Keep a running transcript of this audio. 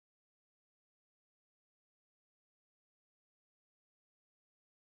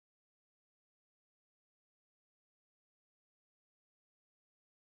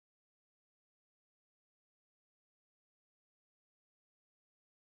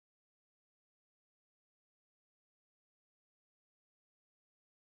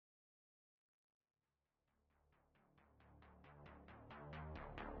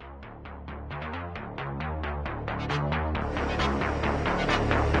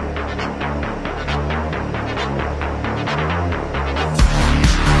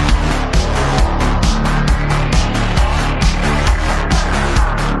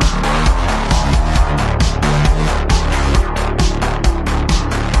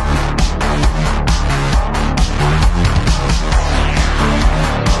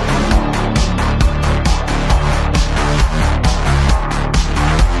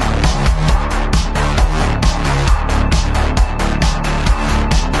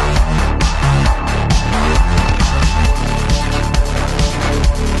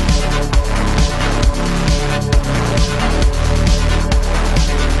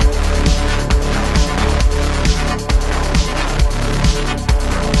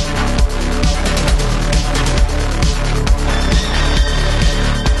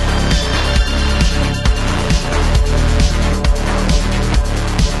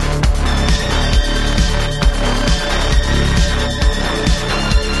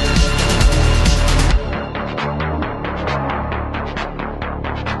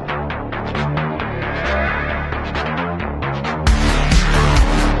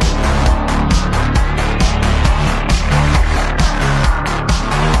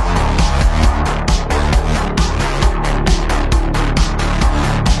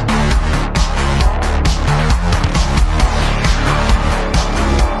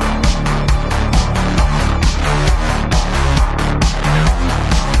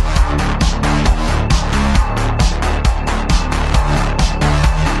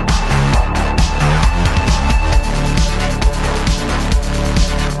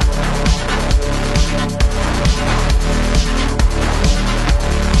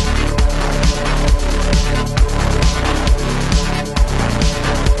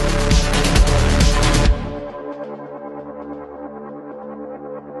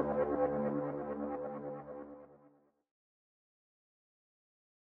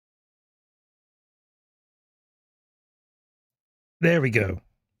There we go.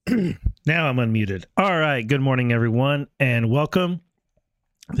 Now I'm unmuted. All right. Good morning, everyone, and welcome.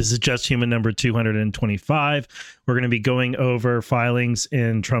 This is Just Human number 225. We're going to be going over filings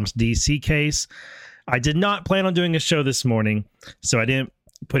in Trump's DC case. I did not plan on doing a show this morning, so I didn't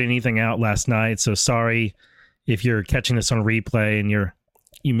put anything out last night. So sorry if you're catching this on replay and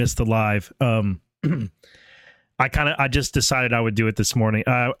you missed the live. I just decided I would do it this morning.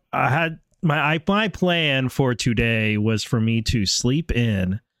 I had my plan for today was for me to sleep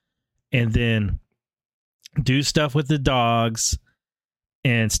in and then do stuff with the dogs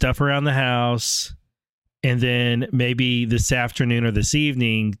and stuff around the house, and then maybe this afternoon or this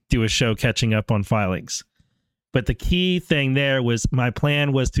evening do a show catching up on filings. But the key thing there was my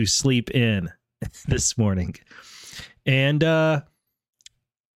plan was to sleep in this morning, and that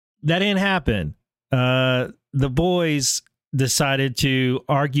didn't happen. The boys decided to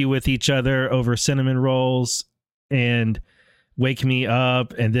argue with each other over cinnamon rolls and wake me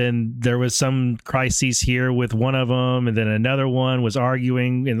up, and then there was some crises here with one of them, and then another one was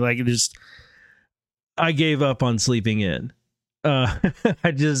arguing, and I gave up on sleeping in. I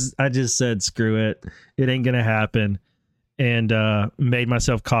just said screw it, it ain't gonna happen, and made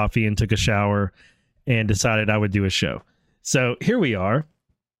myself coffee and took a shower and decided I would do a show. So here we are,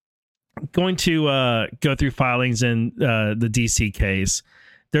 going to go through filings in the DC case.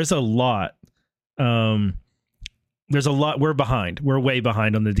 There's a lot. We're behind. We're way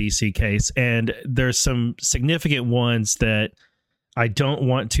behind on the DC case, and there's some significant ones that I don't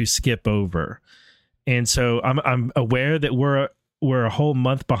want to skip over. And so I'm aware that we're a whole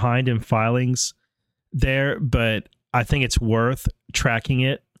month behind in filings there, but I think it's worth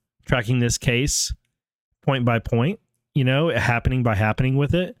tracking this case point by point, happening by happening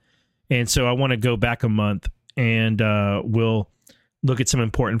with it. And so I want to go back a month, and we'll look at some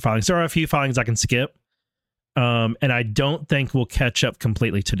important filings. There are a few filings I can skip. And I don't think we'll catch up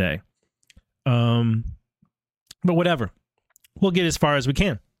completely today. But whatever. We'll get as far as we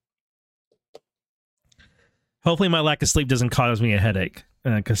can. Hopefully my lack of sleep doesn't cause me a headache,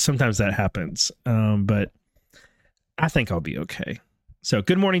 because sometimes that happens. But I think I'll be okay. So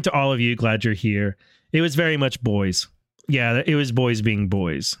good morning to all of you. Glad you're here. It was very much boys. Yeah, it was boys being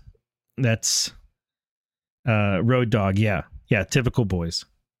boys. That's Road Dog. Yeah, typical boys.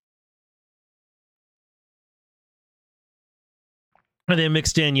 And then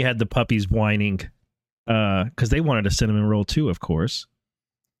mixed in, you had the puppies whining because they wanted a cinnamon roll too, of course.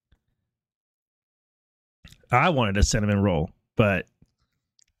 I wanted a cinnamon roll, but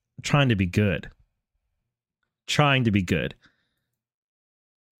trying to be good.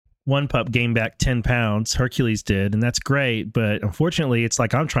 One pup gained back 10 pounds. Hercules did, and that's great. But unfortunately, it's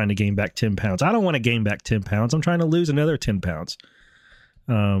like I'm trying to gain back 10 pounds. I don't want to gain back 10 pounds. I'm trying to lose another 10 pounds.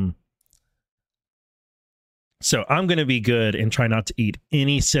 So I'm going to be good and try not to eat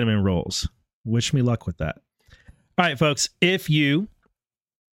any cinnamon rolls. Wish me luck with that. All right, folks, if you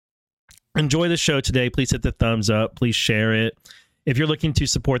enjoy the show today, please hit the thumbs up. Please share it. If you're looking to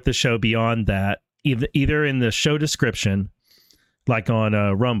support the show beyond that, either in the show description, like on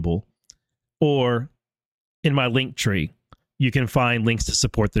Rumble, or in my link tree, you can find links to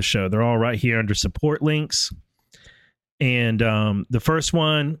support the show. They're all right here under support links. And the first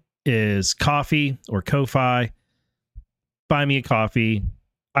one is coffee or Ko-Fi. Buy me a coffee.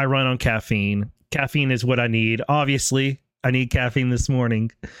 I run on caffeine. Caffeine is what I need. Obviously, I need caffeine this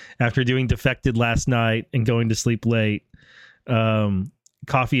morning after doing Defected last night and going to sleep late.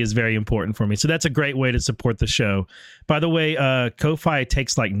 Coffee is very important for me. So that's a great way to support the show. By the way, Ko-Fi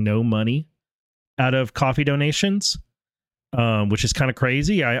takes like no money out of coffee donations, which is kind of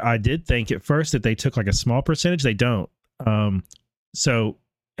crazy. I did think at first that they took like a small percentage. They don't. So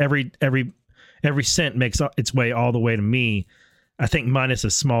every cent makes its way all the way to me, I think, minus a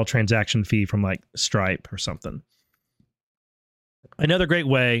small transaction fee from like Stripe or something. Another great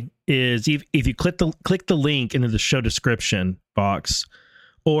way is if you click the link into the show description box,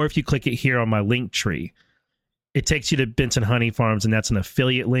 or if you click it here on my link tree, it takes you to Benson Honey Farms, and that's an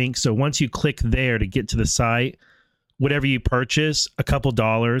affiliate link. So once you click there to get to the site, whatever you purchase, a couple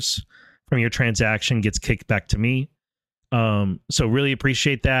dollars from your transaction gets kicked back to me. So really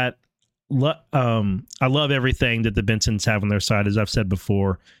appreciate that. I love everything that the Bensons have on their site. As I've said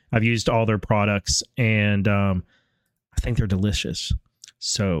before, I've used all their products, and I think they're delicious.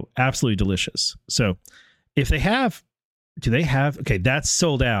 So absolutely delicious. So if they have, okay, that's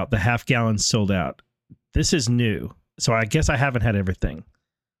sold out. The half gallon sold out. This is new. So I guess I haven't had everything.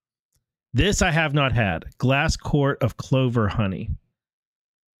 This I have not had. Glass quart of clover honey.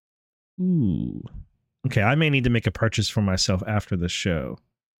 Ooh. Okay, I may need to make a purchase for myself after the show.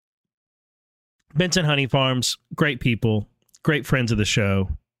 Benson Honey Farms, great people. great friends of the show.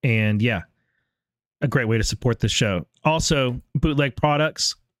 And yeah, a great way to support the show. Also, Bootleg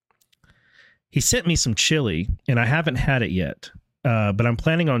Products. He sent me some chili, and I haven't had it yet, but I'm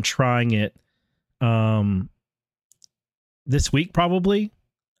planning on trying it this week probably.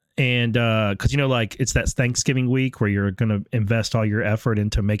 And because, like, it's that Thanksgiving week where you're going to invest all your effort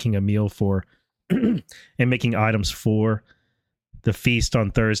into making a meal for and making items for the feast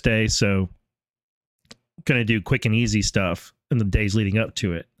on Thursday. So going to do quick and easy stuff in the days leading up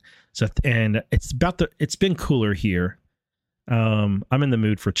to it. So, and it's been cooler here. I'm in the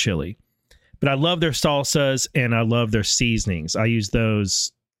mood for chili, but I love their salsas and I love their seasonings. I use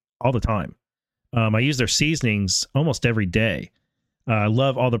those all the time. I use their seasonings almost every day. I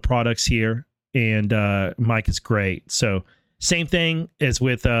love all the products here, and Mike is great. So same thing as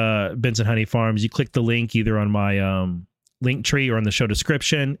with Benson Honey Farms. You click the link either on my link tree or on the show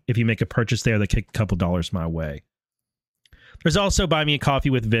description. If you make a purchase there, they kick a couple dollars my way. There's also Buy Me a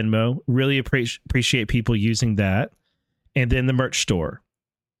Coffee with Venmo. Really appreciate people using that. And then the merch store.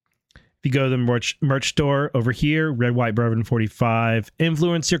 If you go to the merch store over here, Red White Bourbon 45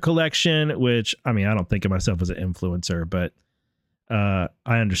 influencer collection, which, I don't think of myself as an influencer, but I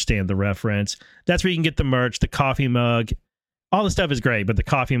understand the reference. That's where you can get the merch, the coffee mug. All the stuff is great, but the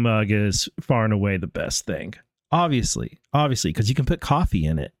coffee mug is far and away the best thing. Obviously, because you can put coffee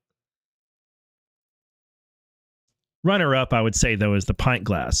in it. Runner up, I would say, though, is the pint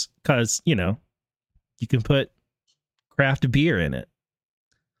glass, because, you can put craft beer in it.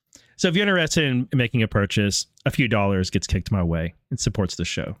 So if you're interested in making a purchase, a few dollars gets kicked my way and supports the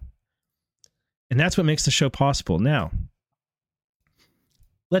show. And that's what makes the show possible. Now,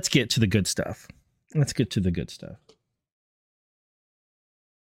 let's get to the good stuff.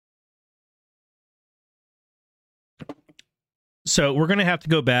 So we're going to have to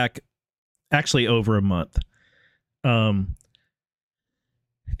go back actually over a month. And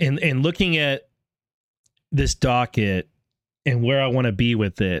looking at this docket and where I want to be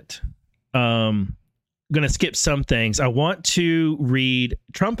with it, going to skip some things. I want to read,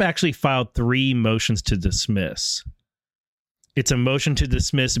 Trump actually filed 3 motions to dismiss. It's a motion to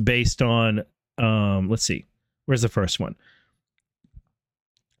dismiss based on, let's see, where's the first one?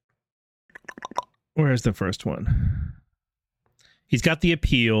 Where's the first one? He's got the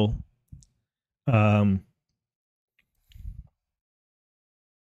appeal.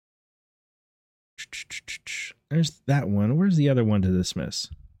 There's that one. Where's the other one to dismiss?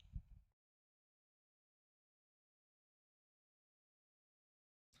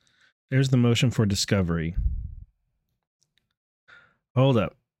 There's the motion for discovery. Hold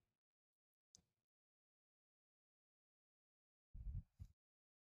up.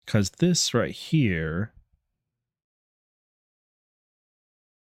 Because this right here,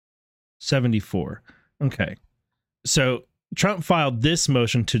 74. Okay. So Trump filed this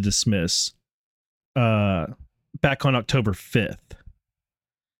motion to dismiss back on October 5th.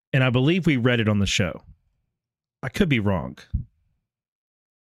 And I believe we read it on the show. I could be wrong.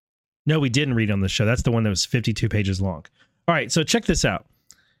 No, we didn't read it on the show. That's the one that was 52 pages long. All right, so check this out.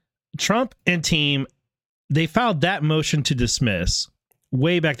 Trump and team, they filed that motion to dismiss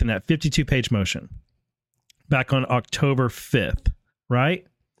way back then, that 52-page motion, back on October 5th, right?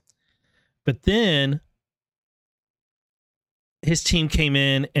 But then his team came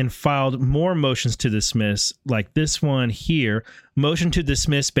in and filed more motions to dismiss, like this one here, motion to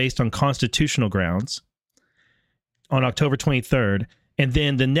dismiss based on constitutional grounds on October 23rd. And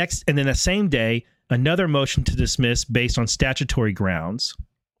then the same day, another motion to dismiss based on statutory grounds.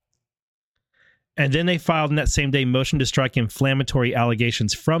 And then they filed in that same day motion to strike inflammatory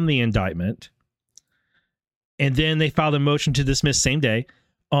allegations from the indictment. And then they filed a motion to dismiss same day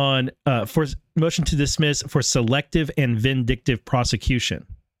on for motion to dismiss for selective and vindictive prosecution.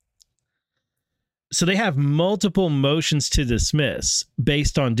 So they have multiple motions to dismiss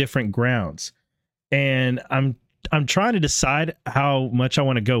based on different grounds. And I'm trying to decide how much I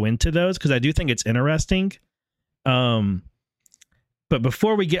want to go into those, because I do think it's interesting. But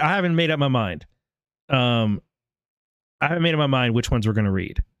before we get, I haven't made up my mind. Which ones we're going to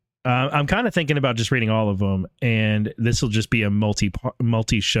read. I'm kind of thinking about just reading all of them, and this will just be a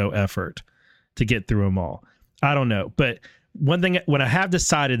multi-show effort to get through them all. I don't know. But one thing, when I have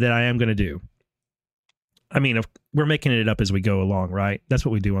decided that I am going to do, we're making it up as we go along, right? That's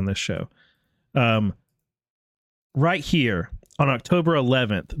what we do on this show. Right here on October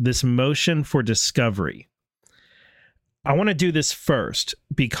 11th, this motion for discovery. I want to do this first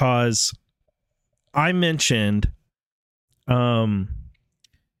because I mentioned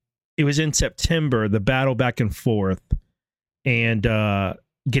it was in September, the battle back and forth, and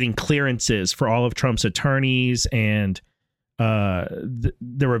getting clearances for all of Trump's attorneys and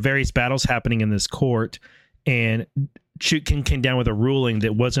there were various battles happening in this court, and Chutkan came down with a ruling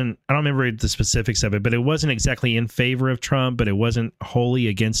that wasn't, I don't remember the specifics of it, but it wasn't exactly in favor of Trump, but it wasn't wholly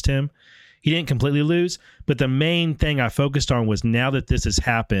against him. He didn't completely lose, but the main thing I focused on was, now that this has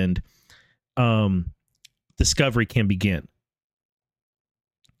happened, discovery can begin.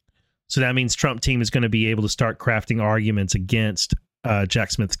 So that means Trump team is going to be able to start crafting arguments against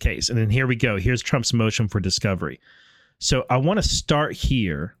Jack Smith's case. And then here we go. Here's Trump's motion for discovery. So I want to start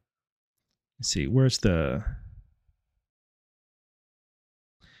here. Let's see, where's the...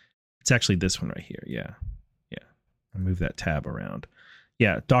 It's actually this one right here. Yeah. I'll move that tab around.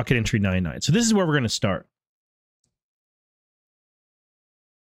 Yeah, docket entry 99. So this is where we're going to start.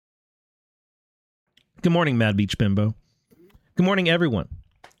 Good morning, Mad Beach Bimbo. Good morning, everyone.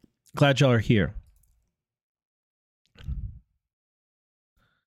 Glad y'all are here.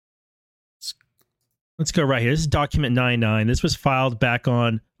 Let's go right here. This is document 99. This was filed back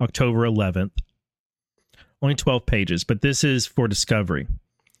on October 11th. Only 12 pages, but this is for discovery.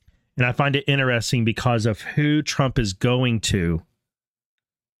 And I find it interesting because of who Trump is going to,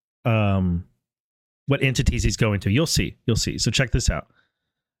 what entities he's going to. You'll see. So check this out.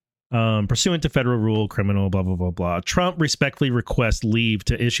 Pursuant to federal rule, criminal, blah, blah, blah, blah. Trump respectfully requests leave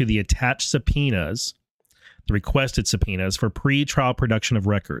to issue the attached subpoenas, the requested subpoenas, for pre-trial production of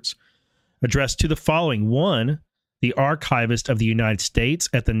records addressed to the following. 1, the archivist of the United States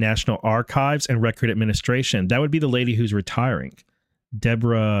at the National Archives and Record Administration. That would be the lady who's retiring.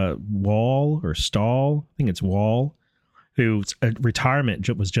 Deborah Wall or Stahl, I think it's Wall, whose retirement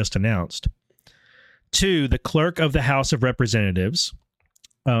was just announced. 2, the clerk of the House of Representatives.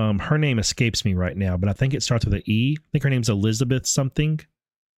 Her name escapes me right now, but I think it starts with an E. I think her name's Elizabeth something.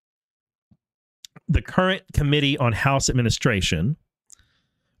 The current Committee on House Administration,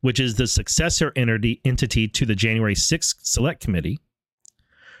 which is the successor entity to the January 6th Select Committee.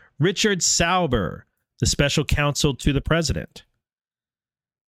 Richard Sauber, the special counsel to the president.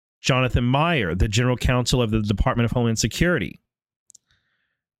 Jonathan Meyer, the general counsel of the Department of Homeland Security.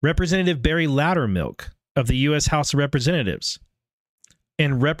 Representative Barry Loudermilk of the U.S. House of Representatives.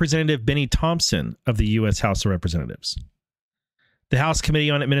 And Representative Benny Thompson of the U.S. House of Representatives. The House Committee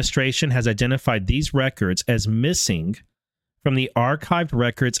on Administration has identified these records as missing from the archived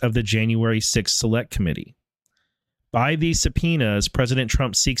records of the January 6th Select Committee. By these subpoenas, President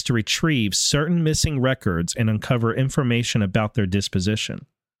Trump seeks to retrieve certain missing records and uncover information about their disposition.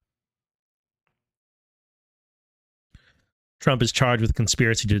 Trump is charged with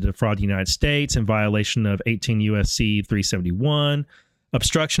conspiracy to defraud the United States in violation of 18 U.S.C. 371,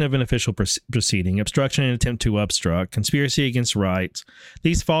 obstruction of an official proceeding, obstruction and attempt to obstruct, conspiracy against rights.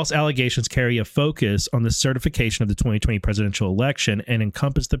 These false allegations carry a focus on the certification of the 2020 presidential election and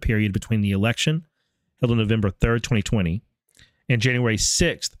encompass the period between the election, held on November 3rd, 2020, and January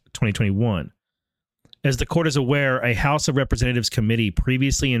 6th, 2021. As the court is aware, a House of Representatives committee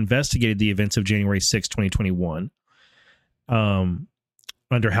previously investigated the events of January 6, 2021,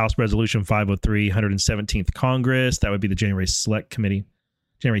 under House Resolution 503, 117th Congress. That would be the January 6th Select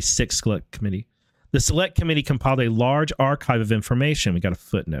Committee. The Select Committee compiled a large archive of information. We got a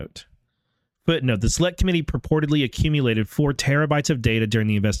footnote. The Select Committee purportedly accumulated 4 terabytes of data during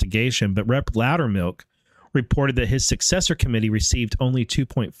the investigation, but Rep. Loudermilk reported that his successor committee received only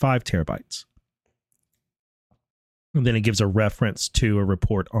 2.5 terabytes. And then it gives a reference to a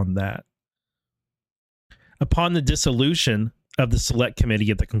report on that. Upon the dissolution of the Select Committee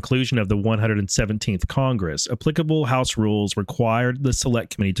at the conclusion of the 117th Congress, applicable House rules required the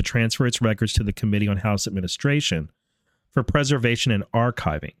Select Committee to transfer its records to the Committee on House Administration for preservation and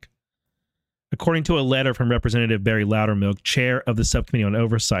archiving. According to a letter from Representative Barry Loudermilk, chair of the Subcommittee on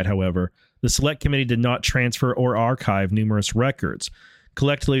Oversight, however, the Select Committee did not transfer or archive numerous records.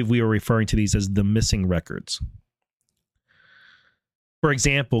 Collectively, we are referring to these as the missing records. For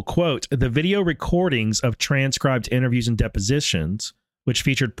example, quote, the video recordings of transcribed interviews and depositions, which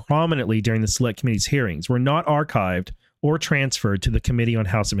featured prominently during the Select Committee's hearings, were not archived or transferred to the Committee on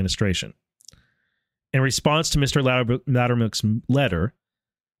House Administration. In response to Mr. Loudermilk's letter,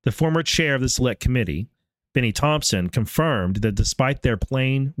 the former chair of the Select Committee, Benny Thompson, confirmed that despite their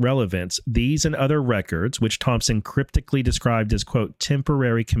plain relevance, these and other records, which Thompson cryptically described as, quote,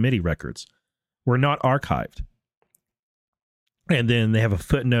 temporary committee records, were not archived. And then they have a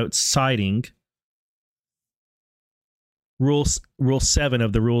footnote citing Rule 7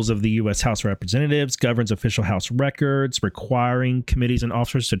 of the Rules of the U.S. House of Representatives governs official House records, requiring committees and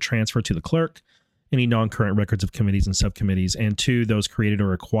officers to transfer to the clerk any non-current records of committees and subcommittees, and 2, those created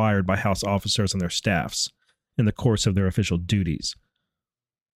or acquired by House officers and their staffs in the course of their official duties.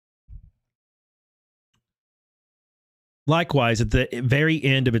 Likewise, at the very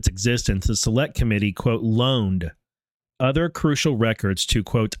end of its existence, the Select Committee, quote, loaned other crucial records to,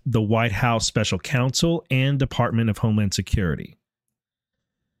 quote, the White House Special Counsel and Department of Homeland Security.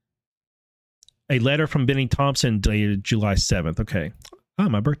 A letter from Benny Thompson dated July 7th. Okay. Oh,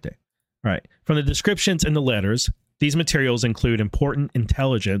 my birthday. All right. From the descriptions in the letters, these materials include important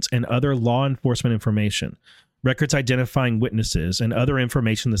intelligence and other law enforcement information, records identifying witnesses, and other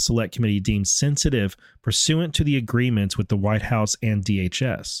information the Select Committee deemed sensitive pursuant to the agreements with the White House and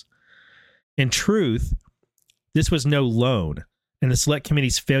DHS. In truth, this was no loan, and the Select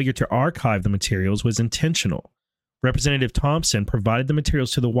Committee's failure to archive the materials was intentional. Representative Thompson provided the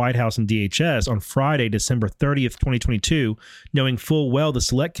materials to the White House and DHS on Friday, December 30th, 2022, knowing full well the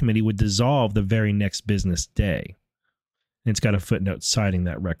Select Committee would dissolve the very next business day. And it's got a footnote citing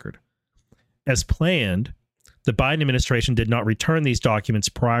that record. As planned, the Biden administration did not return these documents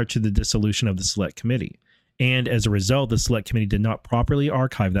prior to the dissolution of the Select Committee, and as a result, the Select Committee did not properly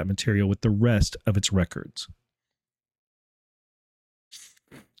archive that material with the rest of its records.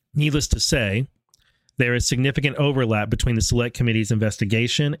 Needless to say, there is significant overlap between the Select Committee's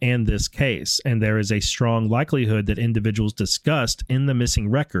investigation and this case, and there is a strong likelihood that individuals discussed in the missing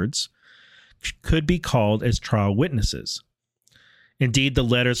records could be called as trial witnesses. Indeed, the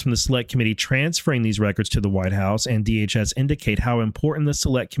letters from the Select Committee transferring these records to the White House and DHS indicate how important the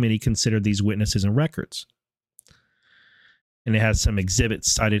Select Committee considered these witnesses and records. And it has some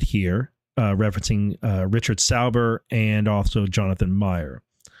exhibits cited here, referencing Richard Sauber and also Jonathan Meyer.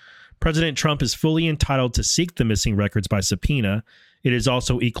 President Trump is fully entitled to seek the missing records by subpoena. It is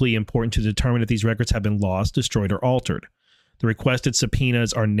also equally important to determine if these records have been lost, destroyed, or altered. The requested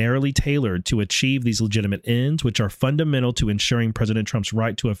subpoenas are narrowly tailored to achieve these legitimate ends, which are fundamental to ensuring President Trump's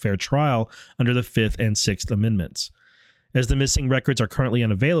right to a fair trial under the Fifth and Sixth Amendments. As the missing records are currently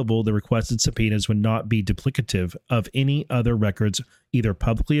unavailable, the requested subpoenas would not be duplicative of any other records either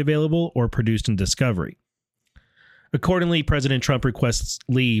publicly available or produced in discovery. Accordingly, President Trump requests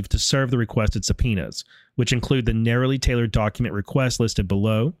leave to serve the requested subpoenas, which include the narrowly tailored document request listed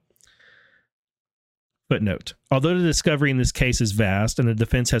below. Footnote: although the discovery in this case is vast and the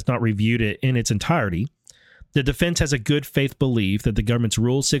defense has not reviewed it in its entirety, the defense has a good faith belief that the government's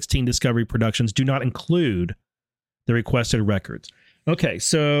Rule 16 discovery productions do not include the requested records. Okay,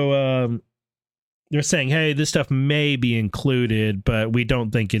 so they're saying, hey, this stuff may be included, but we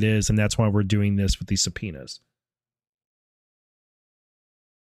don't think it is, and that's why we're doing this with these subpoenas.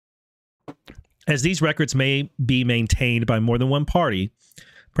 As these records may be maintained by more than one party,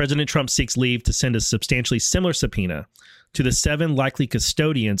 President Trump seeks leave to send a substantially similar subpoena to the 7 likely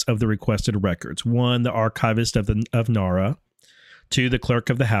custodians of the requested records. 1, the archivist of NARA. 2, the clerk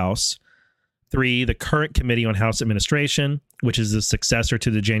of the House. 3, the current Committee on House Administration, which is the successor to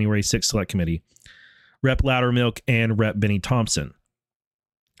the January 6th Select Committee, Rep. Loudermilk and Rep. Benny Thompson,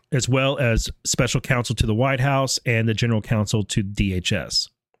 as well as special counsel to the White House and the general counsel to DHS.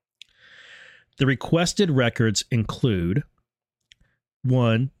 The requested records include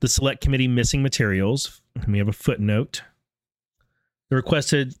 1, the Select Committee missing materials. And we have a footnote. The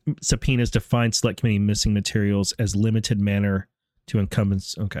requested subpoenas define Select Committee missing materials as limited manner to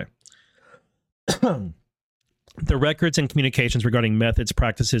incumbents. Okay. The records and communications regarding methods,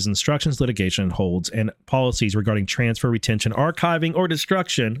 practices, instructions, litigation, holds, and policies regarding transfer, retention, archiving, or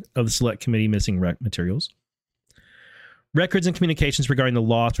destruction of the Select Committee missing materials. Records and communications regarding the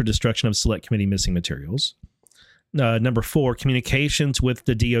loss or destruction of Select Committee missing materials. Number 4, communications with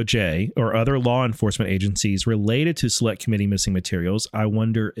the DOJ or other law enforcement agencies related to Select Committee missing materials. I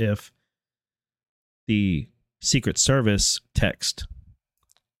wonder if the Secret Service text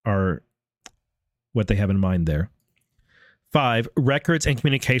are what they have in mind there. 5, records and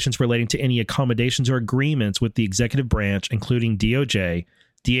communications relating to any accommodations or agreements with the executive branch, including DOJ,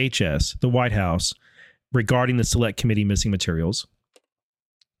 DHS, the White House, regarding the Select Committee missing materials.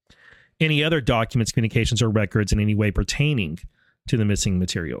 Any other documents, communications, or records in any way pertaining to the missing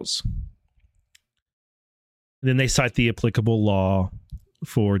materials. Then they cite the applicable law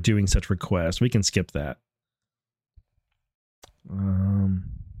for doing such requests. We can skip that. The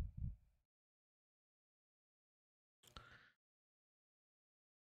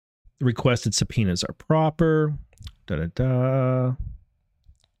requested subpoenas are proper.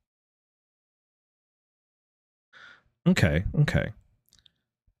 Okay.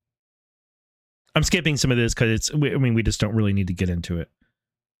 I'm skipping some of this because we just don't really need to get into it.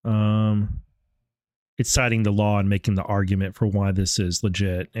 It's citing the law and making the argument for why this is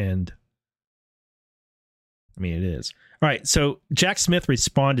legit, and I mean it is. All right, so Jack Smith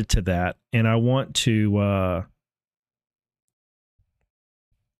responded to that, and I want to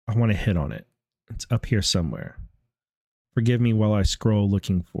hit on it. It's up here somewhere. Forgive me while I scroll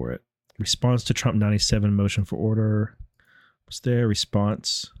looking for it. Response to Trump 97 motion for order. Was there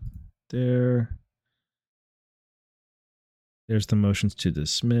response? There. There's the motions to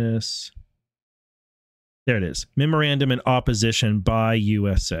dismiss. There it is. Memorandum in opposition by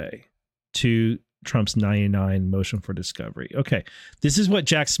USA to Trump's 99 motion for discovery. Okay. This is what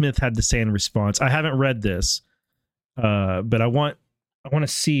Jack Smith had to say in response. I haven't read this, but I want to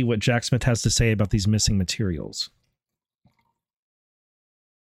see what Jack Smith has to say about these missing materials.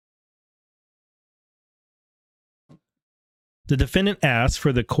 The defendant asked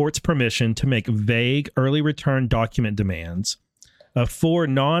for the court's permission to make vague early return document demands of 4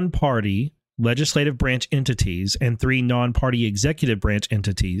 non-party legislative branch entities and 3 non-party executive branch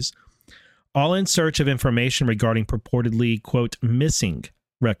entities, all in search of information regarding purportedly, quote, missing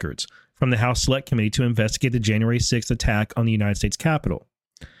records from the House Select Committee to investigate the January 6th attack on the United States Capitol.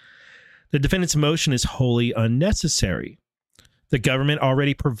 The defendant's motion is wholly unnecessary. The government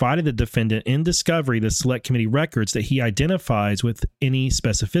already provided the defendant in discovery the Select Committee records that he identifies with any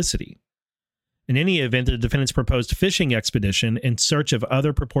specificity. In any event, the defendant's proposed fishing expedition in search of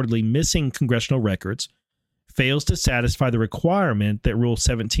other purportedly missing congressional records fails to satisfy the requirement that Rule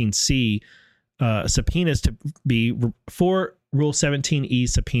 17C subpoenas to be for Rule 17E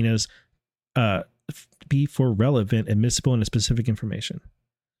subpoenas be for relevant, admissible, and specific information.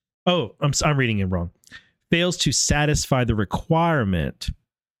 Oh, I'm reading it wrong. Fails to satisfy the requirement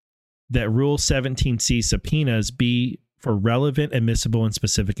that Rule 17C subpoenas be for relevant, admissible, and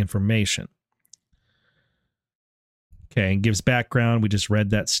specific information. Okay, and gives background. We just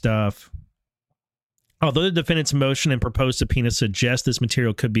read that stuff. Although the defendant's motion and proposed subpoena suggest this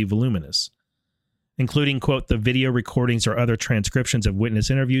material could be voluminous, including, quote, the video recordings or other transcriptions of witness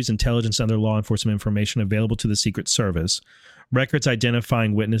interviews, intelligence, and other law enforcement information available to the Secret Service, records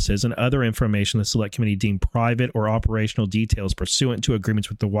identifying witnesses, and other information the Select Committee deemed private or operational details pursuant to agreements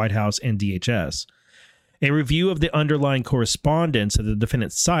with the White House and DHS. A review of the underlying correspondence that the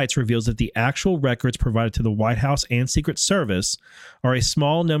defendant cites reveals that the actual records provided to the White House and Secret Service are a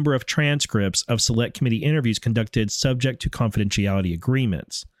small number of transcripts of Select Committee interviews conducted subject to confidentiality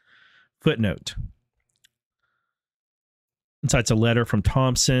agreements. Footnote. It cites a letter from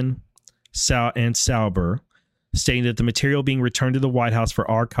Thompson and Sauber stating that the material being returned to the White House for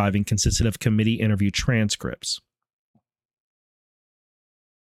archiving consisted of committee interview transcripts.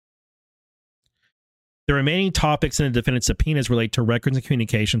 The remaining topics in the defendant's subpoenas relate to records and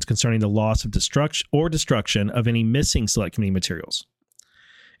communications concerning the loss of destruction of any missing Select Committee materials.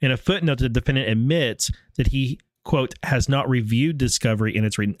 In a footnote, the defendant admits that he, quote, has not reviewed discovery in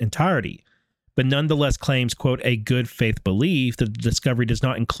its entirety, but nonetheless claims, quote, a good faith belief that the discovery does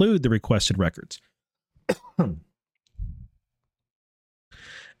not include the requested records.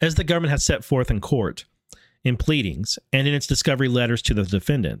 As the government has set forth in court, in pleadings, and in its discovery letters to the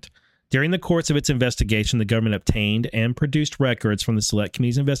defendant, during the course of its investigation, the government obtained and produced records from the Select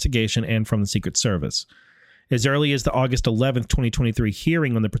Committee's investigation and from the Secret Service. As early as the August 11, 2023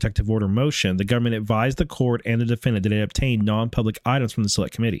 hearing on the protective order motion, the government advised the court and the defendant that it obtained non-public items from the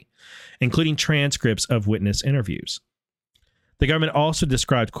Select Committee, including transcripts of witness interviews. The government also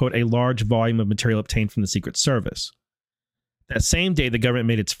described, quote, a large volume of material obtained from the Secret Service. That same day, the government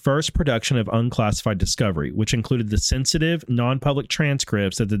made its first production of unclassified discovery, which included the sensitive, non-public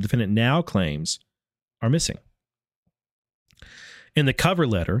transcripts that the defendant now claims are missing. In the cover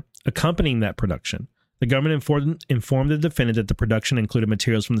letter accompanying that production, the government informed the defendant that the production included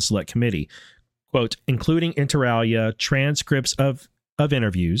materials from the Select Committee, quote, including inter alia transcripts of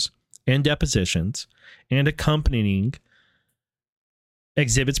interviews and depositions and accompanying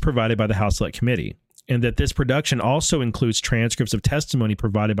exhibits provided by the House Select Committee, and that this production also includes transcripts of testimony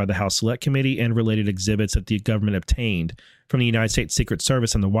provided by the House Select Committee and related exhibits that the government obtained from the United States Secret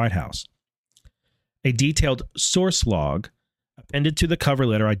Service and the White House. A detailed source log appended to the cover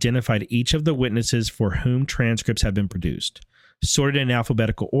letter identified each of the witnesses for whom transcripts had been produced, sorted in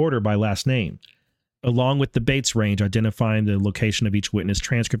alphabetical order by last name, along with the Bates range identifying the location of each witness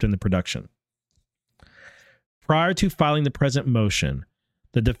transcript in the production. Prior to filing the present motion,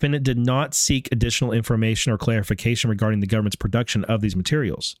 the defendant did not seek additional information or clarification regarding the government's production of these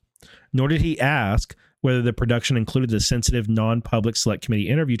materials, nor did he ask whether the production included the sensitive, non-public Select Committee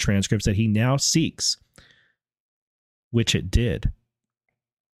interview transcripts that he now seeks, which it did.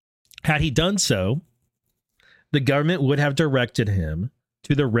 Had he done so, the government would have directed him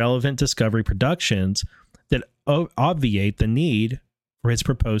to the relevant discovery productions that obviate the need for his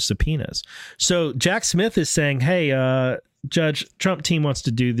proposed subpoenas. So Jack Smith is saying, hey, Judge, Trump team wants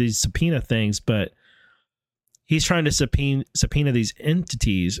to do these subpoena things, but He's trying to subpoena these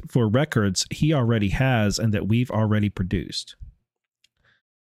entities for records he already has and that we've already produced.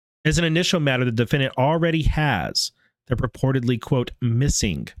 As an initial matter, the defendant already has the purportedly, quote,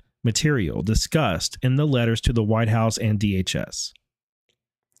 missing material discussed in the letters to the White House and DHS.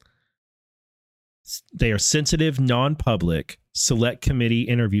 They are sensitive, non-public, select committee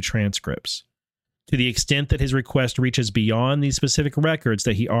interview transcripts. To the extent that his request reaches beyond these specific records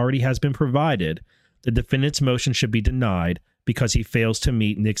that he already has been provided, the defendant's motion should be denied because he fails to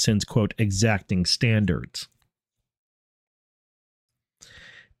meet Nixon's, quote, exacting standards.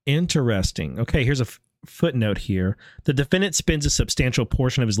 Interesting. Okay, here's a footnote here. The defendant spends a substantial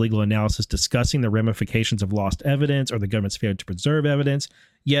portion of his legal analysis discussing the ramifications of lost evidence or the government's failure to preserve evidence,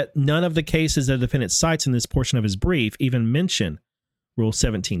 yet none of the cases that the defendant cites in this portion of his brief even mention Rule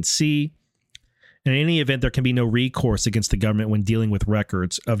 17c. In any event, there can be no recourse against the government when dealing with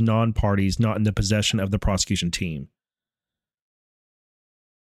records of non-parties not in the possession of the prosecution team.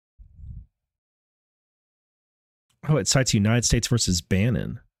 Oh, it cites United States versus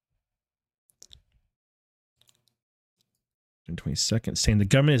Bannon. 22nd, saying the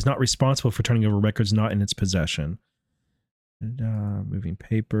government is not responsible for turning over records not in its possession. Moving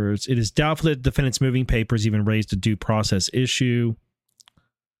papers. It is doubtful that the defendant's moving papers even raised a due process issue.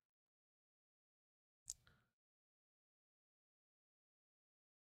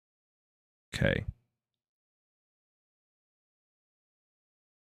 Okay.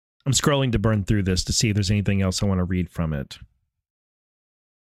 I'm scrolling to burn through this to see if there's anything else I want to read from it.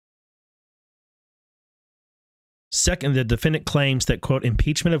 Second, the defendant claims that, quote,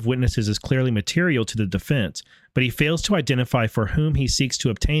 impeachment of witnesses is clearly material to the defense, but he fails to identify for whom he seeks to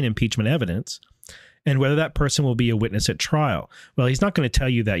obtain impeachment evidence and whether that person will be a witness at trial. Well, he's not going to tell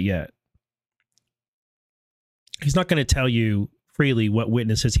you that yet. He's not going to tell you freely what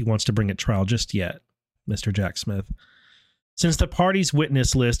witnesses he wants to bring at trial just yet, Mr. Jack Smith. Since the parties'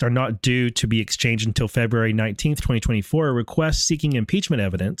 witness list are not due to be exchanged until February 19th, 2024, a request seeking impeachment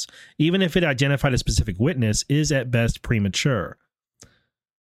evidence, even if it identified a specific witness, is at best premature.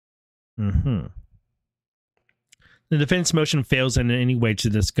 The defense motion fails in any way to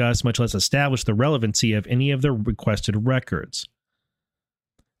discuss, much less establish, the relevancy of any of the requested records.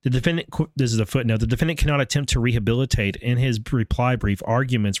 The defendant, this is a footnote, the defendant cannot attempt to rehabilitate in his reply brief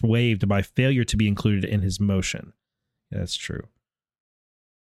arguments waived by failure to be included in his motion. Yeah, that's true.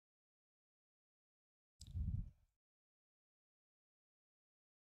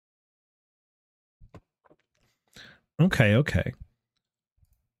 Okay.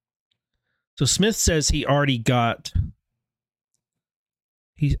 So Smith says he already got...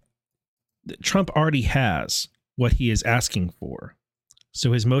 Trump already has what he is asking for.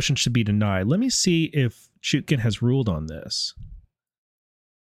 So his motion should be denied. Let me see if Chutkan has ruled on this.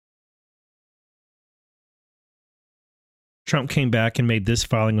 Trump came back and made this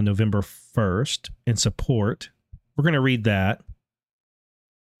filing on November 1st in support. We're going to read that.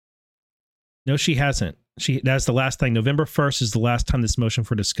 No, she hasn't. That's the last thing. November 1st is the last time this motion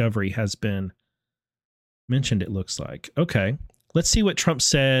for discovery has been mentioned, it looks like. Okay. Let's see what Trump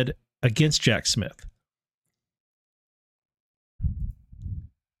said against Jack Smith.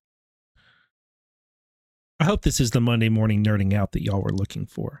 I hope this is the Monday morning nerding out that y'all were looking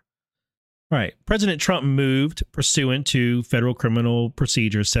for. All right. President Trump moved pursuant to Federal Criminal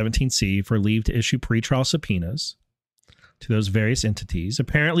Procedure 17C for leave to issue pretrial subpoenas to those various entities,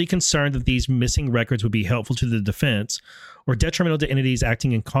 apparently concerned that these missing records would be helpful to the defense or detrimental to entities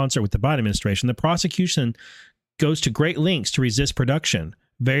acting in concert with the Biden administration. The prosecution goes to great lengths to resist production,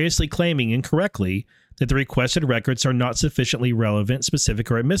 variously claiming incorrectly that the requested records are not sufficiently relevant,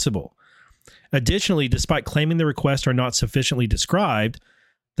 specific, or admissible. Additionally, despite claiming the requests are not sufficiently described,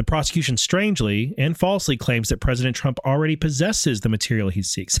 the prosecution strangely and falsely claims that President Trump already possesses the material he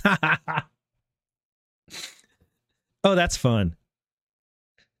seeks. Oh, that's fun.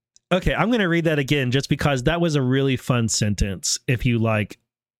 Okay, I'm going to read that again just because that was a really fun sentence if you like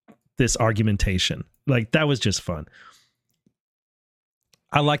this argumentation. Like, that was just fun.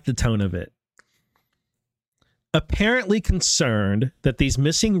 I like the tone of it. Apparently concerned that these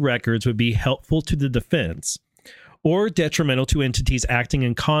missing records would be helpful to the defense or detrimental to entities acting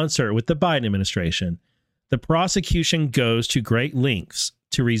in concert with the Biden administration, the prosecution goes to great lengths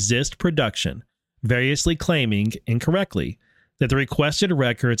to resist production, variously claiming, incorrectly, that the requested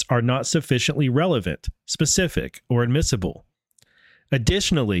records are not sufficiently relevant, specific, or admissible.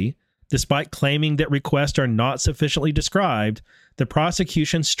 Additionally, despite claiming that requests are not sufficiently described, the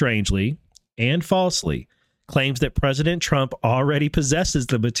prosecution strangely and falsely claims that President Trump already possesses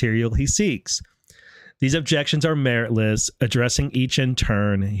the material he seeks. These objections are meritless, addressing each in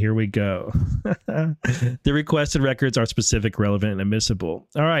turn. Here we go. The requested records are specific, relevant, and admissible.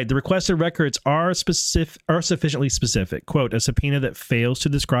 All right, the requested records are sufficiently specific. Quote, a subpoena that fails to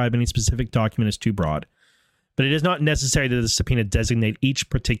describe any specific document is too broad, but it is not necessary that the subpoena designate each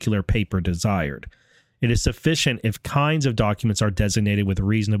particular paper desired. It is sufficient if kinds of documents are designated with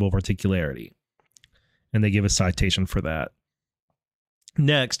reasonable particularity. And they give a citation for that.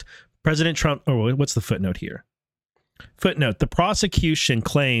 Next, President Trump, what's the footnote here? Footnote, the prosecution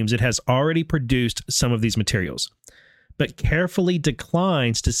claims it has already produced some of these materials, but carefully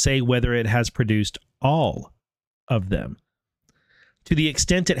declines to say whether it has produced all of them. To the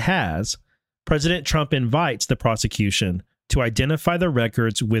extent it has, President Trump invites the prosecution to identify the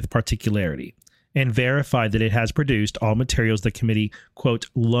records with particularity and verify that it has produced all materials the committee, quote,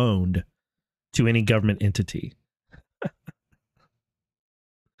 loaned to any government entity.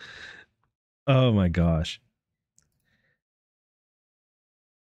 Oh my gosh.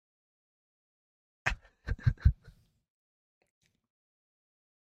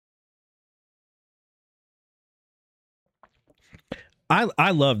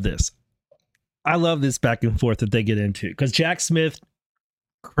 I love this. I love this back and forth that they get into, because Jack Smith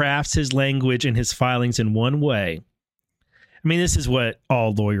crafts his language and his filings in one way. I mean, this is what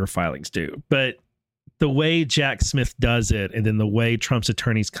all lawyer filings do, but the way Jack Smith does it and then the way Trump's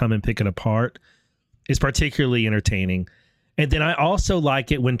attorneys come and pick it apart is particularly entertaining. And then I also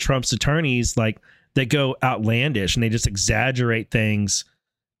like it when Trump's attorneys, like, they go outlandish and they just exaggerate things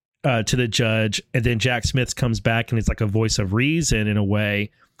to the judge. And then Jack Smith comes back and it's like a voice of reason in a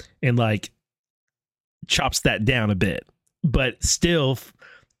way and like chops that down a bit, but still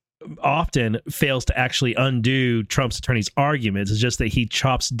often fails to actually undo Trump's attorney's arguments. It's just that he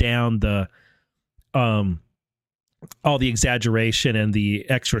chops down the all the exaggeration and the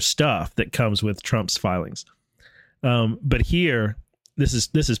extra stuff that comes with Trump's filings. But here, this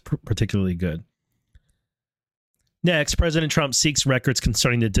is particularly good. Next, President Trump seeks records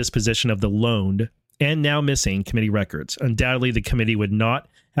concerning the disposition of the loaned and now missing committee records. Undoubtedly, the committee would not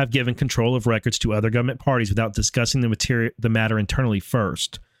have given control of records to other government parties without discussing the matter internally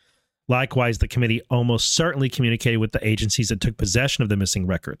first. Likewise, the committee almost certainly communicated with the agencies that took possession of the missing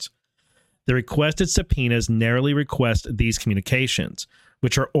records. The requested subpoenas narrowly request these communications,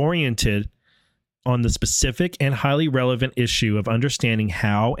 which are oriented on the specific and highly relevant issue of understanding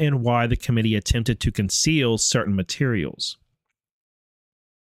how and why the committee attempted to conceal certain materials.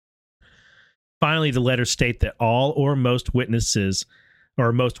 Finally, the letters state that all or most witness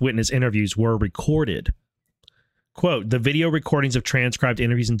interviews were recorded. Quote, the video recordings of transcribed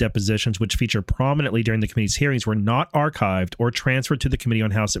interviews and depositions which feature prominently during the committee's hearings were not archived or transferred to the Committee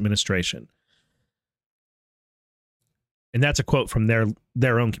on House Administration. And that's a quote from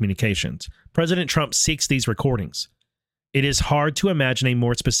their own communications. President Trump seeks these recordings. It is hard to imagine a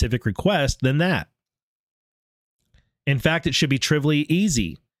more specific request than that. In fact, it should be trivially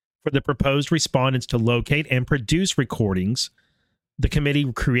easy for the proposed respondents to locate and produce recordings the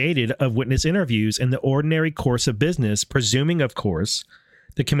committee created of witness interviews in the ordinary course of business, presuming, of course,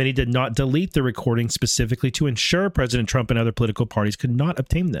 the committee did not delete the recordings specifically to ensure President Trump and other political parties could not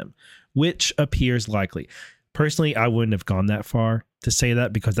obtain them, which appears likely. Personally, I wouldn't have gone that far to say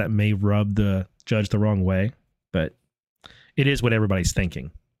that because that may rub the judge the wrong way, but it is what everybody's thinking.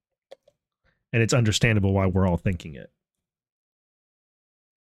 And it's understandable why we're all thinking it.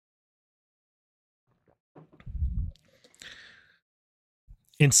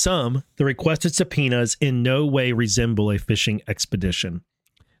 In sum, the requested subpoenas in no way resemble a fishing expedition.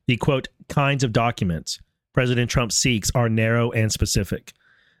 The, quote, kinds of documents President Trump seeks are narrow and specific.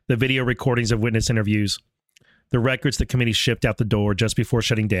 The video recordings of witness interviews, the records the committee shipped out the door just before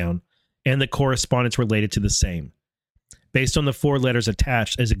shutting down, and the correspondence related to the same. Based on the 4 letters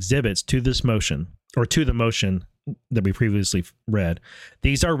attached as exhibits to this motion, or to the motion that we previously read,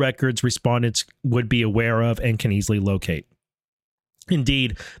 these are records respondents would be aware of and can easily locate.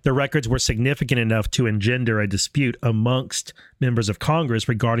 Indeed, the records were significant enough to engender a dispute amongst members of Congress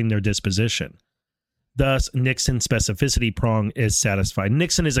regarding their disposition. Thus, Nixon's specificity prong is satisfied.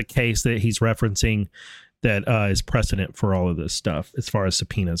 Nixon is a case that he's referencing that is precedent for all of this stuff as far as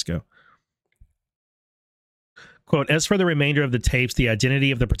subpoenas go. Quote, as for the remainder of the tapes, the identity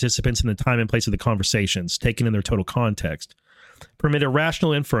of the participants and the time and place of the conversations, taken in their total context, permit a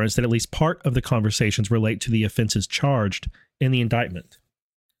rational inference that at least part of the conversations relate to the offenses charged in the indictment.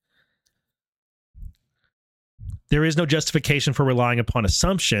 There is no justification for relying upon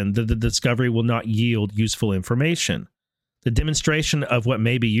assumption that the discovery will not yield useful information. The demonstration of what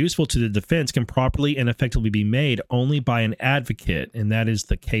may be useful to the defense can properly and effectively be made only by an advocate, and that is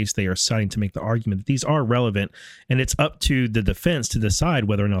the case they are citing to make the argument that these are relevant, and it's up to the defense to decide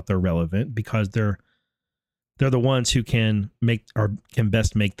whether or not they're relevant, because they're the ones who can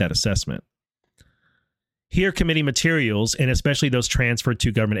best make that assessment. Here, committee materials, and especially those transferred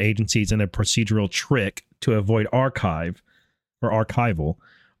to government agencies in a procedural trick to avoid archival,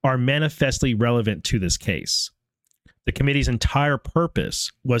 are manifestly relevant to this case. The committee's entire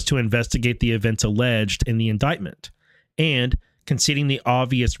purpose was to investigate the events alleged in the indictment, and, conceding the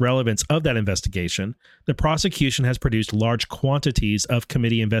obvious relevance of that investigation, the prosecution has produced large quantities of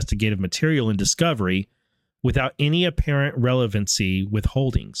committee investigative material and discovery without any apparent relevancy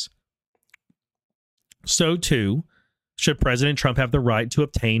withholdings. So, too, should President Trump have the right to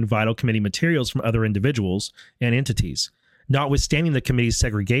obtain vital committee materials from other individuals and entities, notwithstanding the committee's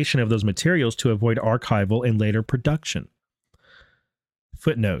segregation of those materials to avoid archival and later production.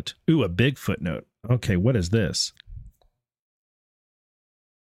 Footnote. Ooh, a big footnote. Okay, what is this?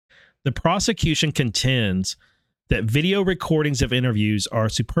 The prosecution contends that video recordings of interviews are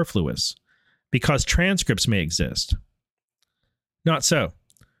superfluous because transcripts may exist. Not so.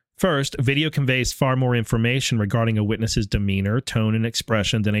 First, video conveys far more information regarding a witness's demeanor, tone, and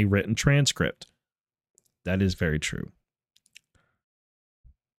expression than a written transcript. That is very true.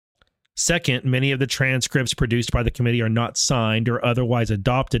 Second, many of the transcripts produced by the committee are not signed or otherwise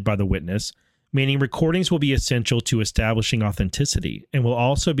adopted by the witness, meaning recordings will be essential to establishing authenticity and will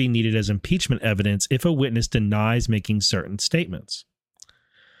also be needed as impeachment evidence if a witness denies making certain statements.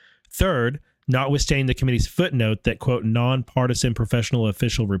 Third, notwithstanding the committee's footnote that, quote, nonpartisan professional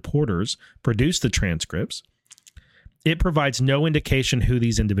official reporters produce the transcripts, it provides no indication who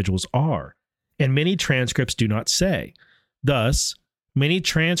these individuals are, and many transcripts do not say. Thus, many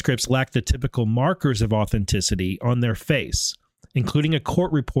transcripts lack the typical markers of authenticity on their face, including a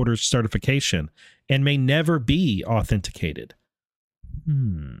court reporter's certification, and may never be authenticated.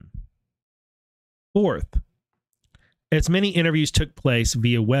 Fourth, as many interviews took place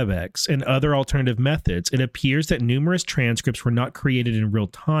via WebEx and other alternative methods, it appears that numerous transcripts were not created in real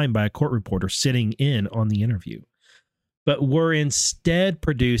time by a court reporter sitting in on the interview, but were instead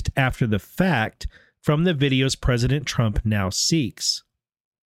produced after the fact from the videos President Trump now seeks.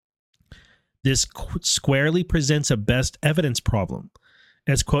 This squarely presents a best evidence problem,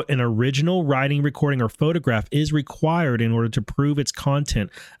 as, quote, an original writing, recording, or photograph is required in order to prove its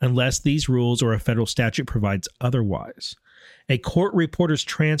content unless these rules or a federal statute provides otherwise. A court reporter's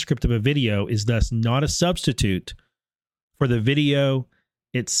transcript of a video is thus not a substitute for the video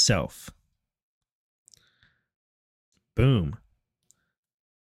itself. Boom.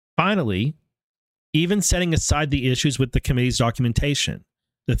 Finally, even setting aside the issues with the committee's documentation,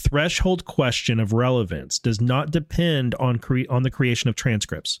 the threshold question of relevance does not depend on the creation of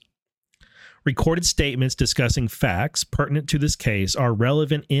transcripts. Recorded statements discussing facts pertinent to this case are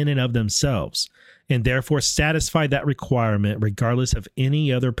relevant in and of themselves, and therefore satisfy that requirement regardless of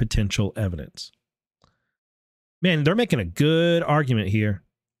any other potential evidence. Man, they're making a good argument here.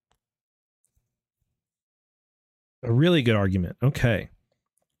 A really good argument. Okay.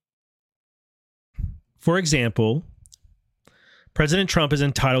 For example, President Trump is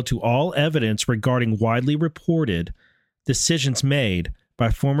entitled to all evidence regarding widely reported decisions made by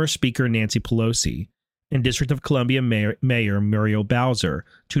former Speaker Nancy Pelosi and District of Columbia Mayor Muriel Bowser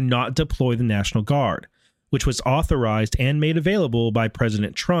to not deploy the National Guard, which was authorized and made available by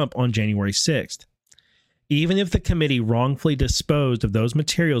President Trump on January 6th, even if the committee wrongfully disposed of those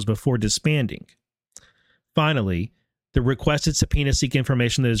materials before disbanding. Finally, the requested subpoenas seek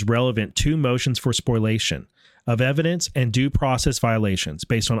information that is relevant to motions for spoliation of evidence and due process violations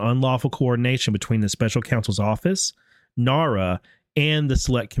based on unlawful coordination between the special counsel's office, NARA, and the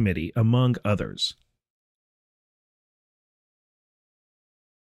select committee, among others.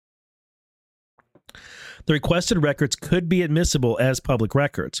 The requested records could be admissible as public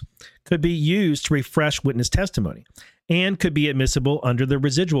records, could be used to refresh witness testimony, and could be admissible under the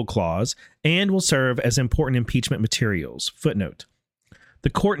residual clause and will serve as important impeachment materials. Footnote. The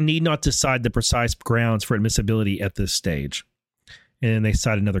court need not decide the precise grounds for admissibility at this stage. And they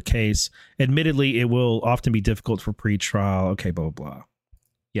cite another case. Admittedly, it will often be difficult for pretrial. Okay, blah, blah, blah.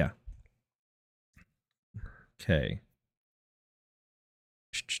 Yeah. Okay.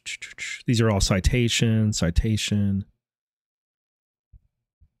 These are all citation.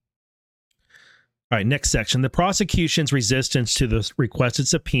 All right, next section. The prosecution's resistance to the requested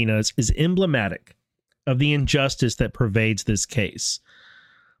subpoenas is emblematic of the injustice that pervades this case.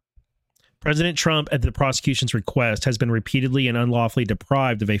 President Trump, at the prosecution's request, has been repeatedly and unlawfully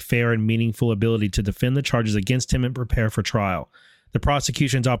deprived of a fair and meaningful ability to defend the charges against him and prepare for trial. The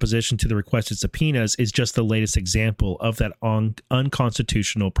prosecution's opposition to the requested subpoenas is just the latest example of that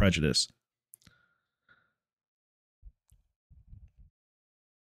unconstitutional prejudice.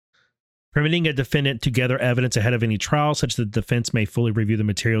 Permitting a defendant to gather evidence ahead of any trial such that the defense may fully review the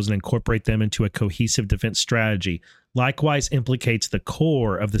materials and incorporate them into a cohesive defense strategy likewise implicates the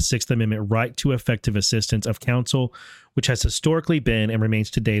core of the Sixth Amendment right to effective assistance of counsel, which has historically been and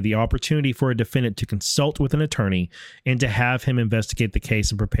remains today the opportunity for a defendant to consult with an attorney and to have him investigate the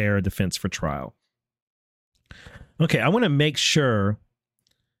case and prepare a defense for trial. Okay, I want to make sure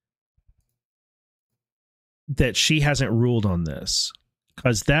that she hasn't ruled on this,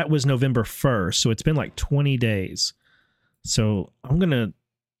 because that was November 1st, so it's been like 20 days. So I'm going to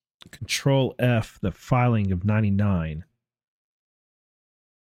Control F the filing of 99.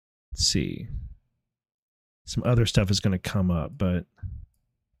 Let's see. Some other stuff is going to come up, but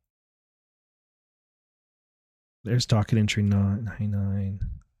there's docket entry 99,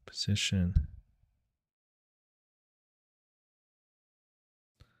 position.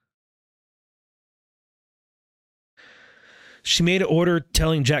 She made an order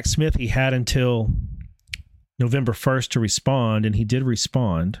telling Jack Smith he had until November 1st to respond, and he did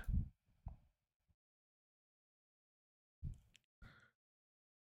respond.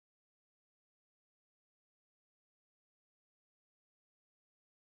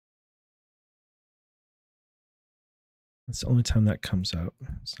 That's the only time that comes out.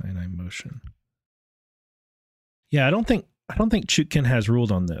 It's 99 motion. Yeah, I don't think Chutkan has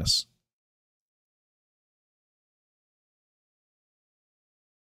ruled on this.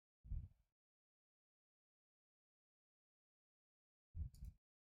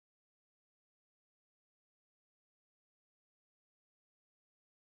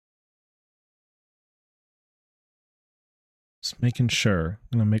 Just making sure.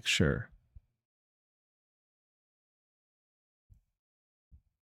 I'm going to make sure.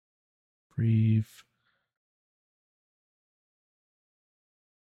 Brief.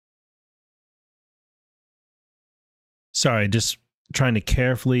 Sorry, just trying to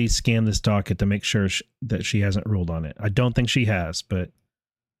carefully scan this docket to make sure that she hasn't ruled on it. I don't think she has, but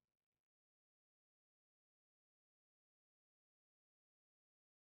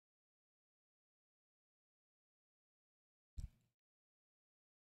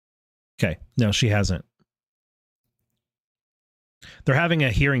okay, no, she hasn't. They're having a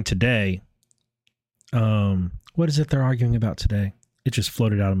hearing today. What is it they're arguing about today? It just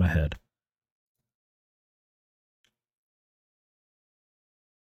floated out of my head.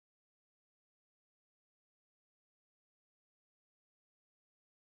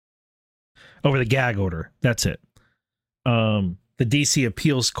 Over the gag order. That's it. The DC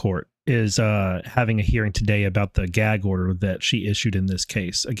Appeals Court is having a hearing today about the gag order that she issued in this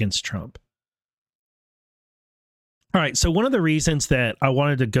case against Trump. All right, so one of the reasons that I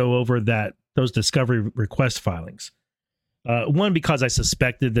wanted to go over those discovery request filings, one, because I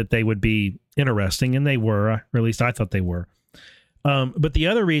suspected that they would be interesting, and they were, or at least I thought they were. But the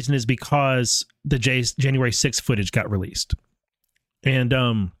other reason is because the January 6th footage got released. And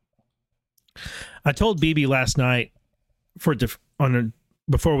I told BB last night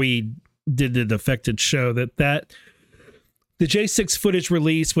before we did the Defected show that the J6 footage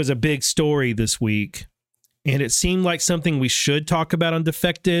release was a big story this week. And it seemed like something we should talk about on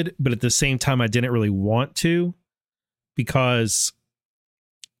Defected, but at the same time, I didn't really want to, because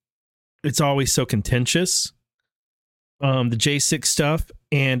it's always so contentious, the J6 stuff.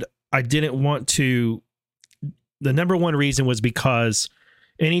 And I didn't want to. The number one reason was because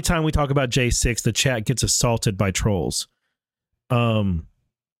anytime we talk about J6, the chat gets assaulted by trolls. It's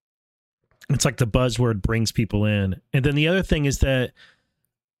like the buzzword brings people in. And then the other thing is that,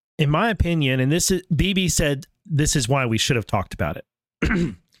 in my opinion, and BB said this is why we should have talked about it,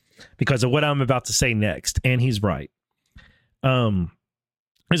 because of what I'm about to say next, and he's right.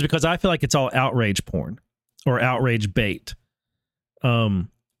 Is because I feel like it's all outrage porn or outrage bait. The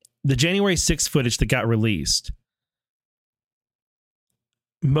January 6th footage that got released,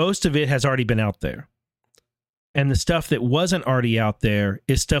 most of it has already been out there. And the stuff that wasn't already out there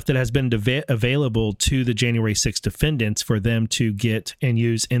is stuff that has been available to the January 6th defendants for them to get and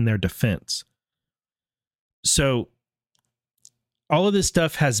use in their defense. So all of this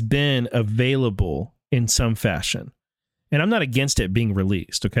stuff has been available in some fashion. And I'm not against it being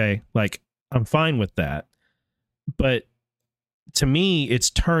released, okay? Like, I'm fine with that. But to me, it's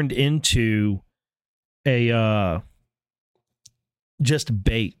turned into a just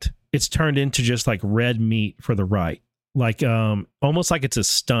bait. It's turned into just like red meat for the right. Like almost like it's a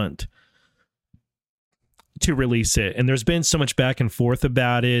stunt to release it. And there's been so much back and forth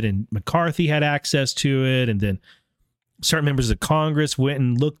about it, and McCarthy had access to it, and then certain members of Congress went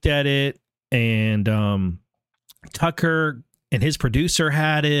and looked at it, and Tucker and his producer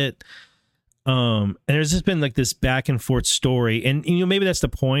had it. And there's just been like this back and forth story. And, you know, maybe that's the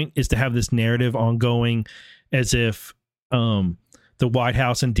point, is to have this narrative ongoing as if the White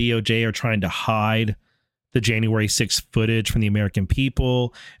House and DOJ are trying to hide the January 6th footage from the American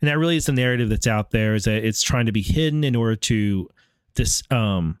people. And that really is the narrative that's out there, is that it's trying to be hidden in order to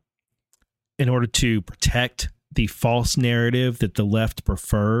protect the false narrative that the left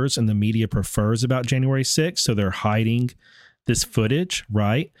prefers and the media prefers about January 6th. So they're hiding this footage,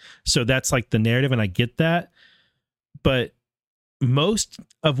 right? So that's like the narrative, and I get that. But most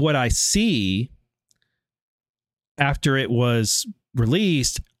of what I see after it was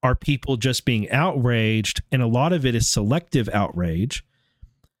released are people just being outraged, and a lot of it is selective outrage.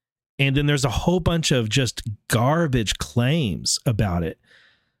 And then there's a whole bunch of just garbage claims about it.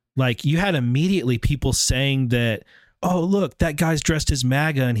 Like, you had immediately people saying that, oh, look, that guy's dressed as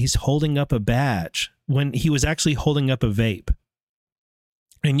MAGA and he's holding up a badge, when he was actually holding up a vape.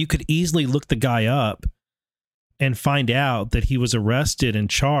 And you could easily look the guy up and find out that he was arrested and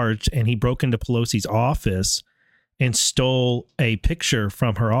charged, and he broke into Pelosi's office and stole a picture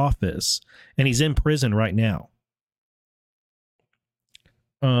from her office, and he's in prison right now.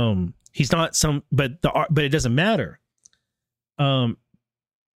 He's not but it doesn't matter.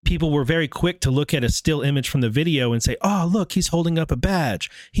 People were very quick to look at a still image from the video and say, oh, look, he's holding up a badge.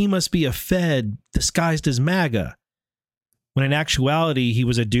 He must be a Fed disguised as MAGA. When in actuality, he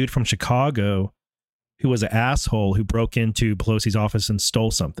was a dude from Chicago who was an asshole who broke into Pelosi's office and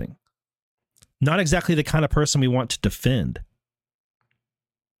stole something. Not exactly the kind of person we want to defend.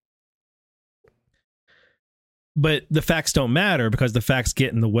 But the facts don't matter, because the facts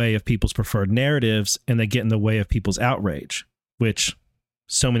get in the way of people's preferred narratives, and they get in the way of people's outrage, which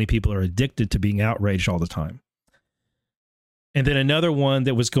so many people are addicted to being outraged all the time. And then another one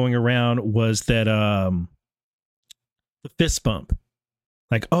that was going around was that the fist bump.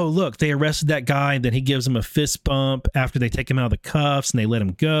 Like, oh, look, they arrested that guy, and then he gives him a fist bump after they take him out of the cuffs and they let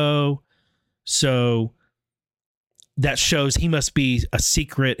him go. So that shows he must be a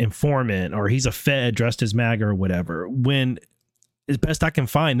secret informant, or he's a Fed dressed as MAGA or whatever. When, as best I can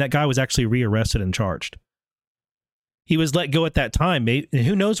find, that guy was actually rearrested and charged. He was let go at that time. Maybe,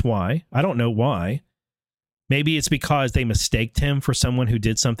 who knows why? I don't know why. Maybe it's because they mistaked him for someone who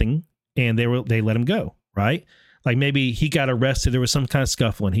did something, and they let him go, right? Like, maybe he got arrested. There was some kind of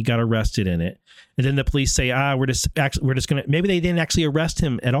scuffle, and he got arrested in it. And then the police say, we're just going to, maybe they didn't actually arrest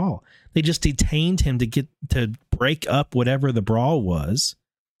him at all. They just detained him to break up whatever the brawl was.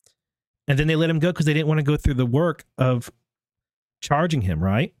 And then they let him go because they didn't want to go through the work of charging him,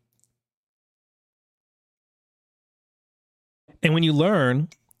 right? And when you learn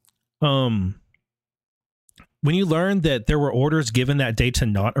that there were orders given that day to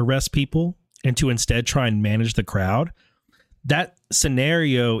not arrest people and to instead try and manage the crowd, that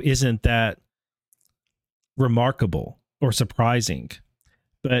scenario isn't that remarkable or surprising.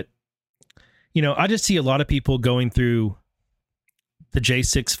 But, you know, I just see a lot of people going through the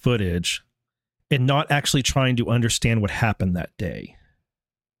J6 footage and not actually trying to understand what happened that day,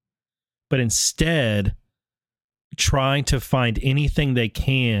 but instead trying to find anything they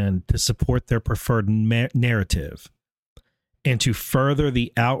can to support their preferred narrative and to further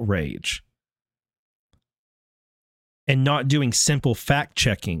the outrage, and not doing simple fact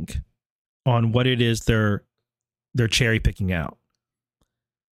checking on what it is they're cherry picking out.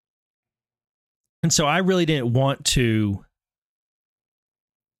 And so I really didn't want to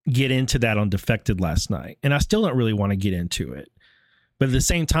get into that on Defected last night, and I still don't really want to get into it. But at the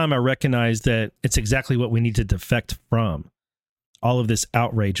same time, I recognize that it's exactly what we need to defect from, all of this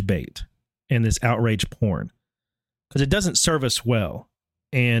outrage bait and this outrage porn, because it doesn't serve us well.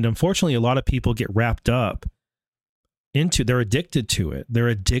 And unfortunately, a lot of people get wrapped up into, they're addicted to it. They're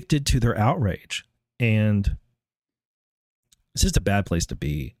addicted to their outrage. And it's just a bad place to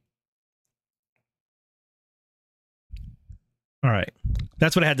be. All right.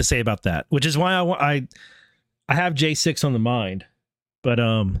 That's what I had to say about that, which is why I have J6 on the mind. But,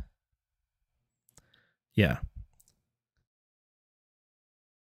 yeah.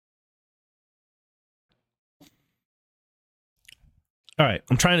 All right.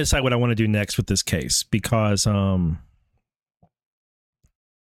 I'm trying to decide what I want to do next with this case, because, all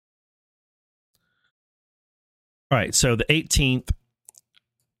right. So the 18th,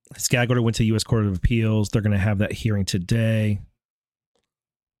 this gag order went to the U.S. Court of Appeals. They're going to have that hearing today.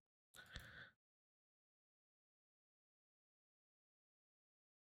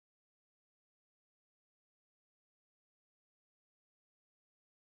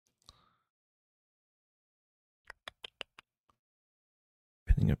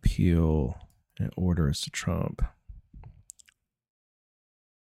 Appeal and orders to Trump.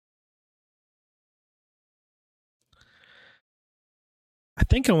 I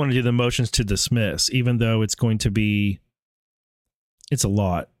think I want to do the motions to dismiss, even though it's going to be, it's a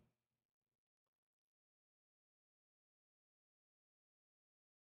lot.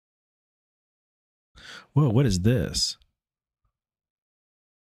 Whoa, what is this?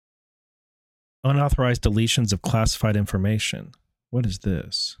 Unauthorized deletions of classified information. What is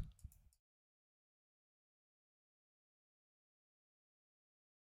this?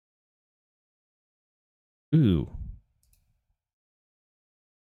 Ooh.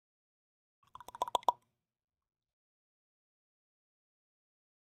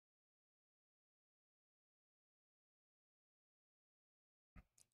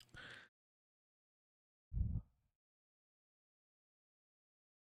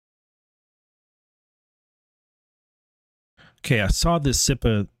 Okay, I saw this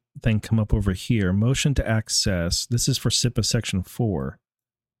SIPA thing come up over here. Motion to access. This is for SIPA Section 4.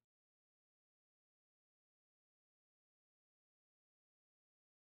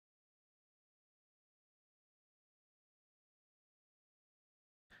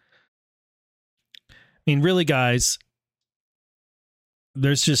 I mean, really, guys,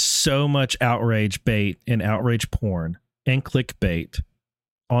 there's just so much outrage bait and outrage porn and clickbait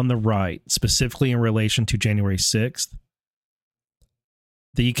on the right, specifically in relation to January 6th,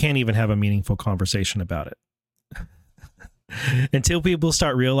 that you can't even have a meaningful conversation about it. Until people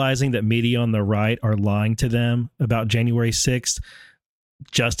start realizing that media on the right are lying to them about January 6th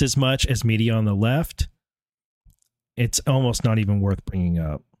just as much as media on the left, it's almost not even worth bringing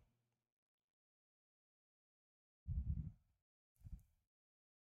up.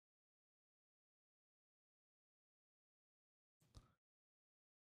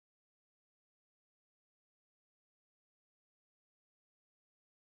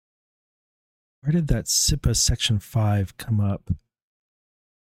 Where did that SIPA Section 5 come up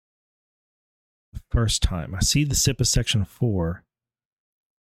the first time? I see the SIPA Section 4.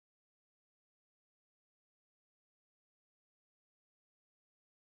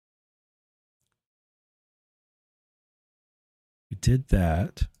 We did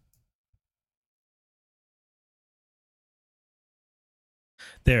that.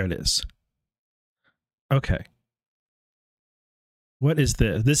 There it is. Okay. What is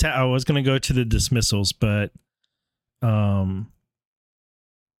this? I was going to go to the dismissals, but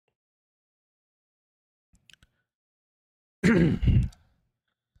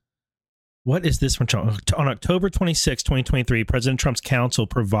what is this from Trump? On October 26, 2023, President Trump's counsel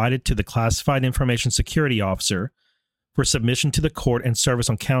provided to the Classified Information Security Officer for submission to the court and service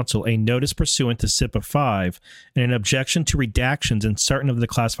on counsel a notice pursuant to SIPA 5 and an objection to redactions in certain of the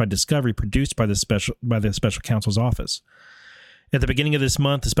classified discovery produced by the special counsel's office. At the beginning of this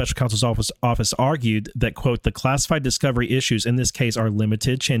month, the special counsel's office argued that, quote, the classified discovery issues in this case are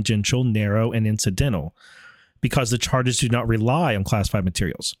limited, tangential, narrow, and incidental because the charges do not rely on classified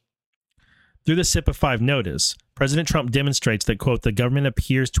materials. Through the SIPA 5 notice, President Trump demonstrates that, quote, the government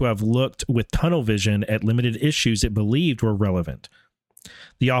appears to have looked with tunnel vision at limited issues it believed were relevant.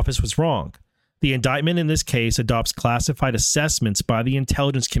 The office was wrong. The indictment in this case adopts classified assessments by the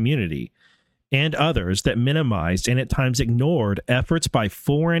intelligence community and others that minimized and at times ignored efforts by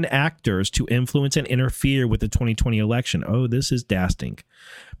foreign actors to influence and interfere with the 2020 election. Oh, this is dasting.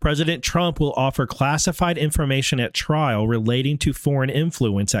 President Trump will offer classified information at trial relating to foreign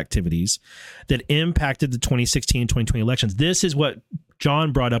influence activities that impacted the 2016 and 2020 elections. This is what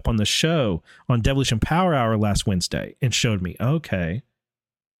John brought up on the show on Devolution Power Hour last Wednesday and showed me, okay.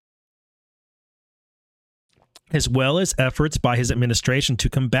 As well as efforts by his administration to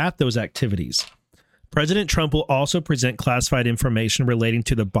combat those activities. President Trump will also present classified information relating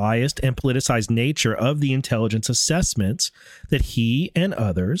to the biased and politicized nature of the intelligence assessments that he and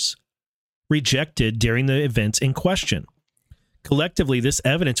others rejected during the events in question. Collectively, this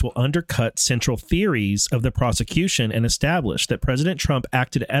evidence will undercut central theories of the prosecution and establish that President Trump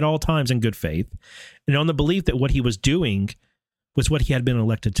acted at all times in good faith and on the belief that what he was doing was what he had been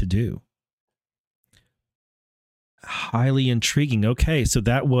elected to do. Highly intriguing. Okay, so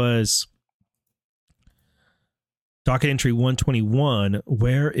that was docket entry 121.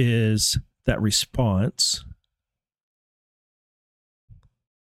 Where is that response?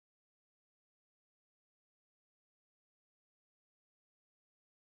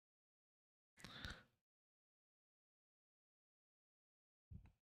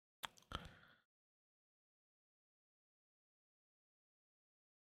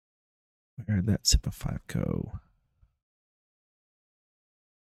 Where did that SIPA 5 go?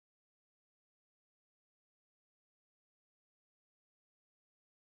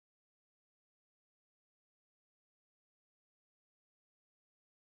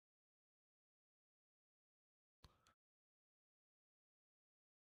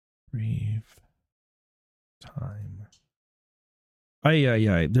 Reeve time.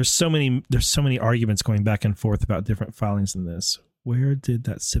 Ay. There's so many arguments going back and forth about different filings in this. Where did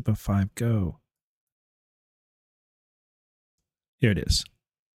that SIPA 5 go? Here it is.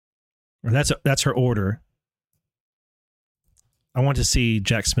 That's her order. I want to see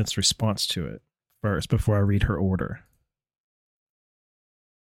Jack Smith's response to it first before I read her order.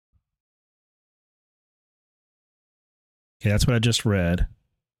 Okay, that's what I just read.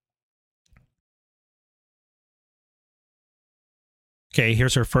 Okay,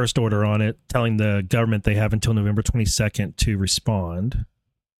 here's her first order on it, telling the government they have until November 22nd to respond.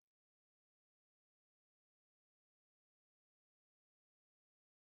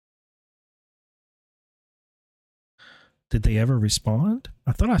 Did they ever respond?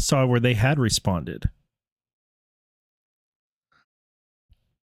 I thought I saw where they had responded.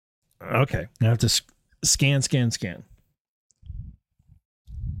 Okay, I have to scan.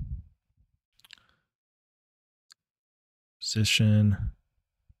 Position.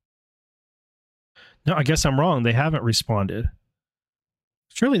 No, I guess I'm wrong. They haven't responded.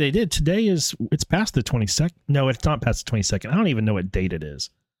 Surely they did. It's past the 22nd. No, it's not past the 22nd. I don't even know what date it is.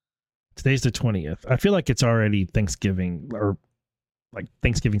 Today's the 20th. I feel like it's already Thanksgiving, or like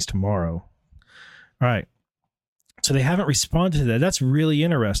Thanksgiving's tomorrow. All right. So they haven't responded to that. That's really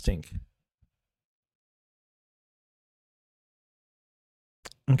interesting.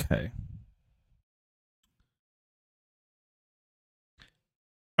 Okay.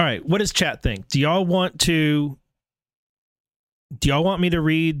 All right. What does chat think? Do y'all want me to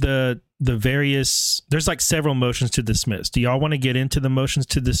read the various? There's like several motions to dismiss. Do y'all want to get into the motions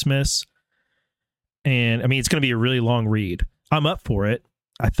to dismiss? And I mean, it's going to be a really long read. I'm up for it.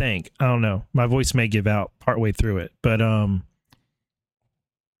 I think. I don't know. My voice may give out partway through it, but or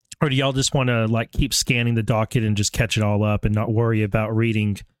do y'all just want to like keep scanning the docket and just catch it all up and not worry about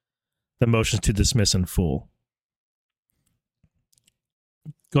reading the motions to dismiss in full?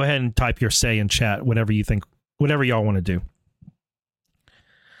 Go ahead and type your say in chat, whatever you think, whatever y'all want to do.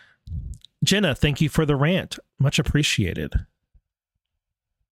 Jenna, thank you for the rant. Much appreciated.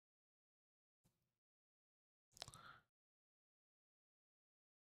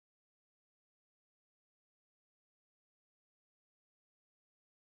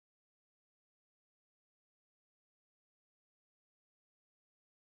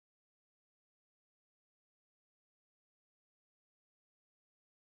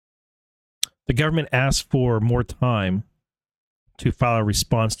 The government asked for more time to file a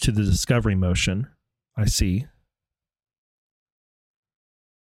response to the discovery motion. I see.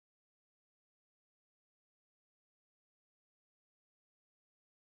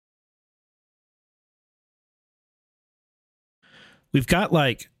 We've got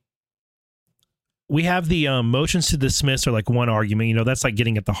we have the motions to dismiss are like one argument. You know, that's like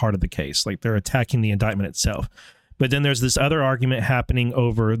getting at the heart of the case. Like they're attacking the indictment itself. But then there's this other argument happening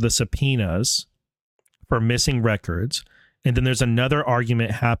over the subpoenas for missing records. And then there's another argument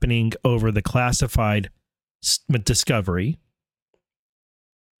happening over the classified discovery.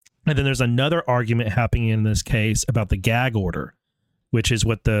 And then there's another argument happening in this case about the gag order, which is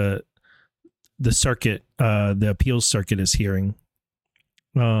what the circuit, the appeals circuit is hearing.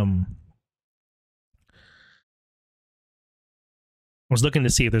 I was looking to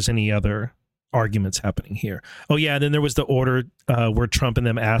see if there's any other arguments happening here. Oh yeah, then there was the order where Trump and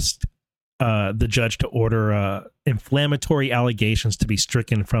them asked the judge to order inflammatory allegations to be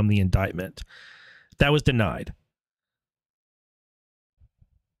stricken from the indictment. That was denied.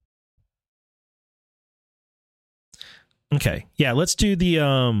 Okay, yeah, let's do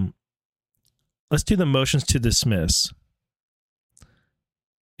the motions to dismiss.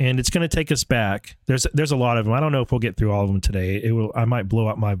 And it's going to take us back. There's a lot of them. I don't know if we'll get through all of them today. I might blow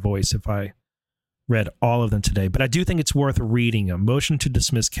out my voice if I read all of them today, but I do think it's worth reading a motion to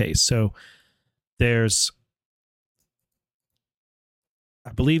dismiss case. So I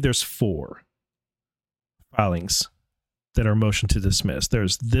believe there's 4 filings that are motion to dismiss.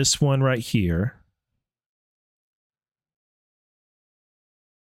 There's this one right here.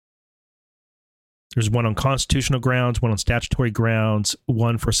 There's one on constitutional grounds, one on statutory grounds,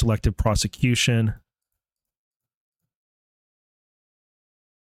 one for selective prosecution.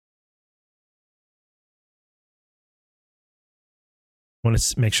 I want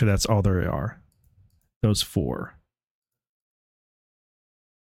to make sure that's all there are. Those 4.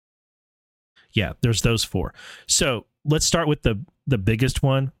 Yeah, there's those 4. So let's start with the biggest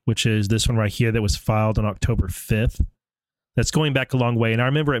one, which is this one right here that was filed on October 5th. That's going back a long way. And I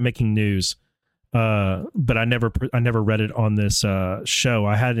remember it making news, but I never read it on this show.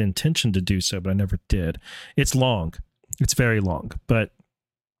 I had an intention to do so, but I never did. It's long. It's very long. But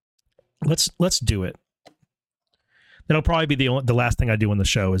let's do it. That'll probably be the last thing I do on the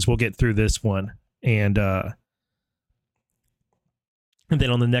show is we'll get through this one, and then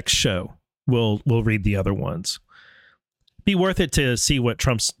on the next show we'll read the other ones. Be worth it to see what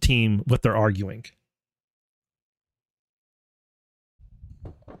Trump's team, what they're arguing.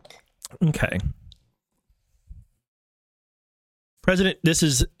 Okay. President, this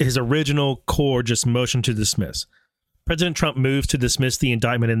is his original core, just motion to dismiss. President Trump moves to dismiss the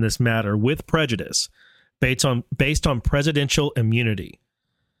indictment in this matter with prejudice based on presidential immunity.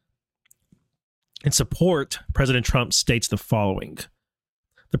 In support, President Trump states the following.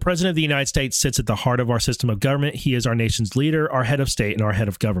 The President of the United States sits at the heart of our system of government. He is our nation's leader, our head of state, and our head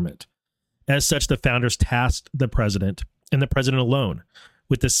of government. As such, the founders tasked the President, and the President alone,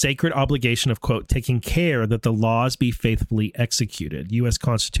 with the sacred obligation of, quote, taking care that the laws be faithfully executed. U.S.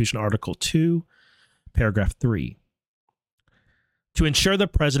 Constitution, Article 2, Paragraph 3. To ensure the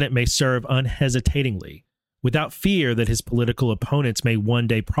President may serve unhesitatingly, without fear that his political opponents may one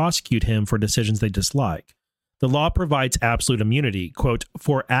day prosecute him for decisions they dislike. The law provides absolute immunity, quote,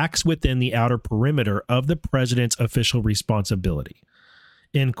 for acts within the outer perimeter of the president's official responsibility,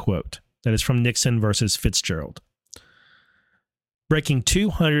 end quote. That is from Nixon versus Fitzgerald. Breaking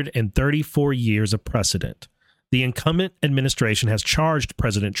 234 years of precedent, the incumbent administration has charged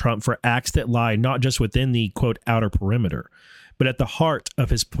President Trump for acts that lie not just within the, quote, outer perimeter, but at the heart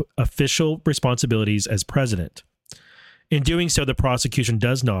of his official responsibilities as president. In doing so, the prosecution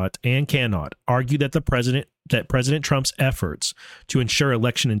does not and cannot argue that President Trump's efforts to ensure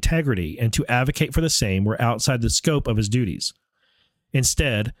election integrity and to advocate for the same were outside the scope of his duties.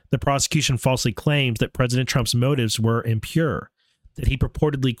 Instead, the prosecution falsely claims that President Trump's motives were impure, that he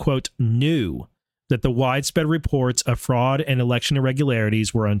purportedly, quote, knew that the widespread reports of fraud and election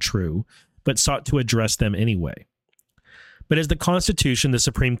irregularities were untrue, but sought to address them anyway. But as the Constitution, the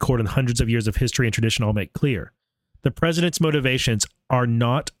Supreme Court, and hundreds of years of history and tradition all make clear, the president's motivations are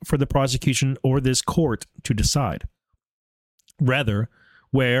not for the prosecution or this court to decide. Rather,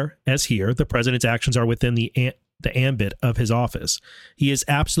 where, as here, the president's actions are within the ambit of his office, he is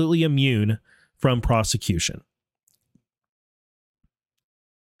absolutely immune from prosecution.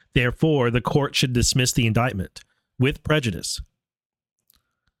 Therefore, the court should dismiss the indictment with prejudice.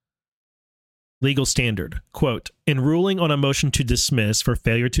 Legal standard, quote, in ruling on a motion to dismiss for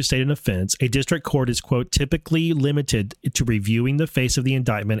failure to state an offense, a district court is, quote, typically limited to reviewing the face of the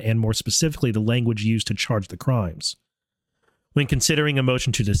indictment and more specifically the language used to charge the crimes. When considering a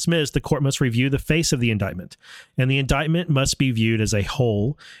motion to dismiss, the court must review the face of the indictment, and the indictment must be viewed as a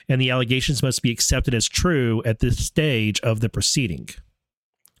whole, and the allegations must be accepted as true at this stage of the proceeding.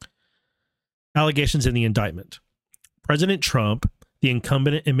 Allegations in the indictment. President Trump, the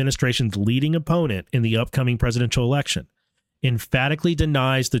incumbent administration's leading opponent in the upcoming presidential election, emphatically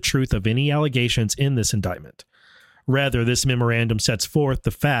denies the truth of any allegations in this indictment. Rather, this memorandum sets forth the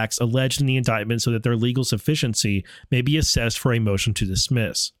facts alleged in the indictment so that their legal sufficiency may be assessed for a motion to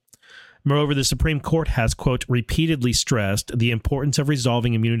dismiss. Moreover, the Supreme Court has, quote, repeatedly stressed the importance of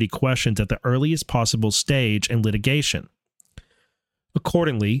resolving immunity questions at the earliest possible stage in litigation.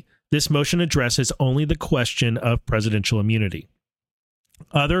 Accordingly, this motion addresses only the question of presidential immunity.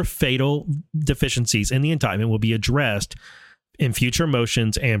 Other fatal deficiencies in the indictment will be addressed in future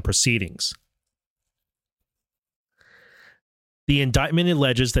motions and proceedings. The indictment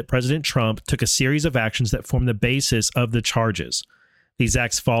alleges that President Trump took a series of actions that form the basis of the charges. These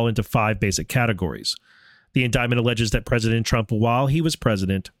acts fall into 5 basic categories. The indictment alleges that President Trump, while he was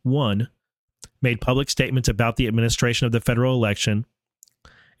president, 1, made public statements about the administration of the federal election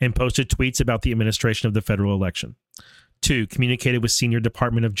and posted tweets about the administration of the federal election. 2, communicated with senior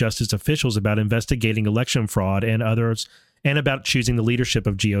Department of Justice officials about investigating election fraud and others, and about choosing the leadership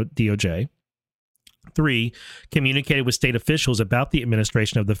of DOJ. 3, communicated with state officials about the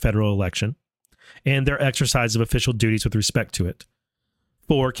administration of the federal election and their exercise of official duties with respect to it.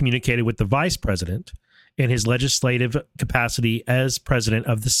 4, communicated with the vice president in his legislative capacity as president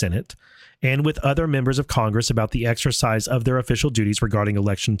of the Senate and with other members of Congress about the exercise of their official duties regarding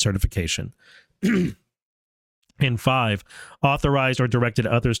election certification. And 5, authorized or directed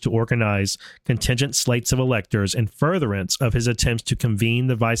others to organize contingent slates of electors in furtherance of his attempts to convince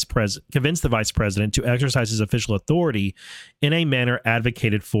the vice president to exercise his official authority in a manner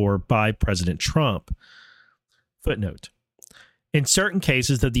advocated for by President Trump. Footnote. In certain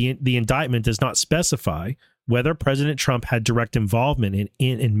cases, the indictment does not specify whether President Trump had direct involvement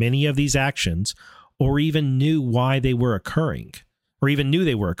in many of these actions or even knew why they were occurring, or even knew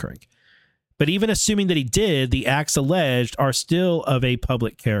they were occurring. But even assuming that he did, the acts alleged are still of a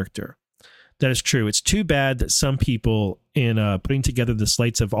public character. That is true. It's too bad that some people in putting together the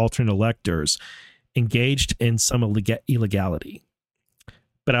slates of alternate electors engaged in some illegality.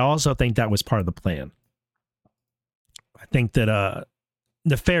 But I also think that was part of the plan. I think that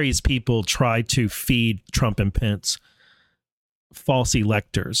nefarious people tried to feed Trump and Pence false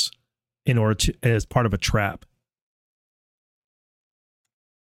electors in order to, as part of a trap.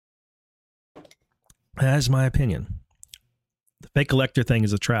 That is my opinion. The fake elector thing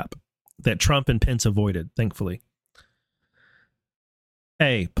is a trap that Trump and Pence avoided, thankfully.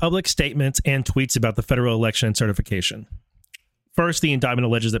 A, public statements and tweets about the federal election and certification. First, the indictment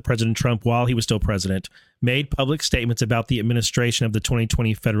alleges that President Trump, while he was still president, made public statements about the administration of the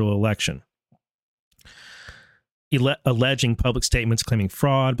 2020 federal election, alleging public statements claiming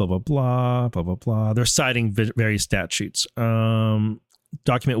fraud, blah, blah, blah, blah, blah, blah. They're citing various statutes.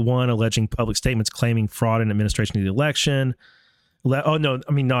 Document 1, alleging public statements claiming fraud in administration of the election.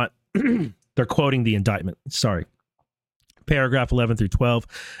 They're quoting the indictment. Sorry. Paragraph 11 through 12,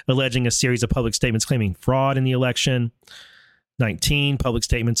 alleging a series of public statements claiming fraud in the election. 19, public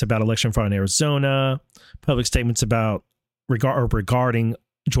statements about election fraud in Arizona. Public statements about regarding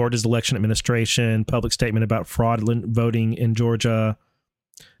Georgia's election administration. Public statement about fraudulent voting in Georgia.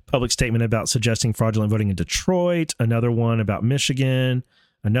 Public statement about suggesting fraudulent voting in Detroit. Another one about Michigan.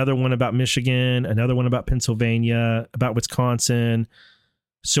 Another one about Michigan. Another one about Pennsylvania. About Wisconsin.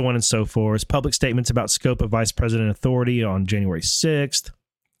 So on and so forth. Public statements about scope of vice president authority on January 6th, et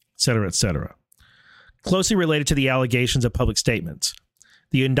cetera, et cetera. Closely related to the allegations of public statements,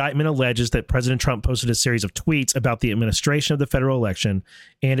 the indictment alleges that President Trump posted a series of tweets about the administration of the federal election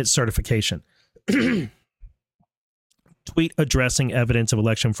and its certification. Tweet addressing evidence of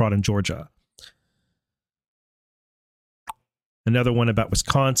election fraud in Georgia. Another one about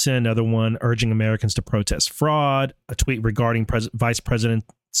Wisconsin. Another one urging Americans to protest fraud. A tweet regarding vice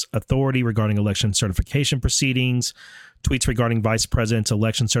president's authority regarding election certification proceedings. Tweets regarding vice president's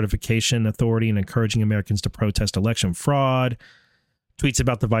election certification authority and encouraging Americans to protest election fraud. Tweets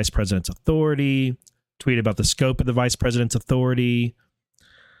about the vice president's authority. Tweet about the scope of the vice president's authority.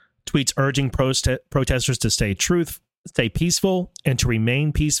 Tweets urging protesters to stay peaceful and to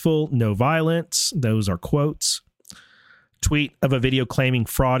remain peaceful, no violence. Those are quotes. Tweet of a video claiming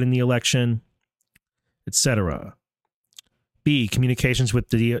fraud in the election, etc. B, communications with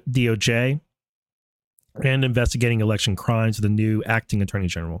the DOJ and investigating election crimes with the new acting attorney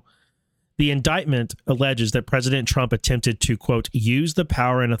general. The indictment alleges that President Trump attempted to, quote, use the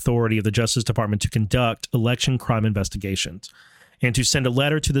power and authority of the Justice Department to conduct election crime investigations and to send a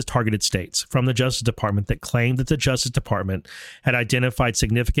letter to the targeted states from the Justice Department that claimed that the Justice Department had identified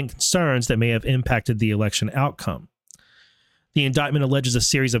significant concerns that may have impacted the election outcome. The indictment alleges a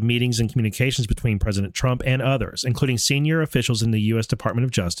series of meetings and communications between President Trump and others, including senior officials in the U.S. Department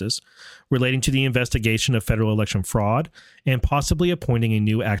of Justice, relating to the investigation of federal election fraud and possibly appointing a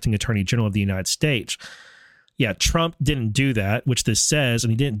new acting attorney general of the United States. Yeah, Trump didn't do that, which this says,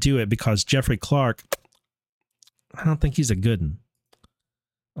 and he didn't do it because Jeffrey Clark, I don't think he's a good one.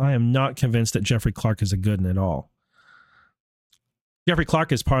 I am not convinced that Jeffrey Clark is a good one at all. Jeffrey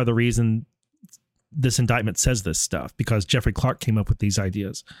Clark is part of the reason this indictment says this stuff, because Jeffrey Clark came up with these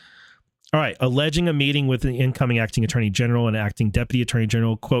ideas. All right, alleging a meeting with the incoming acting attorney general and acting deputy attorney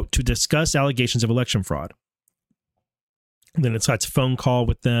general, quote, to discuss allegations of election fraud. And then it cites a phone call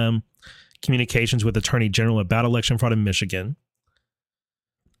with them, communications with attorney general about election fraud in Michigan,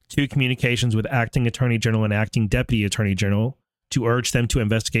 2 communications with acting attorney general and acting deputy attorney general to urge them to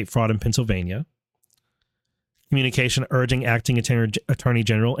investigate fraud in Pennsylvania, communication urging acting attorney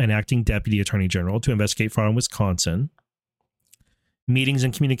general and acting deputy attorney general to investigate fraud in Wisconsin, meetings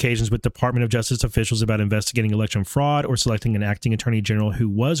and communications with Department of Justice officials about investigating election fraud or selecting an acting attorney general who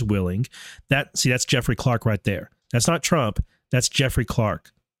was willing. That's Jeffrey Clark right there. That's not Trump. That's Jeffrey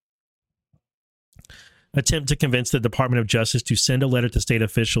Clark. Attempt to convince the Department of Justice to send a letter to state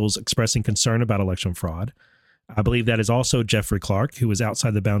officials expressing concern about election fraud. I believe that is also Jeffrey Clark, who was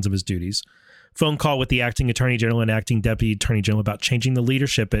outside the bounds of his duties. Phone call with the acting attorney general and acting deputy attorney general about changing the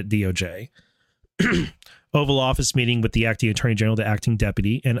leadership at DOJ. Oval Office meeting with the acting attorney general, the acting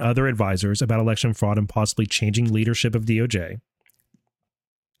deputy, and other advisors about election fraud and possibly changing leadership of DOJ.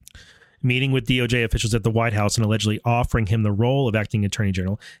 Meeting with DOJ officials at the White House and allegedly offering him the role of acting attorney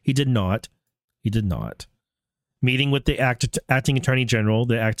general. He did not. Meeting with the acting attorney general,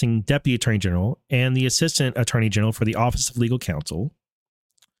 the acting deputy attorney general, and the assistant attorney general for the Office of Legal Counsel.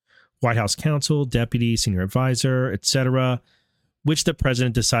 White House counsel, deputy, senior advisor, etc., which the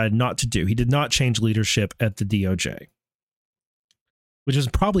president decided not to do. He did not change leadership at the DOJ, which is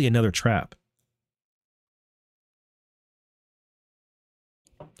probably another trap.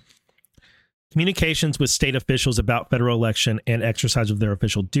 Communications with state officials about federal election and exercise of their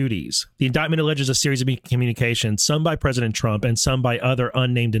official duties. The indictment alleges a series of communications, some by President Trump and some by other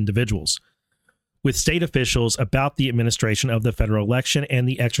unnamed individuals, with state officials about the administration of the federal election and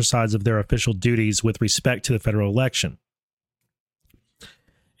the exercise of their official duties with respect to the federal election.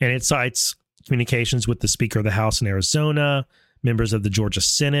 And it cites communications with the Speaker of the House in Arizona, members of the Georgia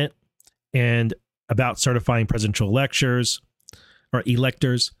Senate, and about certifying presidential electors.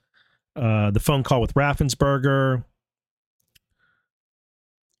 The phone call with Raffensperger,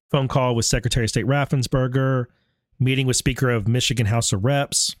 phone call with Secretary of State Raffensperger, meeting with Speaker of Michigan House of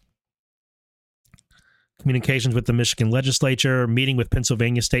Reps, communications with the Michigan legislature, meeting with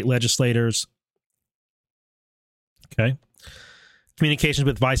Pennsylvania state legislators. Okay. Communications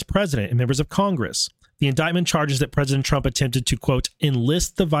with Vice President and members of Congress. The indictment charges that President Trump attempted to, quote,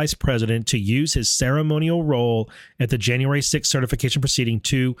 enlist the vice president to use his ceremonial role at the January 6th certification proceeding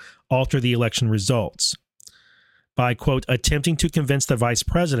to alter the election results by, quote, attempting to convince the vice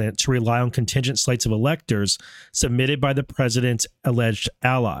president to rely on contingent slates of electors submitted by the president's alleged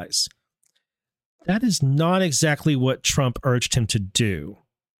allies. That is not exactly what Trump urged him to do.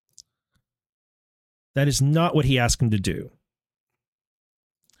 That is not what he asked him to do.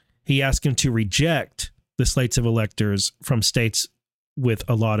 He asked him to reject the slates of electors from states with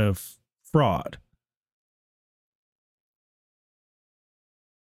a lot of fraud.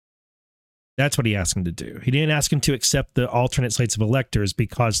 That's what he asked him to do. He didn't ask him to accept the alternate slates of electors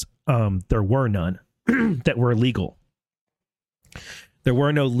because there were none that were legal. There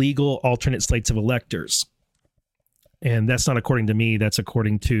were no legal alternate slates of electors. And that's not according to me. That's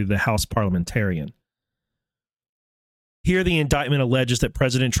according to the House parliamentarian. Here, the indictment alleges that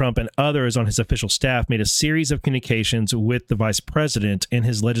President Trump and others on his official staff made a series of communications with the vice president in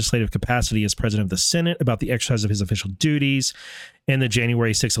his legislative capacity as president of the Senate about the exercise of his official duties and the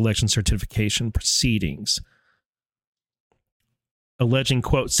January 6th election certification proceedings, alleging,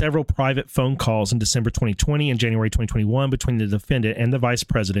 quote, several private phone calls in December 2020 and January 2021 between the defendant and the vice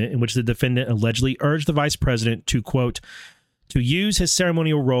president in which the defendant allegedly urged the vice president to, quote, to use his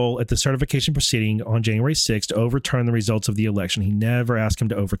ceremonial role at the certification proceeding on January 6th to overturn the results of the election. He never asked him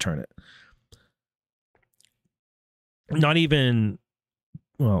to overturn it. Not even,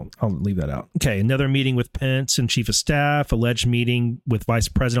 well, I'll leave that out. Okay, another meeting with Pence and Chief of Staff, alleged meeting with Vice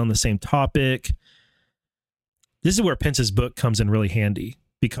President on the same topic. This is where Pence's book comes in really handy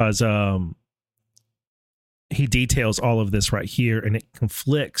because he details all of this right here, and it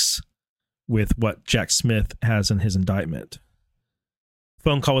conflicts with what Jack Smith has in his indictment.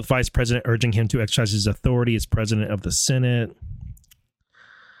 Phone call with Vice President urging him to exercise his authority as President of the Senate.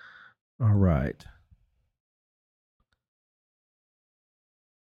 All right.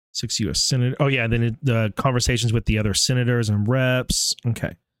 6 U.S. Senate. Oh, yeah. Then the conversations with the other senators and reps.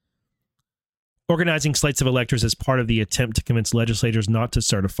 Okay. Organizing slates of electors as part of the attempt to convince legislators not to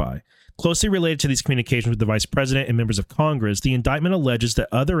certify. Closely related to these communications with the vice president and members of Congress, the indictment alleges that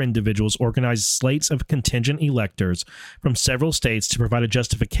other individuals organized slates of contingent electors from several states to provide a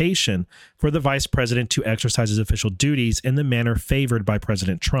justification for the vice president to exercise his official duties in the manner favored by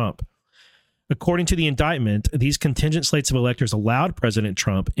President Trump. According to the indictment, these contingent slates of electors allowed President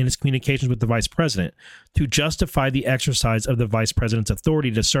Trump, in his communications with the vice president, to justify the exercise of the vice president's authority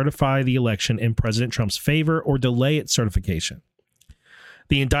to certify the election in President Trump's favor or delay its certification.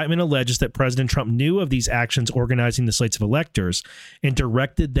 The indictment alleges that President Trump knew of these actions organizing the slates of electors and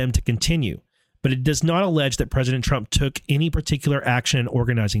directed them to continue, but it does not allege that President Trump took any particular action in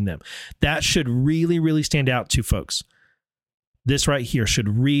organizing them. That should really, really stand out to folks. This right here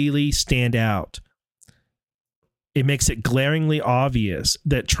should really stand out. It makes it glaringly obvious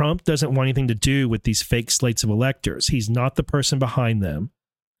that Trump doesn't want anything to do with these fake slates of electors. He's not the person behind them.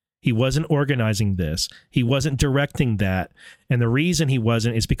 He wasn't organizing this. He wasn't directing that. And the reason he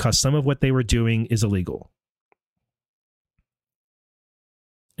wasn't is because some of what they were doing is illegal.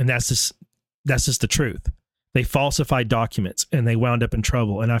 And that's just the truth. They falsified documents and they wound up in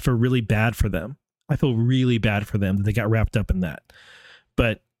trouble. And I feel really bad for them. I feel really bad for them that they got wrapped up in that.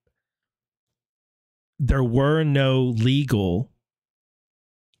 But there were no legal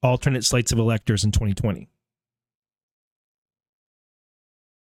alternate slates of electors in 2020.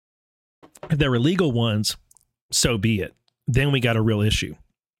 If there were legal ones, so be it. Then we got a real issue.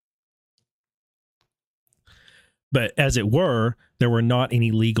 But as it were, there were not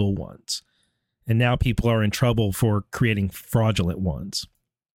any legal ones. And now people are in trouble for creating fraudulent ones.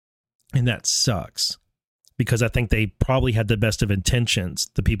 And that sucks because I think they probably had the best of intentions,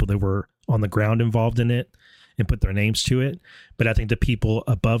 the people that were on the ground involved in it and put their names to it. But I think the people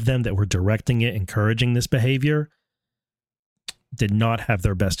above them that were directing it, encouraging this behavior, did not have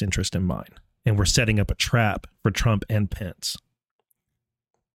their best interest in mind. and were setting up a trap for Trump and Pence.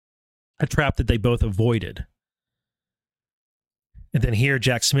 A trap that they both avoided. And then here,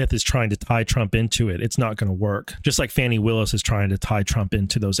 Jack Smith is trying to tie Trump into it. It's not going to work. Just like Fani Willis is trying to tie Trump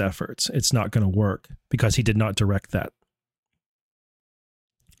into those efforts. It's not going to work because he did not direct that.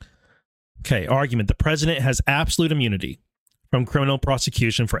 Okay, argument. The president has absolute immunity from criminal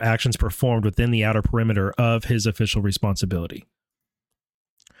prosecution for actions performed within the outer perimeter of his official responsibility.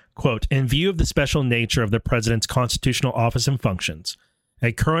 Quote, in view of the special nature of the president's constitutional office and functions,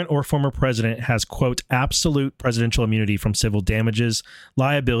 a current or former president has, quote, absolute presidential immunity from civil damages,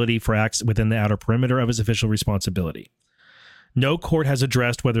 liability for acts within the outer perimeter of his official responsibility. No court has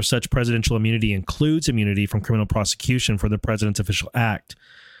addressed whether such presidential immunity includes immunity from criminal prosecution for the president's official act.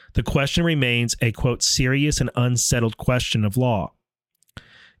 The question remains a, quote, serious and unsettled question of law.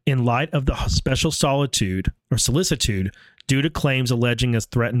 In light of the special solicitude due to claims alleging a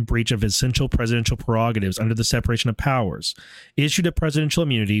threatened breach of essential presidential prerogatives under the separation of powers, issued a presidential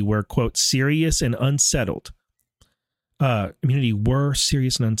immunity where, quote, serious and unsettled. Immunity were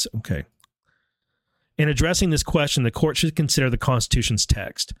serious and unsettled. Okay. In addressing this question, the court should consider the Constitution's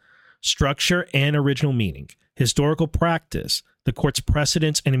text, structure and original meaning, historical practice, the court's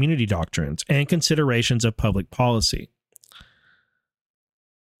precedents and immunity doctrines, and considerations of public policy.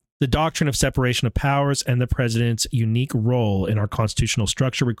 The doctrine of separation of powers and the president's unique role in our constitutional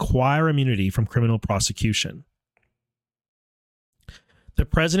structure require immunity from criminal prosecution. The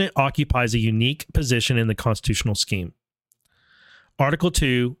president occupies a unique position in the constitutional scheme. Article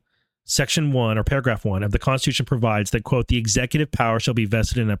 2, Section 1, or Paragraph 1 of the Constitution provides that, quote, the executive power shall be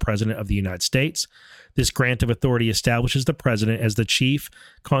vested in a president of the United States. This grant of authority establishes the president as the chief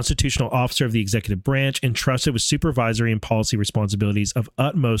constitutional officer of the executive branch, entrusted with supervisory and policy responsibilities of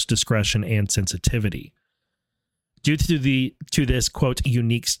utmost discretion and sensitivity. Due to this, quote,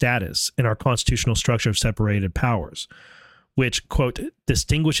 unique status in our constitutional structure of separated powers, which, quote,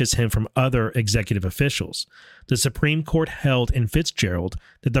 distinguishes him from other executive officials, the Supreme Court held in Fitzgerald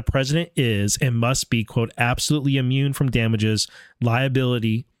that the president is and must be, quote, absolutely immune from damages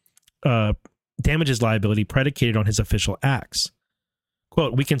liability predicated on his official acts.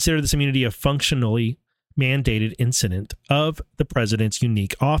 Quote, we consider this immunity a functionally mandated incident of the president's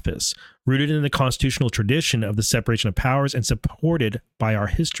unique office, rooted in the constitutional tradition of the separation of powers and supported by our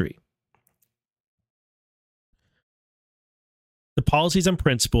history. The policies and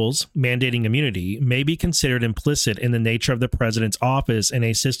principles mandating immunity may be considered implicit in the nature of the president's office in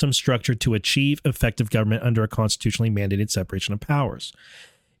a system structured to achieve effective government under a constitutionally mandated separation of powers.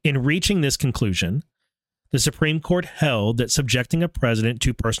 In reaching this conclusion, the Supreme Court held that subjecting a president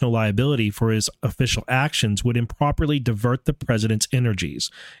to personal liability for his official actions would improperly divert the president's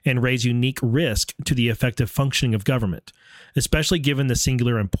energies and raise unique risk to the effective functioning of government, especially given the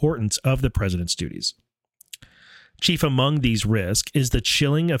singular importance of the president's duties. Chief among these risks is the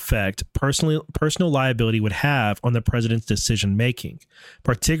chilling effect personal liability would have on the president's decision-making,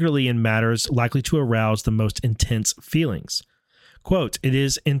 particularly in matters likely to arouse the most intense feelings. Quote, it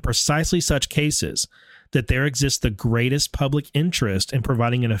is in precisely such cases that there exists the greatest public interest in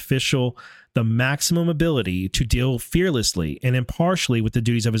providing an official the maximum ability to deal fearlessly and impartially with the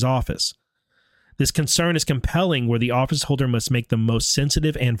duties of his office. This concern is compelling where the office holder must make the most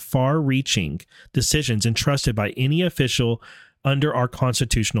sensitive and far-reaching decisions entrusted by any official under our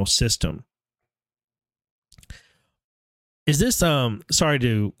constitutional system. Is this, sorry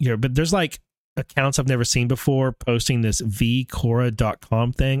to, but there's like accounts I've never seen before posting this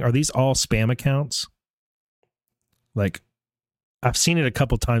vcora.com thing. Are these all spam accounts? Like, I've seen it a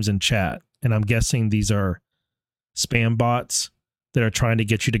couple times in chat, and I'm guessing these are spam bots that are trying to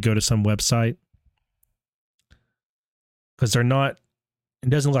get you to go to some website. Because they're not, it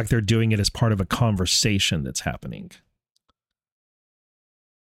doesn't look like they're doing it as part of a conversation that's happening.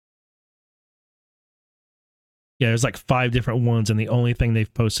 Yeah, there's like 5 different ones, and the only thing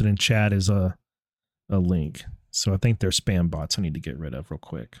they've posted in chat is a link. So I think they're spam bots I need to get rid of real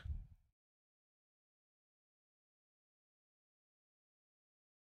quick.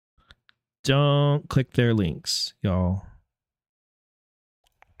 Don't click their links, y'all.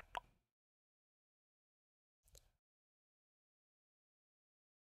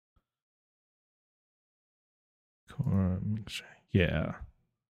 Yeah.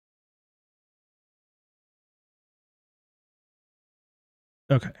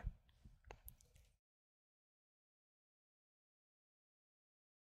 Okay.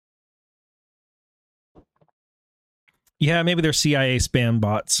 Yeah, maybe they're CIA spam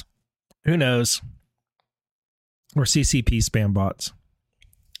bots. Who knows? Or CCP spam bots.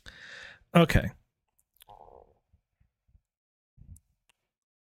 Okay.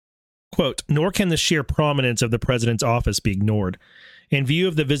 Quote, nor can the sheer prominence of the president's office be ignored. In view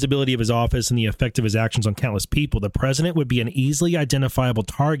of the visibility of his office and the effect of his actions on countless people, the president would be an easily identifiable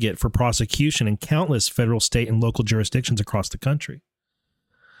target for prosecution in countless federal, state, and local jurisdictions across the country.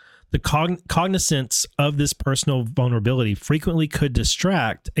 The cognizance of this personal vulnerability frequently could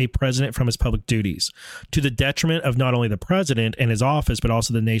distract a president from his public duties, to the detriment of not only the president and his office, but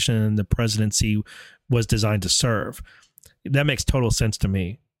also the nation and the presidency was designed to serve. That makes total sense to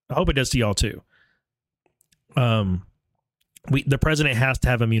me. I hope it does to y'all too. The president has to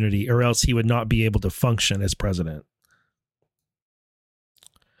have immunity, or else he would not be able to function as president.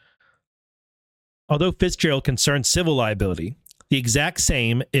 Although Fitzgerald concerned civil liability, the exact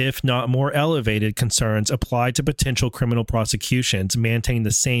same, if not more elevated, concerns apply to potential criminal prosecutions, maintaining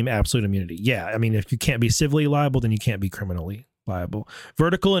the same absolute immunity. Yeah, I mean, if you can't be civilly liable, then you can't be criminally liable.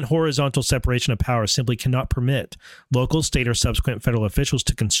 Vertical and horizontal separation of power simply cannot permit local, state, or subsequent federal officials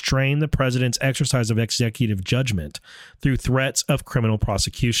to constrain the president's exercise of executive judgment through threats of criminal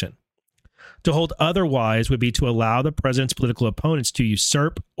prosecution. To hold otherwise would be to allow the president's political opponents to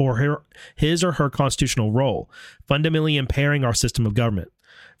usurp his or her constitutional role, fundamentally impairing our system of government.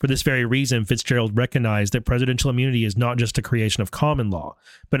 For this very reason, Fitzgerald recognized that presidential immunity is not just a creation of common law,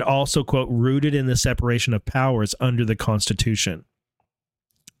 but also, quote, rooted in the separation of powers under the Constitution.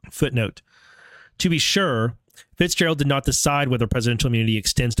 Footnote. To be sure, Fitzgerald did not decide whether presidential immunity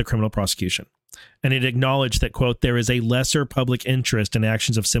extends to criminal prosecution, and it acknowledged that, quote, there is a lesser public interest in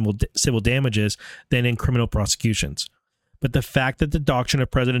actions of civil damages than in criminal prosecutions. But the fact that the doctrine of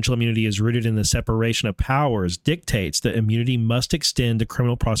presidential immunity is rooted in the separation of powers dictates that immunity must extend to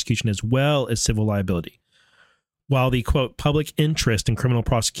criminal prosecution as well as civil liability. While the, quote, public interest in criminal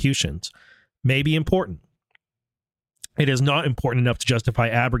prosecutions may be important, it is not important enough to justify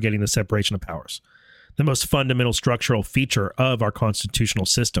abrogating the separation of powers, the most fundamental structural feature of our constitutional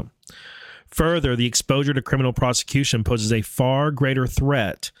system. Further, the exposure to criminal prosecution poses a far greater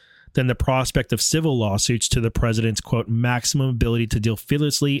threat than the prospect of civil lawsuits to the president's, quote, maximum ability to deal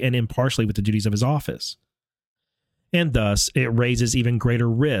fearlessly and impartially with the duties of his office. And thus, it raises even greater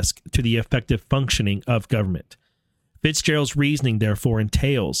risk to the effective functioning of government. Fitzgerald's reasoning, therefore,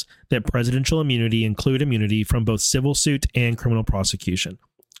 entails that presidential immunity include immunity from both civil suit and criminal prosecution.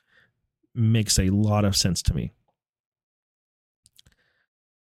 Makes a lot of sense to me.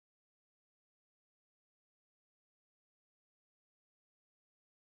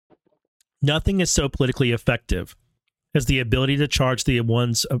 Nothing is so politically effective as the ability to charge that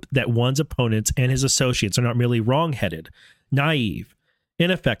one's opponents and his associates are not merely wrong-headed, naive,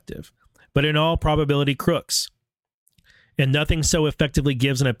 ineffective, but in all probability crooks. And nothing so effectively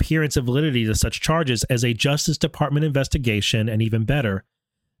gives an appearance of validity to such charges as a Justice Department investigation, and even better,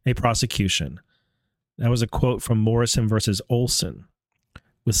 a prosecution. That was a quote from Morrison versus Olson,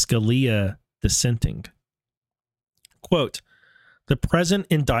 with Scalia dissenting. Quote, the present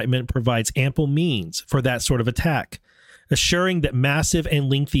indictment provides ample means for that sort of attack, assuring that massive and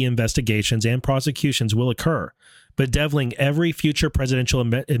lengthy investigations and prosecutions will occur, bedeviling every future presidential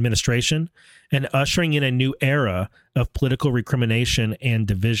administration and ushering in a new era of political recrimination and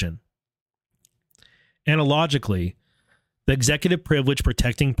division. Analogically, the executive privilege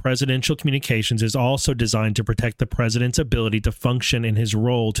protecting presidential communications is also designed to protect the president's ability to function in his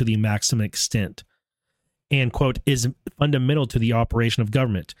role to the maximum extent, and, quote, is fundamental to the operation of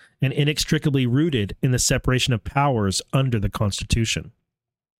government and inextricably rooted in the separation of powers under the Constitution.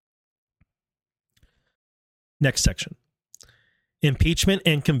 Next section. Impeachment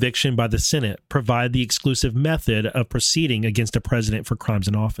and conviction by the Senate provide the exclusive method of proceeding against a president for crimes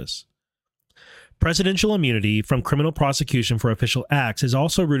in office. Presidential immunity from criminal prosecution for official acts is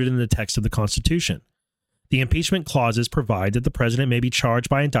also rooted in the text of the Constitution. The impeachment clauses provide that the president may be charged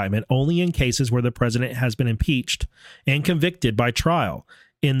by indictment only in cases where the president has been impeached and convicted by trial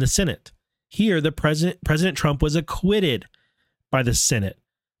in the Senate. Here, President Trump was acquitted by the Senate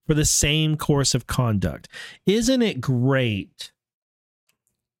for the same course of conduct. Isn't it great?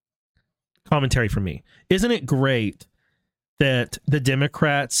 Commentary from me. Isn't it great that the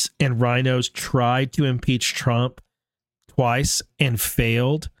Democrats and rhinos tried to impeach Trump twice and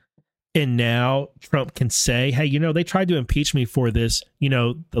failed? And now Trump can say, hey, they tried to impeach me for this,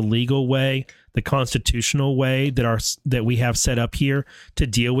 the legal way, the constitutional way that we have set up here to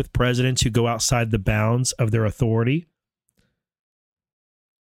deal with presidents who go outside the bounds of their authority.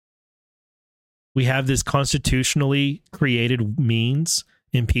 We have this constitutionally created means,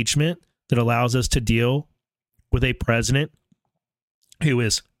 impeachment, that allows us to deal with a president who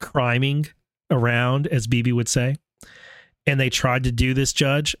is criming around, as Bibi would say. And they tried to do this,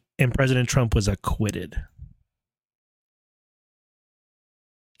 Judge, and President Trump was acquitted.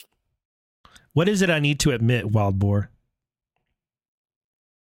 What is it I need to admit, Wild Boar?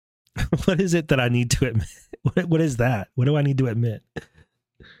 What is it that I need to admit? What is that? What do I need to admit?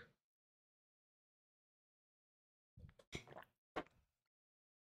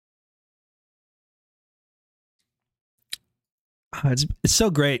 It's so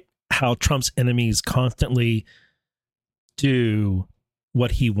great how Trump's enemies constantly do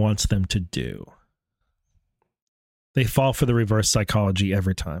what he wants them to do. They fall for the reverse psychology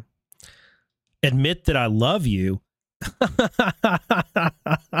every time. Admit that I love you.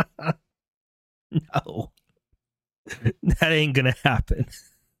 No, that ain't gonna happen.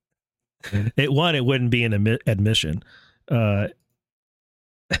 It wouldn't be an admission. That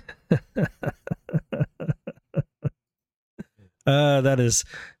is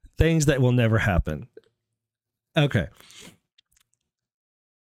things that will never happen. Okay.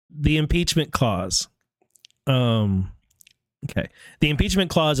 The impeachment clause. Okay. The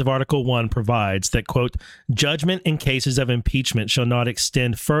impeachment clause of Article 1 provides that, quote, judgment in cases of impeachment shall not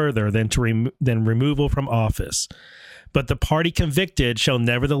extend further than than removal from office, but the party convicted shall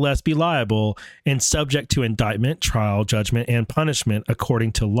nevertheless be liable and subject to indictment, trial, judgment, and punishment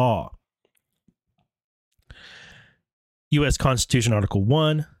according to law. U.S. Constitution, Article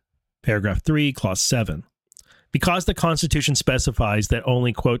 1, Paragraph 3, Clause 7. Because the Constitution specifies that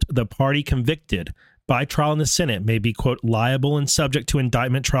only, quote, the party convicted by trial in the Senate may be, quote, liable and subject to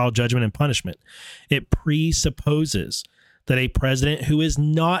indictment, trial, judgment, and punishment, it presupposes that a president who is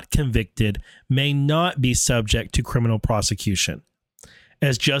not convicted may not be subject to criminal prosecution.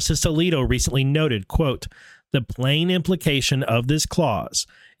 As Justice Alito recently noted, quote, the plain implication of this clause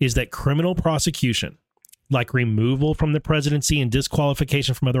is that criminal prosecution, like removal from the presidency and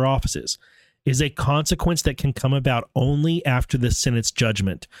disqualification from other offices, is a consequence that can come about only after the Senate's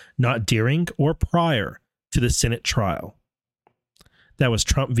judgment, not during or prior to the Senate trial. That was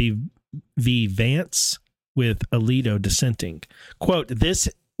Trump v. Vance, with Alito dissenting. Quote, this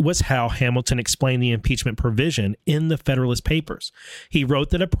was how Hamilton explained the impeachment provision in the Federalist Papers. He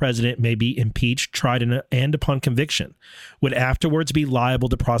wrote that a president may be impeached, tried, and upon conviction, would afterwards be liable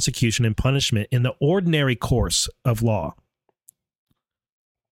to prosecution and punishment in the ordinary course of law.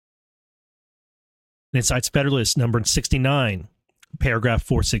 And it cites Federalist number 69, paragraph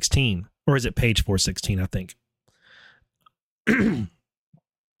 416, or is it page 416, I think.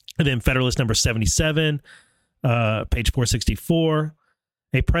 And then Federalist number 77, page 464.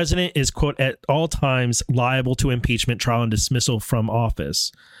 A president is, quote, at all times liable to impeachment, trial, and dismissal from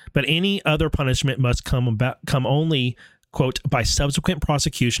office, but any other punishment must come only, quote, by subsequent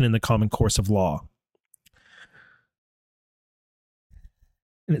prosecution in the common course of law.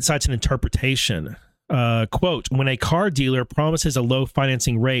 And it cites an interpretation. Quote, when a car dealer promises a low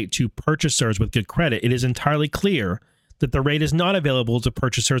financing rate to purchasers with good credit, it is entirely clear that the rate is not available to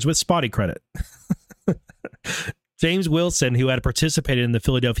purchasers with spotty credit. James Wilson, who had participated in the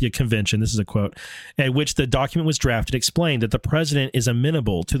Philadelphia Convention, this is a quote, at which the document was drafted, explained that the president is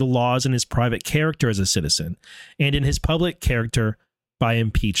amenable to the laws in his private character as a citizen and in his public character by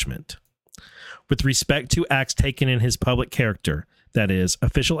impeachment. With respect to acts taken in his public character, that is,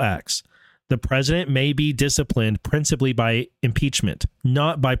 official acts, the president may be disciplined principally by impeachment,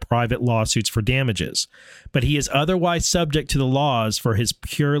 not by private lawsuits for damages, but he is otherwise subject to the laws for his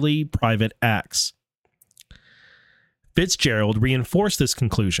purely private acts. Fitzgerald reinforced this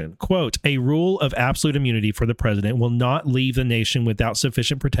conclusion. Quote, a rule of absolute immunity for the president will not leave the nation without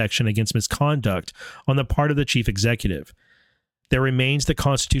sufficient protection against misconduct on the part of the chief executive. There remains the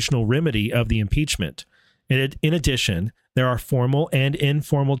constitutional remedy of the impeachment. In addition, there are formal and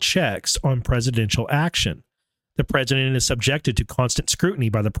informal checks on presidential action. The president is subjected to constant scrutiny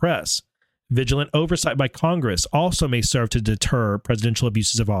by the press. Vigilant oversight by Congress also may serve to deter presidential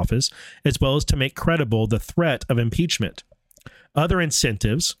abuses of office, as well as to make credible the threat of impeachment. Other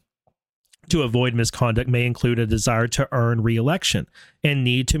incentives to avoid misconduct may include a desire to earn re-election and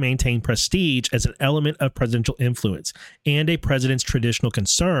need to maintain prestige as an element of presidential influence, and a president's traditional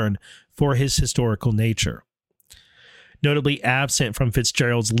concern for his historical nature. Notably absent from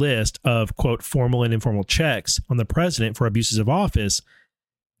Fitzgerald's list of, quote, formal and informal checks on the president for abuses of office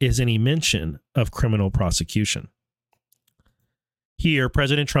is any mention of criminal prosecution. Here,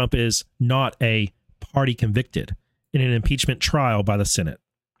 President Trump is not a party convicted in an impeachment trial by the Senate.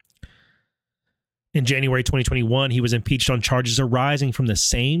 In January 2021, he was impeached on charges arising from the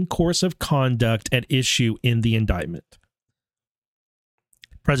same course of conduct at issue in the indictment.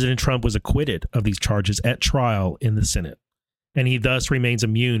 President Trump was acquitted of these charges at trial in the Senate, and he thus remains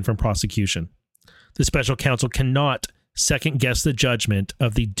immune from prosecution. The special counsel cannot second-guess the judgment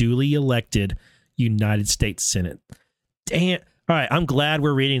of the duly elected United States Senate. Damn. All right, I'm glad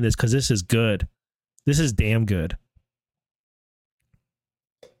we're reading this because this is good. This is damn good.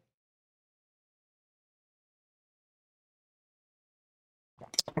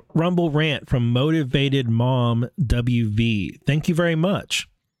 Rumble rant from Motivated Mom WV. Thank you very much.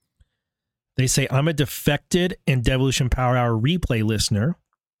 They say, I'm a defected and Devolution Power Hour replay listener.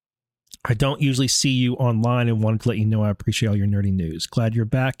 I don't usually see you online and wanted to let you know I appreciate all your nerdy news. Glad you're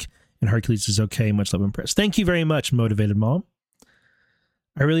back and Hercules is okay. Much love and prayers. Thank you very much, Motivated Mom.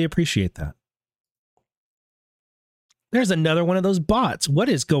 I really appreciate that. There's another one of those bots. What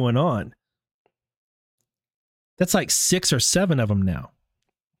is going on? That's like 6 or 7 of them now.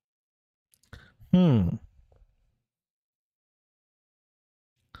 Don't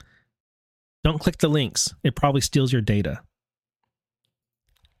click the links. It probably steals your data.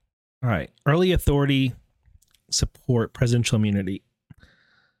 All right. Early authority support presidential immunity.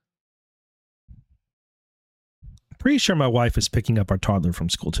 Pretty sure my wife is picking up our toddler from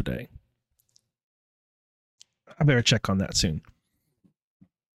school today. I better check on that soon.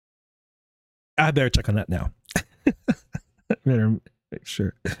 I better check on that now. Better make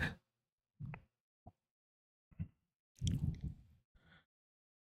sure.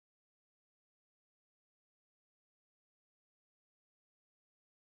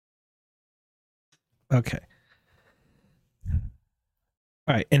 Okay.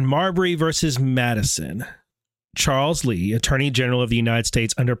 All right. In Marbury versus Madison, Charles Lee, Attorney General of the United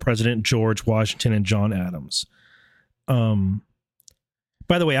States under President George Washington and John Adams.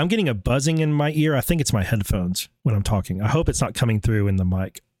 By the way, I'm getting a buzzing in my ear. I think it's my headphones when I'm talking. I hope it's not coming through in the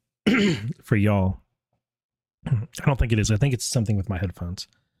mic for y'all. I don't think it is. I think it's something with my headphones.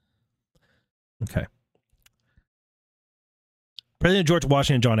 Okay. President George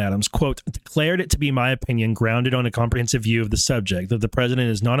Washington and John Adams, quote, declared it to be my opinion, grounded on a comprehensive view of the subject, that the president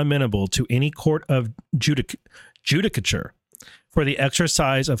is not amenable to any court of judicature for the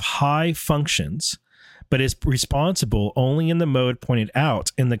exercise of high functions, but is responsible only in the mode pointed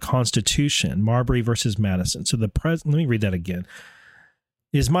out in the Constitution, Marbury versus Madison. So let me read that again.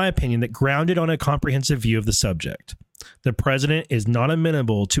 It is my opinion that grounded on a comprehensive view of the subject, the president is not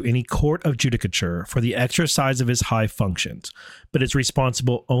amenable to any court of judicature for the exercise of his high functions, but is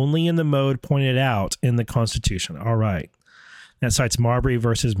responsible only in the mode pointed out in the Constitution. All right. That cites Marbury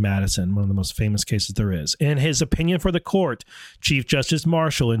versus Madison, one of the most famous cases there is. In his opinion for the court, Chief Justice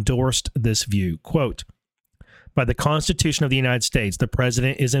Marshall endorsed this view. Quote, by the Constitution of the United States, the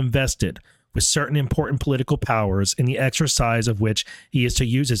president is invested with certain important political powers in the exercise of which he is to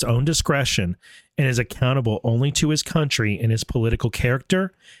use his own discretion and is accountable only to his country and his political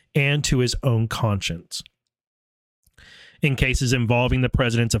character and to his own conscience. In cases involving the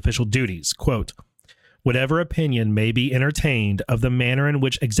president's official duties, quote, whatever opinion may be entertained of the manner in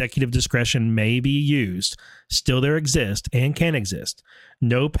which executive discretion may be used, still there exists and can exist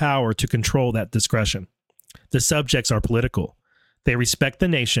no power to control that discretion. The subjects are political. They respect the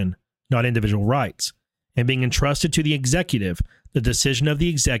nation, not individual rights, and being entrusted to the executive, the decision of the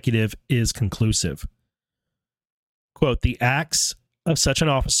executive is conclusive. Quote, the acts of such an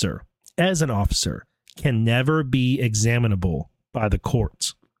officer, as an officer, can never be examinable by the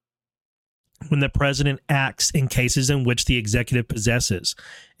courts. When the president acts in cases in which the executive possesses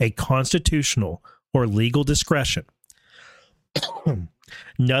a constitutional or legal discretion,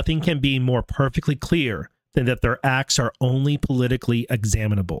 nothing can be more perfectly clear than that their acts are only politically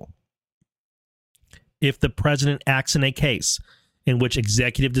examinable. If the president acts in a case in which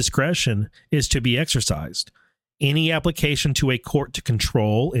executive discretion is to be exercised, any application to a court to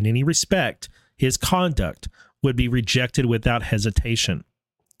control in any respect his conduct would be rejected without hesitation.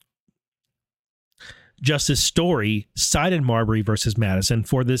 Justice Story cited Marbury versus Madison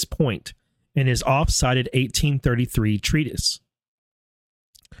for this point in his oft-cited 1833 treatise.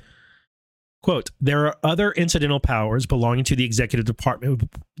 Quote, there are other incidental powers belonging to the executive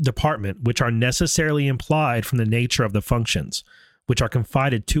department which are necessarily implied from the nature of the functions which are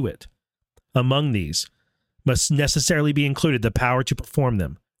confided to it. Among these must necessarily be included the power to perform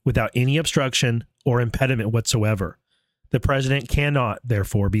them without any obstruction or impediment whatsoever. The president cannot,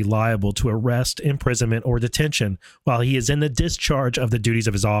 therefore, be liable to arrest, imprisonment, or detention while he is in the discharge of the duties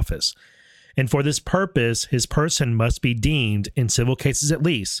of his office. And for this purpose, his person must be deemed, in civil cases at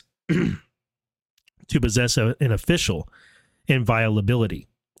least, to possess an official inviolability.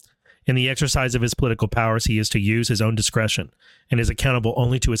 In the exercise of his political powers, he is to use his own discretion and is accountable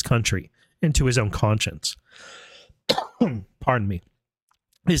only to his country and to his own conscience. Pardon me.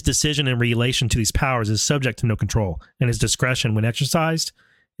 His decision in relation to these powers is subject to no control, and his discretion, when exercised,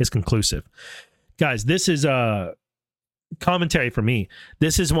 is conclusive. Guys, this is a commentary for me.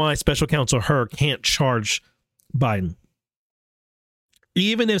 This is why Special Counsel Hur can't charge Biden.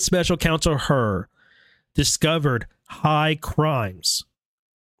 Even if Special Counsel Hur discovered high crimes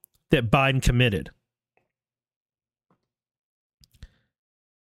that Biden committed,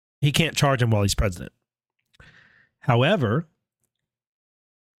 he can't charge him while he's president. However,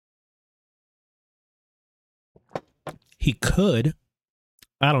 he could,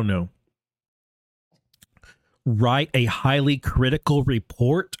 I don't know, write a highly critical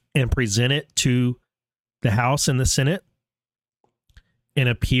report and present it to the House and the Senate and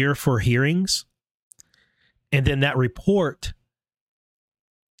appear for hearings. And then that report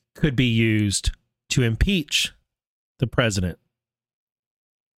could be used to impeach the president.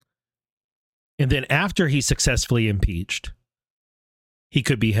 And then after he's successfully impeached, he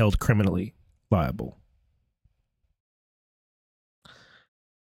could be held criminally liable.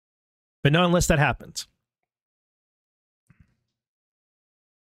 But not unless that happens.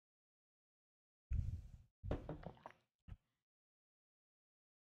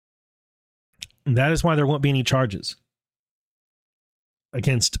 And that is why there won't be any charges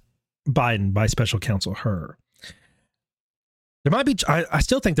against Biden by Special Counsel Hur. There might be. I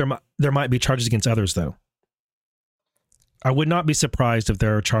still think there might be charges against others, though. I would not be surprised if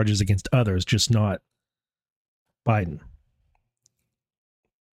there are charges against others, just not Biden.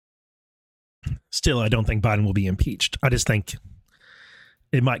 Still, I don't think Biden will be impeached. I just think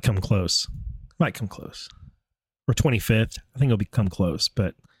it might come close. Might come close. Or 25th. I think it'll come close,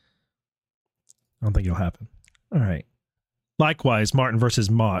 but I don't think it'll happen. All right. Likewise, Martin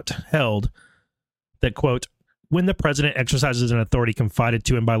versus Mott held that, quote, when the president exercises an authority confided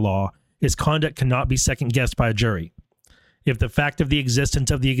to him by law, his conduct cannot be second-guessed by a jury. If the fact of the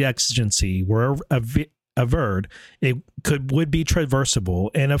existence of the exigency were averred, it would be traversable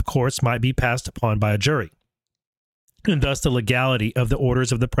and, of course, might be passed upon by a jury. And thus the legality of the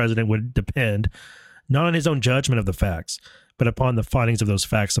orders of the president would depend not on his own judgment of the facts, but upon the findings of those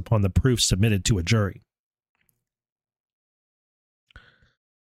facts upon the proof submitted to a jury.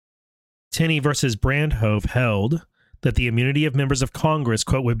 Tenney versus Brandhove held that the immunity of members of Congress,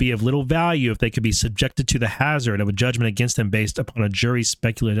 quote, would be of little value if they could be subjected to the hazard of a judgment against them based upon a jury's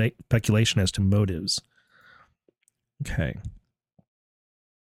speculation as to motives. Okay.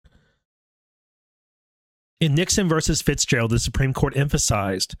 In Nixon versus Fitzgerald, the Supreme Court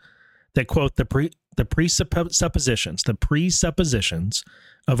emphasized that, quote, the presuppositions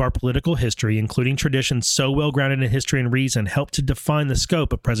of our political history, including traditions so well grounded in history and reason, help to define the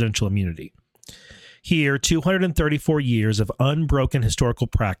scope of presidential immunity. Here, 234 years of unbroken historical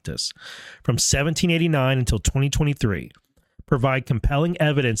practice, from 1789 until 2023, provide compelling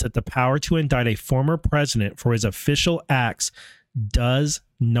evidence that the power to indict a former president for his official acts does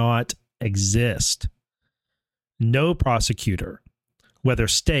not exist. No prosecutor, whether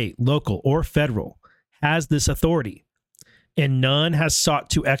state, local, or federal, has this authority, and none has sought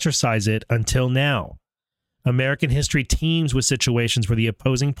to exercise it until now. American history teems with situations where the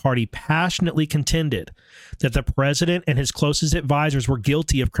opposing party passionately contended that the president and his closest advisors were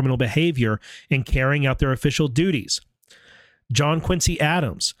guilty of criminal behavior in carrying out their official duties. John Quincy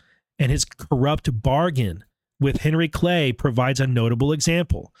Adams and his corrupt bargain with Henry Clay provides a notable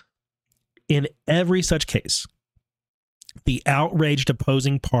example. In every such case, the outraged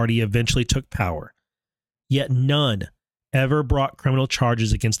opposing party eventually took power, yet none ever brought criminal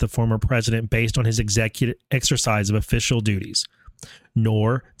charges against the former president based on his executive exercise of official duties,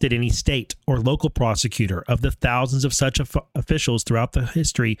 nor did any state or local prosecutor of the thousands of such officials throughout the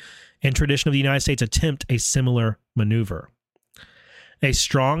history and tradition of the United States attempt a similar maneuver. A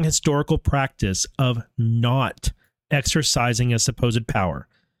strong historical practice of not exercising a supposed power,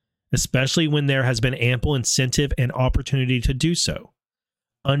 especially when there has been ample incentive and opportunity to do so,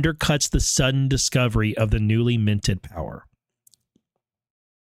 undercuts the sudden discovery of the newly minted power.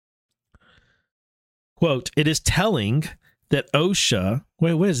 Quote, it is telling that OSHA,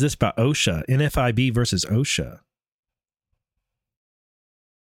 wait, what is this about OSHA? NFIB versus OSHA.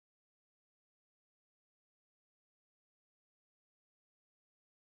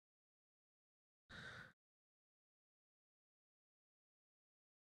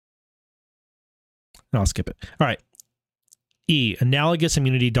 I'll skip it. All right. E, analogous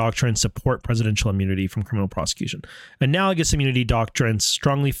immunity doctrines support presidential immunity from criminal prosecution. Analogous immunity doctrines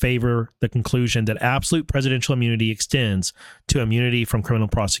strongly favor the conclusion that absolute presidential immunity extends to immunity from criminal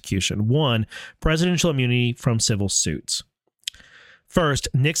prosecution. 1, presidential immunity from civil suits. First,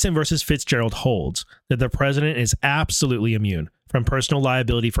 Nixon versus Fitzgerald holds that the president is absolutely immune from personal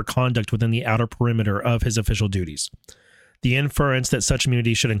liability for conduct within the outer perimeter of his official duties. The inference that such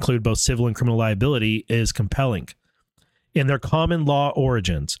immunity should include both civil and criminal liability is compelling. In their common law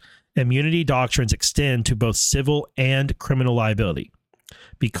origins, immunity doctrines extend to both civil and criminal liability.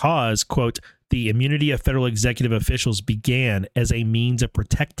 because, quote, the immunity of federal executive officials began as a means of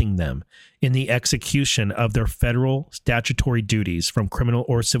protecting them in the execution of their federal statutory duties from criminal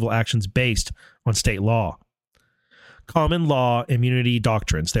or civil actions based on state law. Common law immunity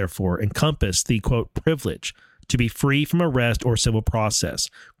doctrines, therefore, encompass the, quote, privilege to be free from arrest or civil process,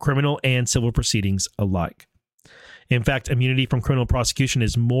 criminal and civil proceedings alike. In fact, immunity from criminal prosecution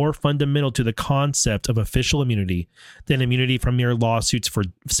is more fundamental to the concept of official immunity than immunity from mere lawsuits for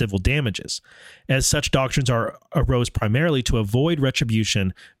civil damages, as such doctrines arose primarily to avoid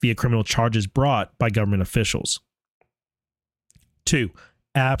retribution via criminal charges brought by government officials. 2.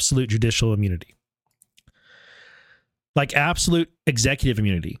 Absolute judicial immunity. Like absolute executive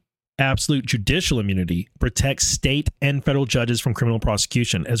immunity, absolute judicial immunity protects state and federal judges from criminal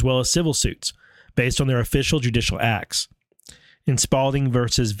prosecution, as well as civil suits, based on their official judicial acts. In Spalding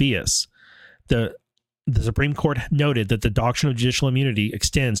versus Vias, the Supreme Court noted that the doctrine of judicial immunity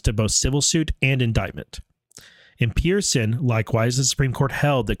extends to both civil suit and indictment. In Pearson, likewise, the Supreme Court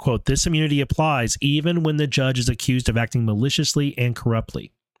held that, quote, this immunity applies even when the judge is accused of acting maliciously and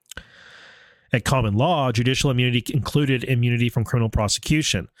corruptly. At common law, judicial immunity included immunity from criminal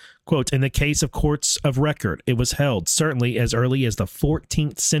prosecution. Quote, in the case of courts of record, it was held, certainly as early as the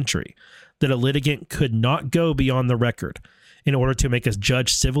 14th century, that a litigant could not go beyond the record in order to make a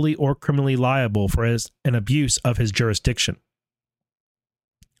judge civilly or criminally liable for an abuse of his jurisdiction.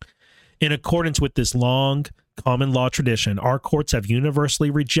 In accordance with this long common law tradition, our courts have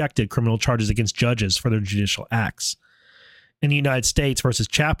universally rejected criminal charges against judges for their judicial acts. In the United States versus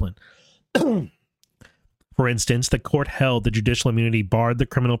Chaplin, for instance, the court held that judicial immunity barred the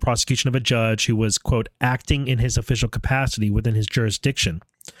criminal prosecution of a judge who was, quote, acting in his official capacity within his jurisdiction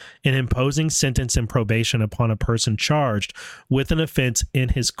in imposing sentence and probation upon a person charged with an offense in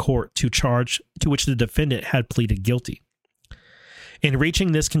his court to which the defendant had pleaded guilty. In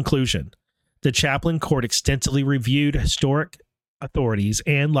reaching this conclusion, the Chaplin Court extensively reviewed historic authorities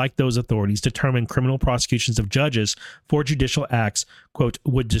and, like those authorities, determined criminal prosecutions of judges for judicial acts, quote,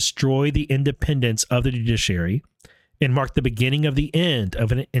 would destroy the independence of the judiciary and mark the beginning of the end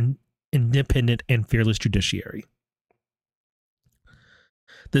of an independent and fearless judiciary.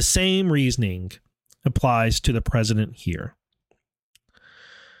 The same reasoning applies to the president here.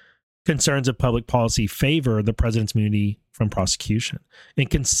 Concerns of public policy favor the president's immunity from prosecution. In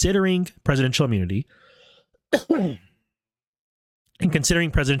considering presidential immunity, the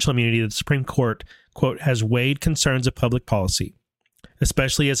Supreme Court, quote, has weighed concerns of public policy,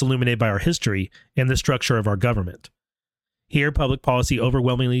 especially as illuminated by our history and the structure of our government. Here, public policy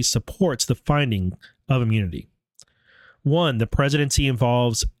overwhelmingly supports the finding of immunity. 1, the presidency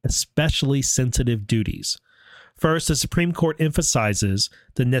involves especially sensitive duties. First, the Supreme Court emphasizes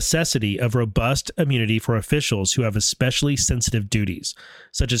the necessity of robust immunity for officials who have especially sensitive duties,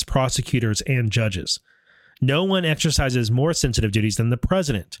 such as prosecutors and judges. No one exercises more sensitive duties than the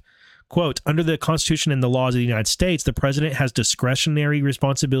president. Quote, under the Constitution and the laws of the United States, the president has discretionary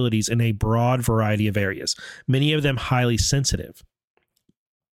responsibilities in a broad variety of areas, many of them highly sensitive.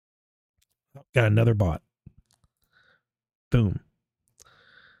 Got another bot. Boom.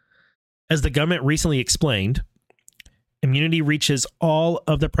 As the government recently explained, immunity reaches all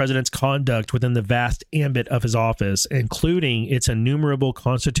of the president's conduct within the vast ambit of his office, including its innumerable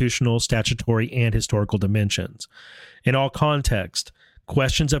constitutional, statutory, and historical dimensions. In all contexts,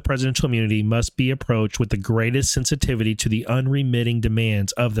 questions of presidential immunity must be approached with the greatest sensitivity to the unremitting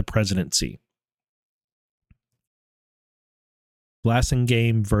demands of the presidency.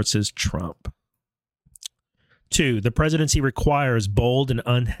 Blassingame versus Trump. 2, the presidency requires bold and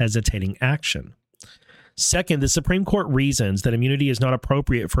unhesitating action. Second, the Supreme Court reasons that immunity is not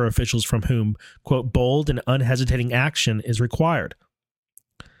appropriate for officials from whom, quote, bold and unhesitating action is required.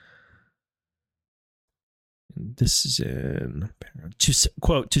 This is in,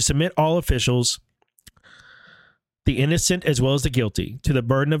 quote, to submit all officials, the innocent as well as the guilty, to the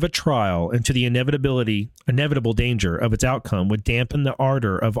burden of a trial and to the inevitable danger of its outcome would dampen the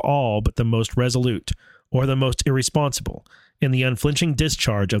ardor of all but the most resolute or the most irresponsible in the unflinching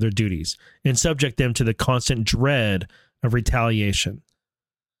discharge of their duties, and subject them to the constant dread of retaliation.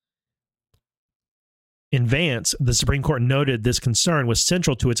 In Vance, the Supreme Court noted this concern was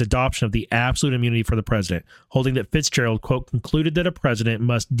central to its adoption of the absolute immunity for the president, holding that Fitzgerald, quote, concluded that a president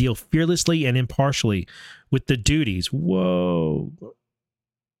must deal fearlessly and impartially with the duties. Whoa.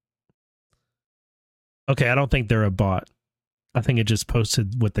 Okay, I don't think they're a bot. I think it just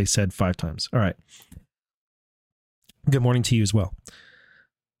posted what they said 5 times. All right. Good morning to you as well.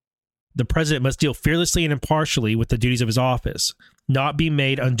 The president must deal fearlessly and impartially with the duties of his office, not be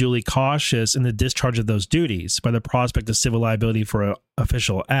made unduly cautious in the discharge of those duties by the prospect of civil liability for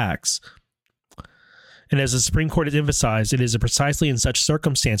official acts. And as the Supreme Court has emphasized, it is precisely in such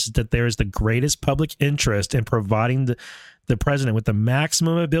circumstances that there is the greatest public interest in providing the president with the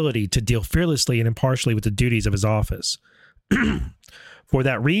maximum ability to deal fearlessly and impartially with the duties of his office. For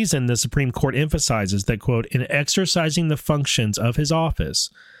that reason, the Supreme Court emphasizes that, quote, in exercising the functions of his office,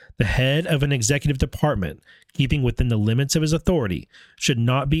 the head of an executive department, keeping within the limits of his authority, should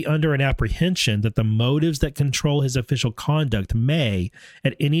not be under an apprehension that the motives that control his official conduct may,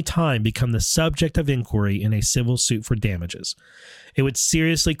 at any time, become the subject of inquiry in a civil suit for damages. It would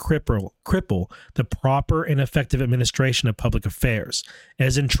seriously cripple the proper and effective administration of public affairs,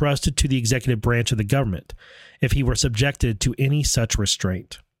 as entrusted to the executive branch of the government, if he were subjected to any such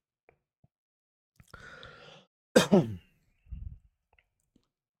restraint.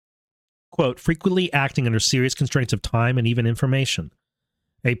 Quote, frequently acting under serious constraints of time and even information,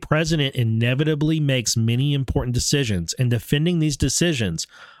 a president inevitably makes many important decisions, and defending these decisions,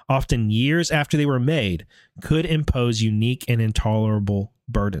 often years after they were made, could impose unique and intolerable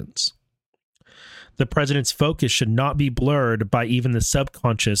burdens. The president's focus should not be blurred by even the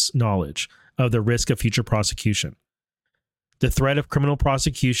subconscious knowledge of the risk of future prosecution. The threat of criminal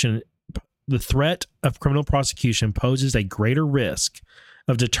prosecution poses a greater risk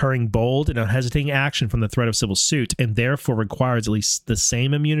of deterring bold and unhesitating action from the threat of civil suit, and therefore requires at least the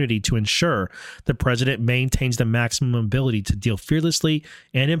same immunity to ensure the president maintains the maximum ability to deal fearlessly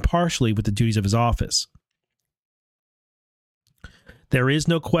and impartially with the duties of his office. There is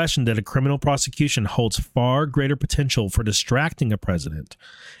no question that a criminal prosecution holds far greater potential for distracting a president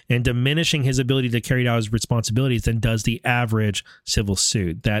and diminishing his ability to carry out his responsibilities than does the average civil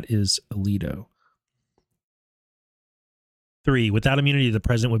suit. That is Alito. 3. Without immunity, the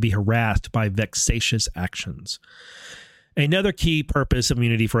president would be harassed by vexatious actions. Another key purpose of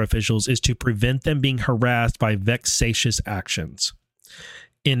immunity for officials is to prevent them being harassed by vexatious actions.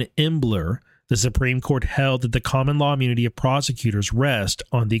 In Embler, the Supreme Court held that the common law immunity of prosecutors rest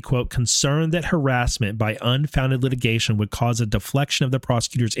on the, quote, concern that harassment by unfounded litigation would cause a deflection of the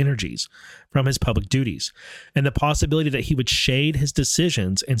prosecutor's energies from his public duties, and the possibility that he would shade his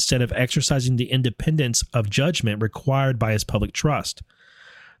decisions instead of exercising the independence of judgment required by his public trust.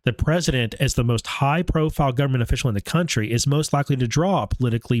 The president, as the most high-profile government official in the country, is most likely to draw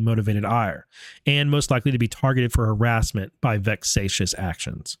politically motivated ire, and most likely to be targeted for harassment by vexatious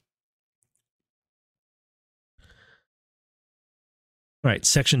actions. All right,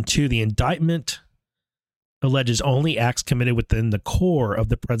 Section 2, the indictment alleges only acts committed within the core of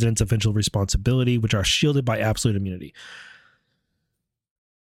the president's official responsibility, which are shielded by absolute immunity.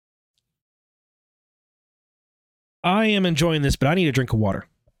 I am enjoying this, but I need a drink of water.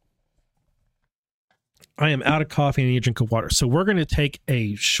 I am out of coffee and I need a drink of water. So we're going to take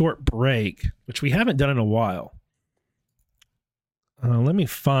a short break, which we haven't done in a while. Let me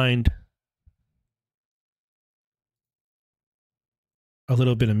find a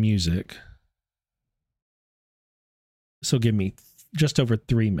little bit of music. So give me just over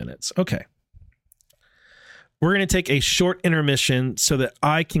 3 minutes. Okay. We're going to take a short intermission so that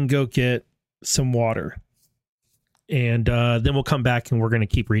I can go get some water. And then we'll come back and we're going to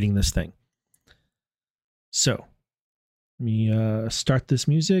keep reading this thing. So let me start this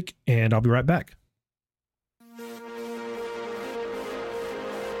music and I'll be right back.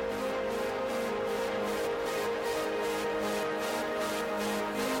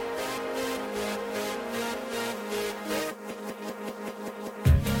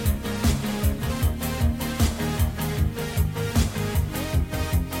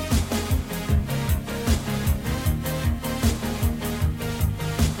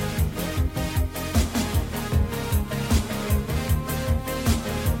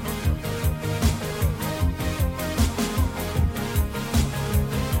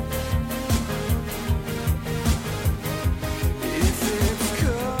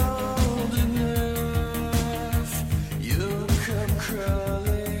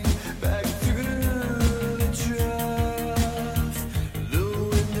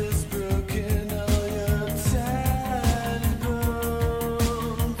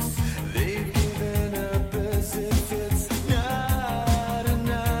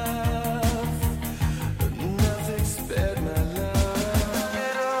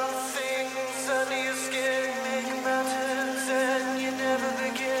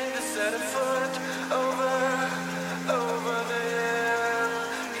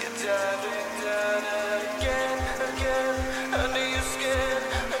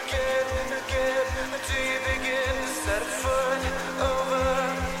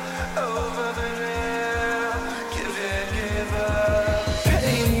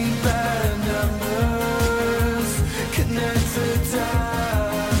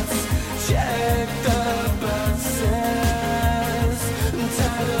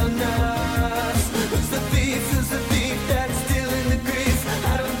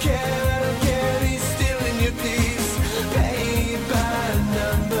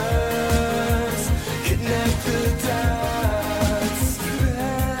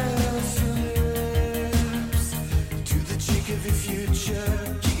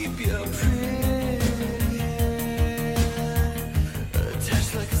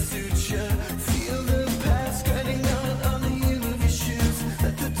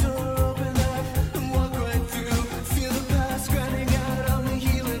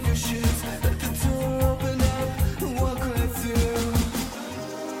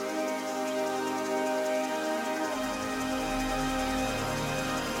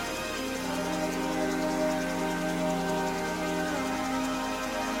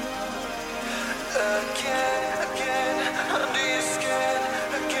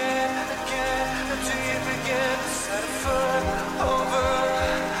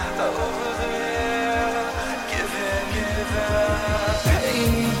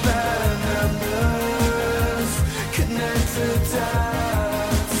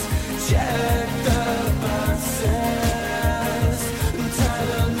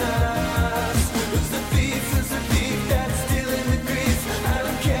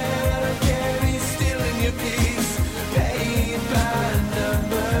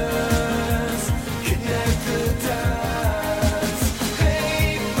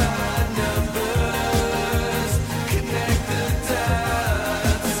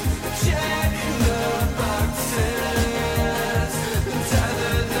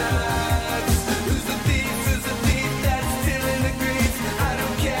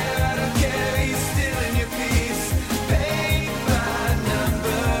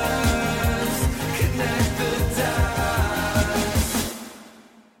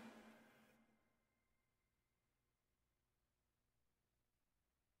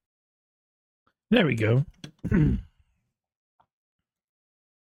 There we go. All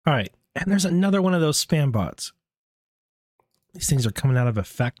right. And there's another one of those spam bots. These things are coming out of a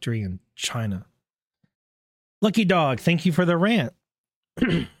factory in China. Lucky Dog, thank you for the rant.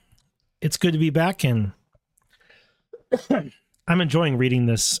 It's good to be back, and I'm enjoying reading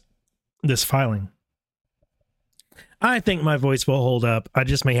this filing. I think my voice will hold up. I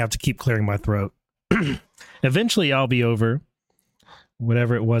just may have to keep clearing my throat. Eventually, I'll be over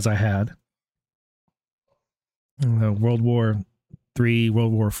whatever it was I had. World War III,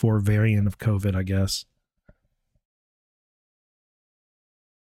 World War IV variant of COVID, I guess.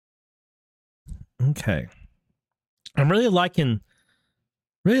 Okay. I'm really liking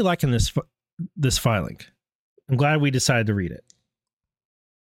this filing. I'm glad we decided to read it.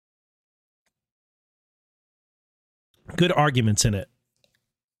 Good arguments in it.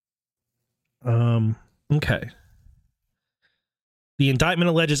 Okay. The indictment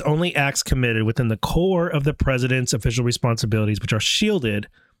alleges only acts committed within the core of the president's official responsibilities, which are shielded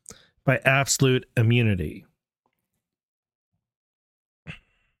by absolute immunity.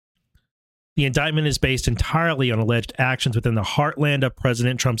 The indictment is based entirely on alleged actions within the heartland of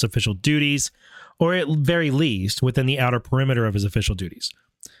President Trump's official duties, or at very least, within the outer perimeter of his official duties.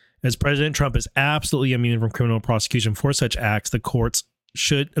 As President Trump is absolutely immune from criminal prosecution for such acts, the court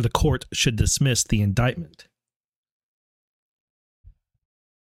should dismiss the indictment.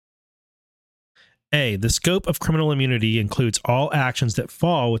 A. The scope of criminal immunity includes all actions that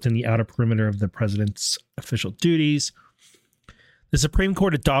fall within the outer perimeter of the president's official duties. The Supreme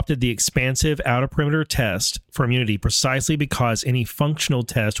Court adopted the expansive outer perimeter test for immunity precisely because any functional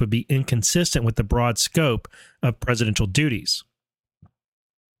test would be inconsistent with the broad scope of presidential duties.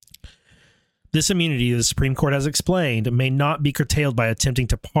 This immunity, the Supreme Court has explained, may not be curtailed by attempting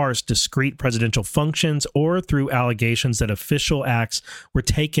to parse discrete presidential functions or through allegations that official acts were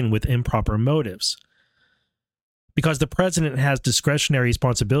taken with improper motives. Because the president has discretionary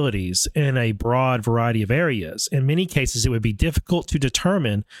responsibilities in a broad variety of areas, in many cases it would be difficult to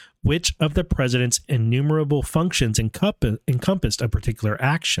determine which of the president's innumerable functions encompassed a particular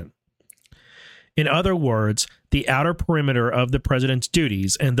action. In other words, the outer perimeter of the president's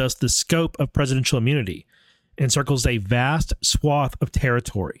duties, and thus the scope of presidential immunity, encircles a vast swath of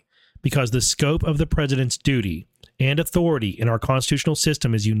territory, because the scope of the president's duty and authority in our constitutional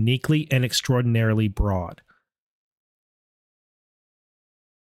system is uniquely and extraordinarily broad.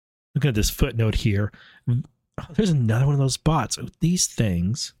 Looking at this footnote here, there's another one of those bots. These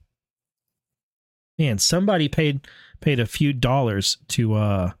things, man, somebody paid a few dollars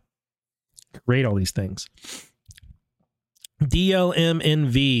to rate all these things.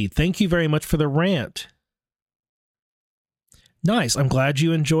 DLMNV, thank you very much for the rant. Nice. I'm glad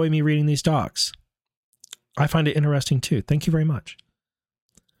you enjoy me reading these docs. I find it interesting too. Thank you very much.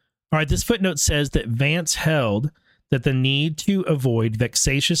 All right, this footnote says that Vance held that the need to avoid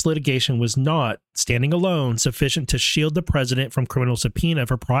vexatious litigation was not, standing alone, sufficient to shield the president from criminal subpoena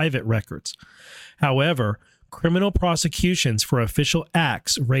for private records. However, criminal prosecutions for official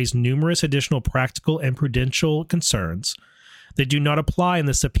acts raise numerous additional practical and prudential concerns that do not apply in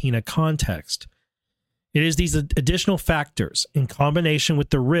the subpoena context. It is these additional factors, in combination with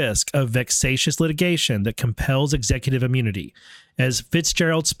the risk of vexatious litigation, that compels executive immunity, as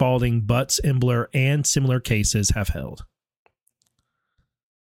Fitzgerald, Spalding, Butts, Embler, and similar cases have held.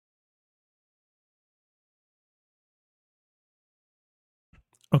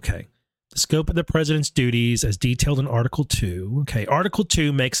 Okay. The scope of the president's duties as detailed in Article 2. Okay. Article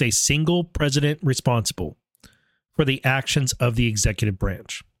 2 makes a single president responsible for the actions of the executive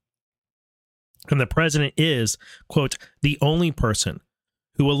branch. And the president is, quote, the only person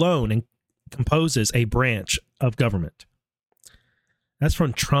who alone composes a branch of government. That's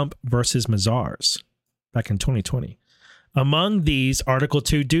from Trump versus Mazars back in 2020. Among these Article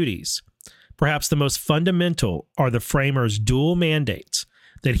 2 duties, perhaps the most fundamental are the framers' dual mandates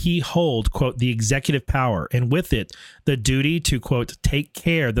that he hold, quote, the executive power, and with it, the duty to, quote, take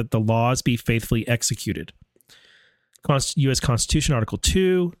care that the laws be faithfully executed. U.S. Constitution, Article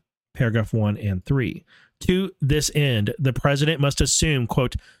 2, Paragraph 1 and 3. To this end, the president must assume,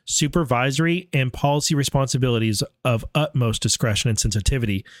 quote, supervisory and policy responsibilities of utmost discretion and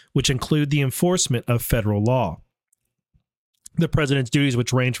sensitivity, which include the enforcement of federal law. The president's duties,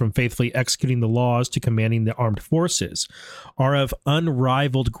 which range from faithfully executing the laws to commanding the armed forces, are of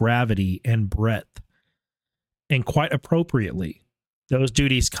unrivaled gravity and breadth. And quite appropriately, those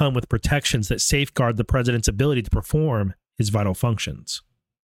duties come with protections that safeguard the president's ability to perform his vital functions.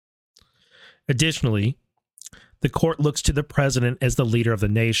 Additionally, the court looks to the president as the leader of the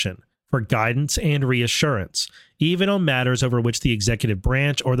nation for guidance and reassurance, even on matters over which the executive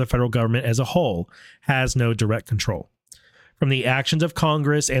branch or the federal government as a whole has no direct control. From the actions of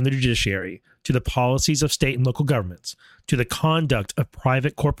Congress and the judiciary, to the policies of state and local governments, to the conduct of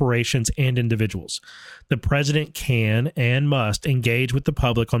private corporations and individuals, the president can and must engage with the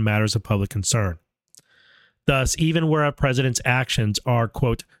public on matters of public concern. Thus, even where a president's actions are,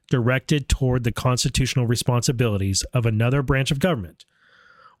 quote, directed toward the constitutional responsibilities of another branch of government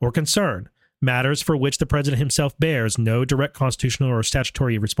or concern, matters for which the president himself bears no direct constitutional or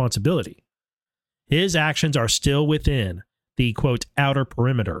statutory responsibility, his actions are still within the, quote, outer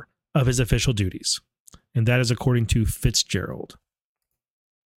perimeter of his official duties. And that is according to Fitzgerald.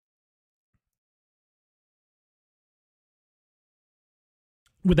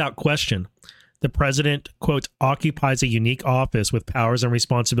 Without question, the president, quote, occupies a unique office with powers and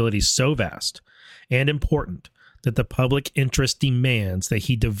responsibilities so vast and important that the public interest demands that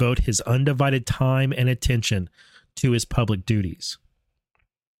he devote his undivided time and attention to his public duties.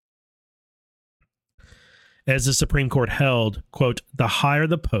 As the Supreme Court held, quote, the higher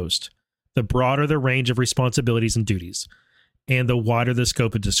the post, the broader the range of responsibilities and duties, and the wider the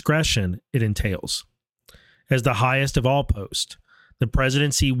scope of discretion it entails. As the highest of all posts, the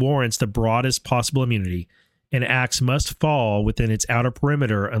presidency warrants the broadest possible immunity, and acts must fall within its outer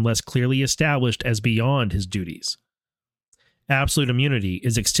perimeter unless clearly established as beyond his duties. Absolute immunity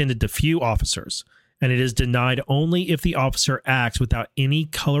is extended to few officers, and it is denied only if the officer acts without any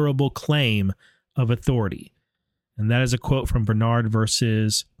colorable claim of authority. And that is a quote from Bernard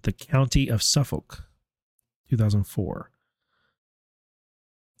versus the County of Suffolk, 2004.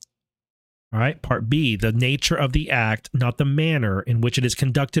 All right, part B, the nature of the act, not the manner in which it is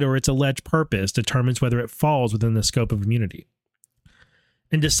conducted or its alleged purpose, determines whether it falls within the scope of immunity.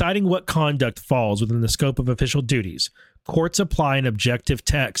 In deciding what conduct falls within the scope of official duties, courts apply an objective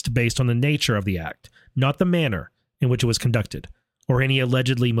text based on the nature of the act, not the manner in which it was conducted, or any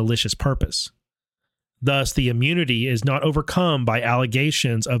allegedly malicious purpose. Thus, the immunity is not overcome by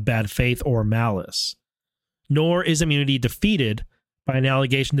allegations of bad faith or malice, nor is immunity defeated by an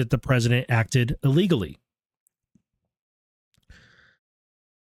allegation that the president acted illegally.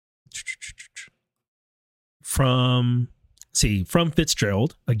 From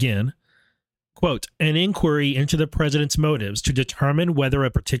Fitzgerald, again, quote, an inquiry into the president's motives to determine whether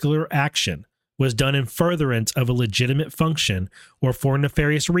a particular action was done in furtherance of a legitimate function or for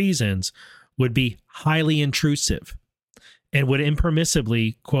nefarious reasons would be highly intrusive and would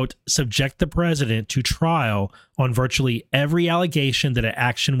impermissibly, quote, subject the president to trial on virtually every allegation that an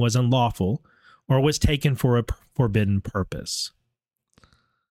action was unlawful or was taken for a forbidden purpose.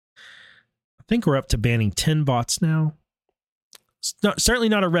 I think we're up to banning 10 bots now. It's certainly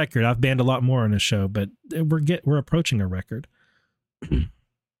not a record. I've banned a lot more on the show, but we're approaching a record.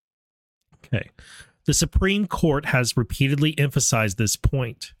 Okay. The Supreme Court has repeatedly emphasized this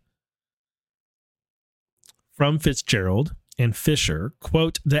point. From Fitzgerald and Fisher,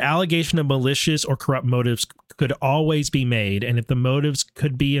 quote, the allegation of malicious or corrupt motives could always be made, and if the motives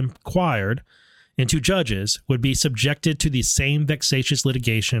could be inquired into, judges would be subjected to the same vexatious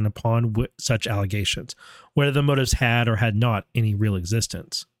litigation upon such allegations, whether the motives had or had not any real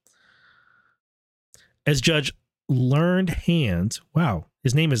existence. As Judge Learned Hands, wow,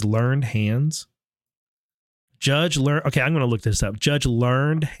 his name is Learned Hands? Okay, I'm going to look this up. Judge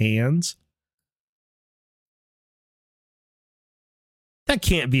Learned Hands? That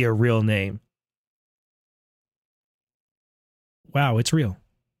can't be a real name. Wow, it's real.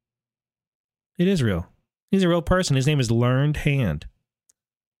 It is real. He's a real person. His name is Learned Hand.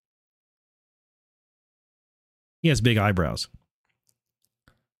 He has big eyebrows.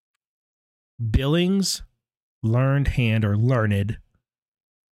 Billings Learned Hand, or Learned.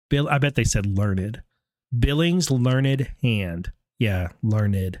 I bet they said Learned. Billings Learned Hand. Yeah,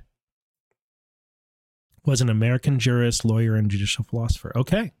 Learned. Was an American jurist, lawyer, and judicial philosopher.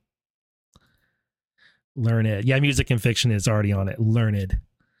 Okay. Learned. Yeah, music and fiction is already on it. Learned.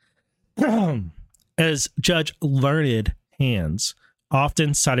 As Judge Learned Hands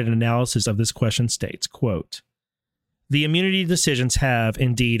often cited analysis of this question states, quote, the immunity decisions have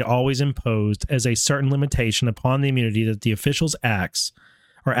indeed always imposed as a certain limitation upon the immunity that the official's act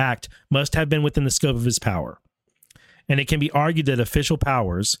must have been within the scope of his power. And it can be argued that official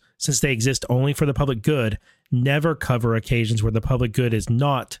powers, since they exist only for the public good, never cover occasions where the public good is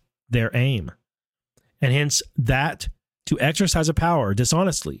not their aim. And hence that to exercise a power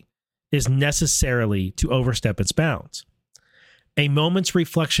dishonestly is necessarily to overstep its bounds. A moment's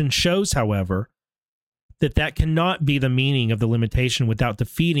reflection shows, however, that cannot be the meaning of the limitation without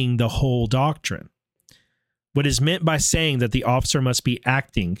defeating the whole doctrine. What is meant by saying that the officer must be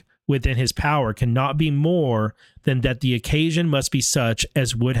acting within his power cannot be more than that the occasion must be such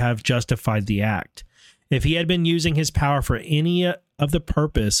as would have justified the act. If he had been using his power for any of the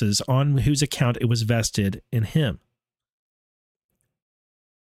purposes on whose account it was vested in him.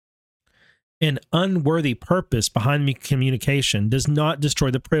 An unworthy purpose behind communication does not destroy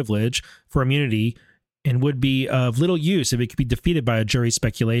the privilege for immunity and would be of little use if it could be defeated by a jury's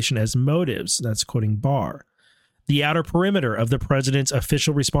speculation as motives. That's quoting Barr. The outer perimeter of the president's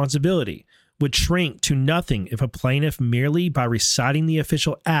official responsibility would shrink to nothing if a plaintiff merely by reciting the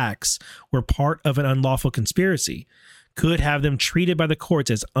official acts were part of an unlawful conspiracy could have them treated by the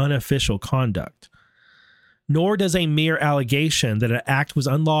courts as unofficial conduct. Nor does a mere allegation that an act was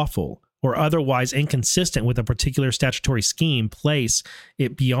unlawful or otherwise inconsistent with a particular statutory scheme place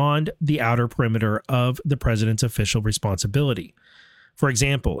it beyond the outer perimeter of the president's official responsibility. For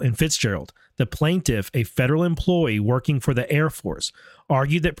example, in Fitzgerald, the plaintiff, a federal employee working for the Air Force,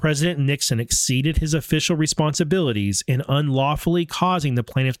 argued that President Nixon exceeded his official responsibilities in unlawfully causing the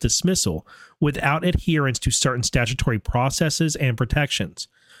plaintiff's dismissal without adherence to certain statutory processes and protections.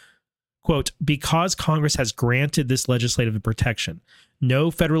 Quote, because Congress has granted this legislative protection,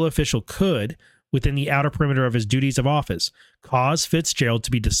 no federal official could, within the outer perimeter of his duties of office, cause Fitzgerald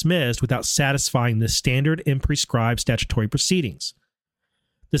to be dismissed without satisfying the standard and prescribed statutory proceedings.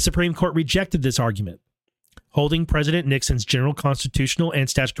 The Supreme Court rejected this argument, holding President Nixon's general constitutional and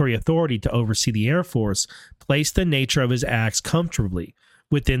statutory authority to oversee the Air Force placed the nature of his acts comfortably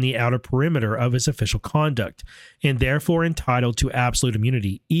within the outer perimeter of his official conduct, and therefore entitled to absolute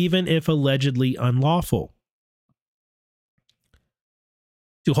immunity, even if allegedly unlawful.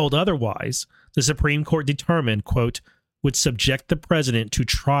 To hold otherwise, the Supreme Court determined, quote, would subject the president to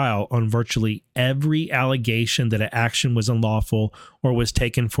trial on virtually every allegation that an action was unlawful or was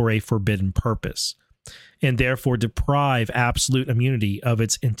taken for a forbidden purpose, and therefore deprive absolute immunity of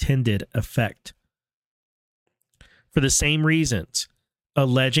its intended effect. For the same reasons,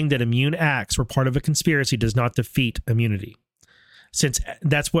 alleging that immune acts were part of a conspiracy does not defeat immunity. Since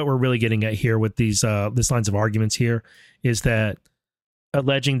that's what we're really getting at here with these lines of arguments here, is that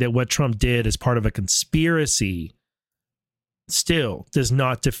alleging that what Trump did is part of a conspiracy still does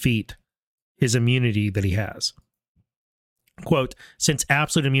not defeat his immunity that he has. Quote, since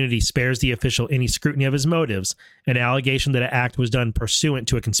absolute immunity spares the official any scrutiny of his motives, an allegation that an act was done pursuant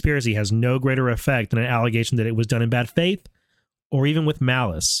to a conspiracy has no greater effect than an allegation that it was done in bad faith or even with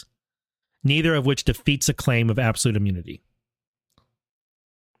malice, neither of which defeats a claim of absolute immunity.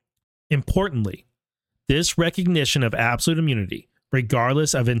 Importantly, this recognition of absolute immunity,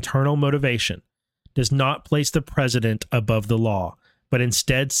 regardless of internal motivation, does not place the president above the law, but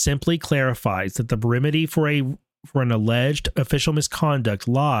instead simply clarifies that the remedy for an alleged official misconduct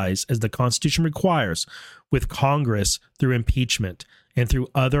lies, as the Constitution requires, with Congress through impeachment and through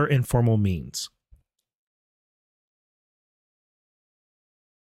other informal means.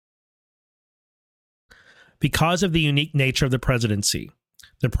 Because of the unique nature of the presidency,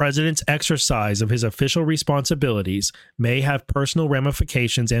 the president's exercise of his official responsibilities may have personal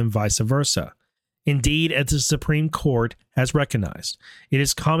ramifications and vice versa. Indeed, as the Supreme Court has recognized, it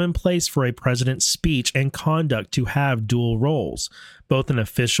is commonplace for a president's speech and conduct to have dual roles, both an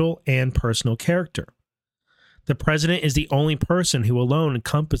official and personal character. The president is the only person who alone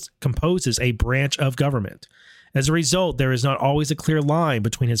composes a branch of government. As a result, there is not always a clear line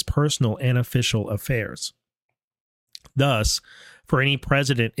between his personal and official affairs. Thus, for any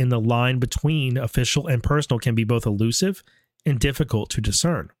president, in the line between official and personal can be both elusive and difficult to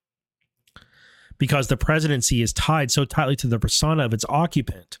discern. Because the presidency is tied so tightly to the persona of its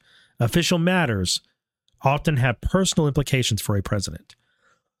occupant, official matters often have personal implications for a president.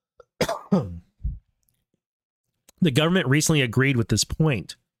 The government recently agreed with this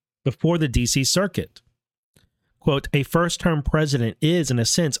point before the D.C. Circuit. Quote, a first-term president is, in a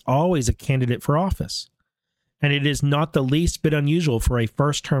sense, always a candidate for office, and it is not the least bit unusual for a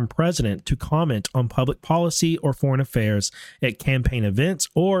first-term president to comment on public policy or foreign affairs at campaign events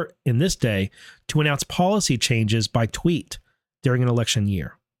or, in this day, to announce policy changes by tweet during an election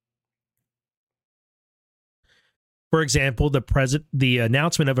year. For example, the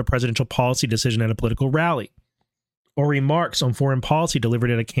announcement of a presidential policy decision at a political rally or remarks on foreign policy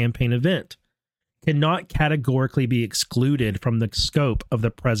delivered at a campaign event cannot categorically be excluded from the scope of the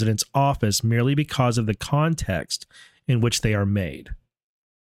president's office merely because of the context in which they are made.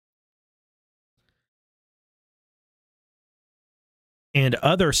 And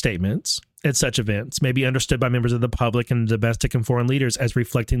other statements at such events may be understood by members of the public and domestic and foreign leaders as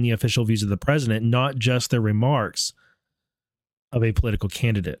reflecting the official views of the president, not just the remarks of a political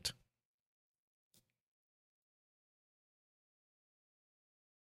candidate.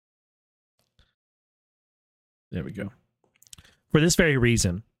 There we go. For this very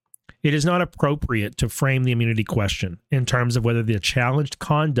reason, it is not appropriate to frame the immunity question in terms of whether the challenged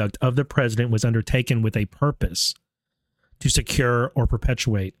conduct of the president was undertaken with a purpose to secure or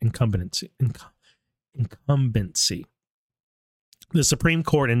perpetuate incumbency. The Supreme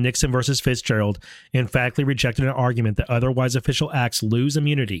Court in Nixon versus Fitzgerald emphatically rejected an argument that otherwise official acts lose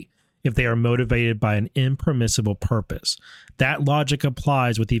immunity if they are motivated by an impermissible purpose. That logic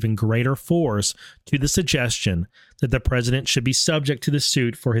applies with even greater force to the suggestion that the president should be subject to the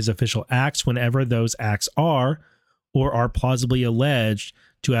suit for his official acts whenever those acts are, or are plausibly alleged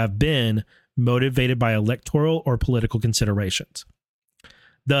to have been, motivated by electoral or political considerations.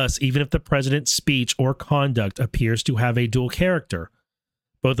 Thus, even if the president's speech or conduct appears to have a dual character,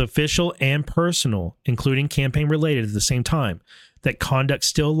 both official and personal, including campaign-related at the same time, that conduct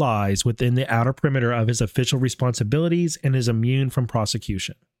still lies within the outer perimeter of his official responsibilities and is immune from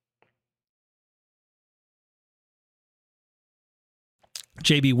prosecution.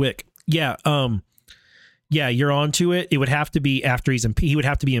 J.B. Wick. Yeah, you're on to it. It would have to be after he would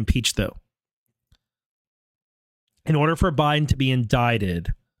have to be impeached, though. In order for Biden to be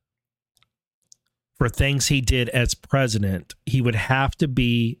indicted for things he did as president, he would have to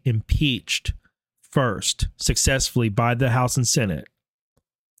be impeached first successfully by the House and Senate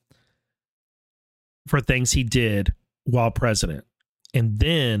for things he did while president. And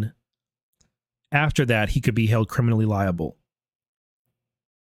then after that, he could be held criminally liable.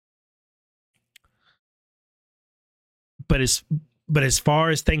 But as far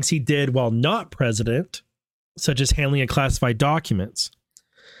as things he did while not president, such as handling of classified documents,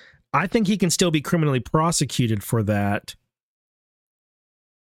 I think he can still be criminally prosecuted for that,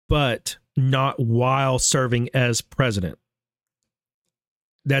 but not while serving as president.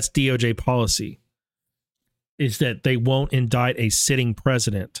 That's DOJ policy, is that they won't indict a sitting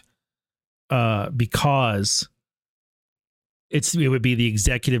president because it would be the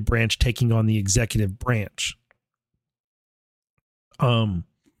executive branch taking on the executive branch.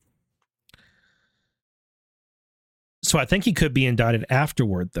 So I think he could be indicted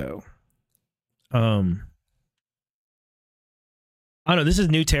afterward, though. I don't know. This is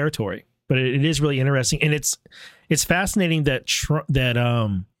new territory, but it is really interesting, and it's fascinating that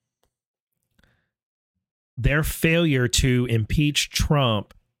their failure to impeach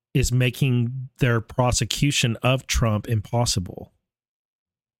Trump is making their prosecution of Trump impossible.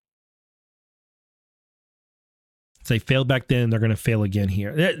 They failed back then; they're going to fail again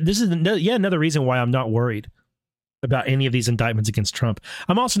here. This is another reason why I'm not worried about any of these indictments against Trump.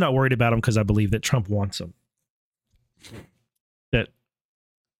 I'm also not worried about them because I believe that Trump wants them. That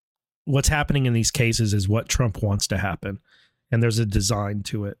what's happening in these cases is what Trump wants to happen. And there's a design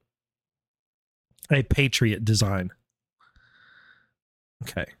to it. A patriot design.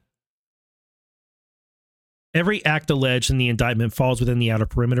 Okay. Every act alleged in the indictment falls within the outer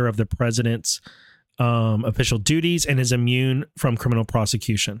perimeter of the president's official duties and is immune from criminal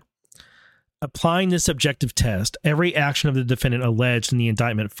prosecution. Applying this objective test, every action of the defendant alleged in the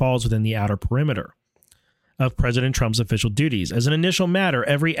indictment falls within the outer perimeter of President Trump's official duties. As an initial matter,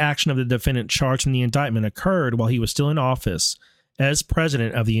 every action of the defendant charged in the indictment occurred while he was still in office as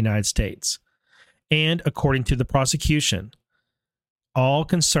President of the United States. And according to the prosecution, all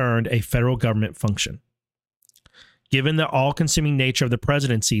concerned a federal government function. Given the all-consuming nature of the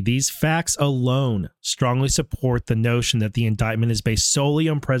presidency, these facts alone strongly support the notion that the indictment is based solely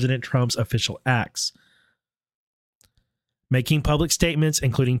on President Trump's official acts. Making public statements,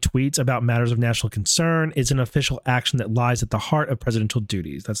 including tweets about matters of national concern, is an official action that lies at the heart of presidential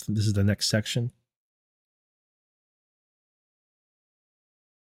duties. This is the next section.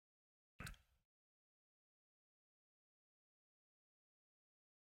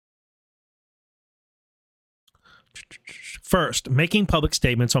 First, making public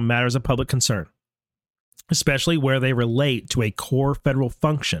statements on matters of public concern, especially where they relate to a core federal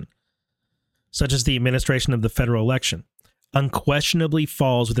function, such as the administration of the federal election, unquestionably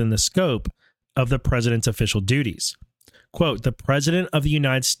falls within the scope of the president's official duties. Quote, the president of the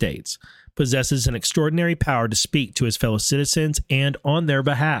United States possesses an extraordinary power to speak to his fellow citizens and on their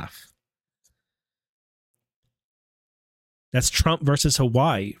behalf. That's Trump versus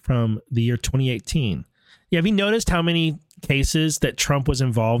Hawaii from the year 2018. Yeah, have you noticed how many cases that Trump was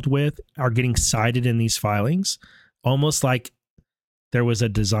involved with are getting cited in these filings? Almost like there was a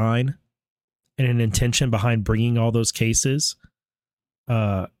design and an intention behind bringing all those cases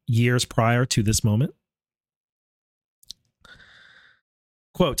years prior to this moment.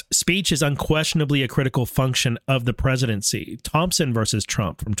 Quote, speech is unquestionably a critical function of the presidency. Thompson versus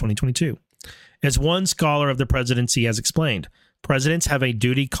Trump from 2022. As one scholar of the presidency has explained, presidents have a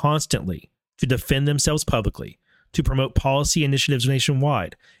duty constantly to defend themselves publicly, to promote policy initiatives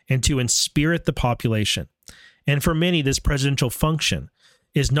nationwide, and to inspirit the population. And for many, this presidential function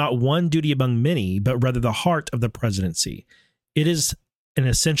is not one duty among many, but rather the heart of the presidency. It is an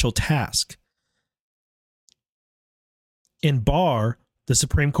essential task. In Barr, the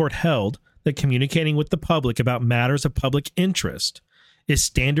Supreme Court held that communicating with the public about matters of public interest is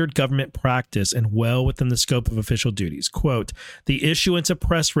standard government practice and well within the scope of official duties. Quote, the issuance of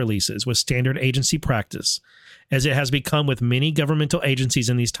press releases was standard agency practice, as it has become with many governmental agencies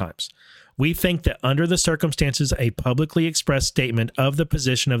in these times. We think that under the circumstances, a publicly expressed statement of the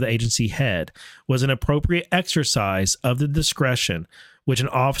position of the agency head was an appropriate exercise of the discretion which an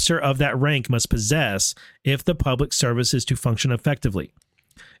officer of that rank must possess if the public service is to function effectively.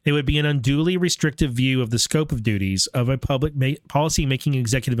 It would be an unduly restrictive view of the scope of duties of a public policy-making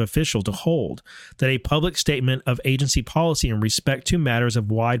executive official to hold that a public statement of agency policy in respect to matters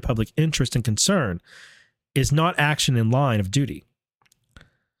of wide public interest and concern is not action in line of duty.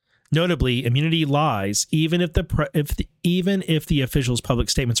 Notably, immunity lies even if the official's public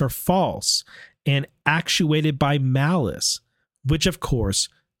statements are false and actuated by malice, which of course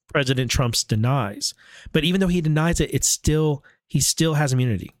President Trump denies. But even though he denies it, he still has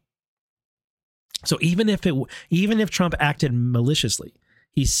immunity. So even if Trump acted maliciously,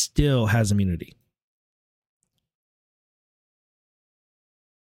 he still has immunity.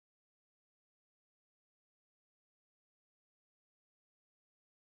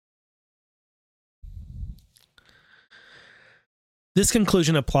 This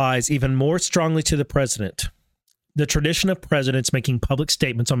conclusion applies even more strongly to the president. The tradition of presidents making public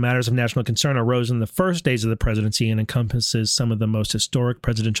statements on matters of national concern arose in the first days of the presidency and encompasses some of the most historic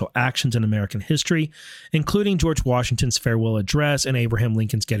presidential actions in American history, including George Washington's farewell address and Abraham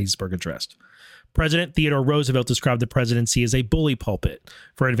Lincoln's Gettysburg Address. President Theodore Roosevelt described the presidency as a bully pulpit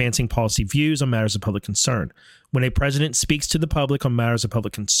for advancing policy views on matters of public concern. When a president speaks to the public on matters of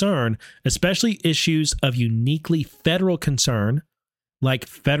public concern, especially issues of uniquely federal concern, like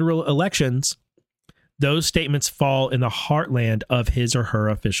federal elections, those statements fall in the heartland of his or her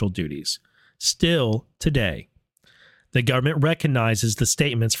official duties. Still, today, the government recognizes the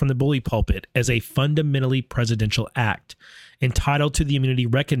statements from the bully pulpit as a fundamentally presidential act, entitled to the immunity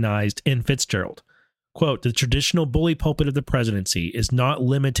recognized in Fitzgerald. Quote, the traditional bully pulpit of the presidency is not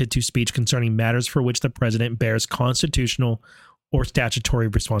limited to speech concerning matters for which the president bears constitutional or statutory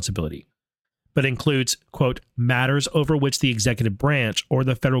responsibility, but includes, quote, matters over which the executive branch or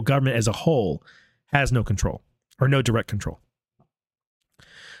the federal government as a whole has no control or no direct control.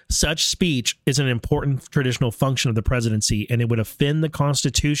 Such speech is an important traditional function of the presidency, and it would offend the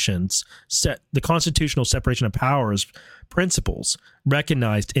constitutional separation of powers principles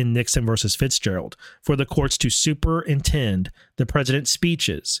recognized in Nixon versus Fitzgerald for the courts to superintend the president's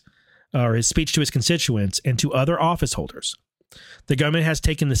speeches or his speech to his constituents and to other office holders. The government has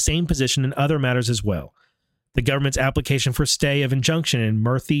taken the same position in other matters as well. The government's application for stay of injunction in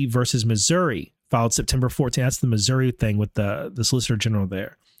Murphy versus Missouri, filed September 14th. That's the Missouri thing with the Solicitor General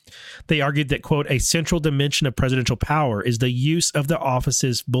there. They argued that, quote, a central dimension of presidential power is the use of the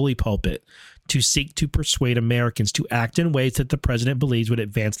office's bully pulpit to seek to persuade Americans to act in ways that the president believes would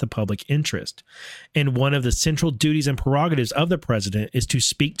advance the public interest. And one of the central duties and prerogatives of the president is to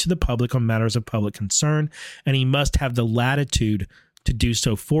speak to the public on matters of public concern, and he must have the latitude to do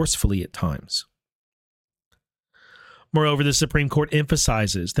so forcefully at times. Moreover, the Supreme Court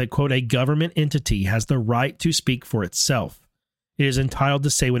emphasizes that, quote, a government entity has the right to speak for itself. It is entitled to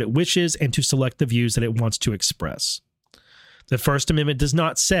say what it wishes and to select the views that it wants to express. The First Amendment does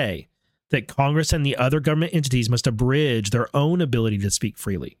not say that Congress and the other government entities must abridge their own ability to speak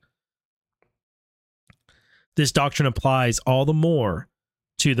freely. This doctrine applies all the more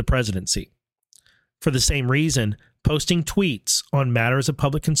to the presidency. For the same reason, posting tweets on matters of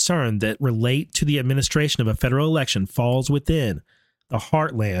public concern that relate to the administration of a federal election falls within the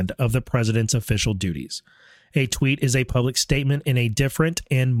heartland of the president's official duties. A tweet is a public statement in a different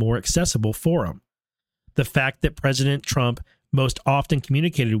and more accessible forum. The fact that President Trump most often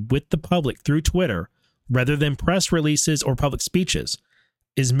communicated with the public through Twitter rather than press releases or public speeches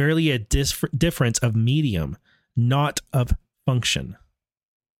is merely a difference of medium, not of function.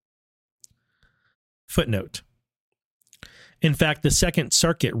 Footnote. In fact, the Second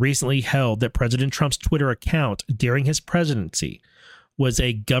Circuit recently held that President Trump's Twitter account during his presidency was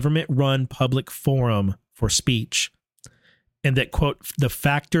a government-run public forum for speech, and that, quote, the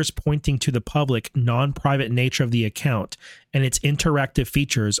factors pointing to the public, non-private nature of the account and its interactive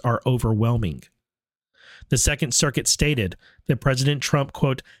features are overwhelming. The Second Circuit stated that President Trump,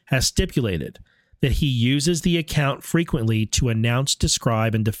 quote, has stipulated that he uses the account frequently to announce,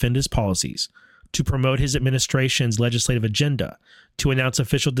 describe, and defend his policies, to promote his administration's legislative agenda, to announce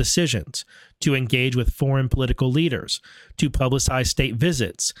official decisions, to engage with foreign political leaders, to publicize state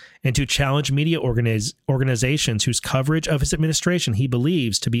visits, and to challenge media organizations whose coverage of his administration he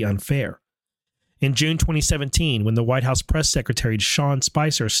believes to be unfair. In June 2017, when the White House press secretary Sean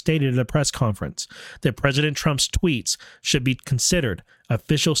Spicer stated at a press conference that President Trump's tweets should be considered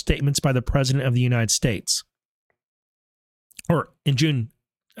official statements by the President of the United States. Or in June,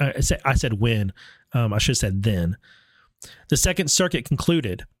 I said when, I should have said then. The Second Circuit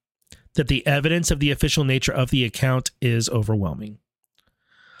concluded that the evidence of the official nature of the account is overwhelming.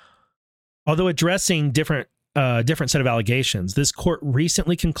 Although addressing different set of allegations, this court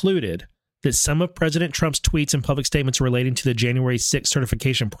recently concluded that some of President Trump's tweets and public statements relating to the January 6th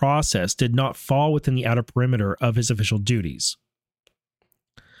certification process did not fall within the outer perimeter of his official duties.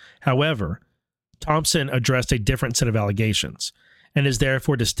 However, Thompson addressed a different set of allegations and is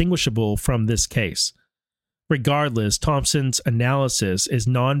therefore distinguishable from this case. Regardless, Thompson's analysis is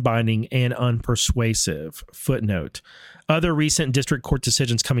non-binding and unpersuasive. Footnote: other recent district court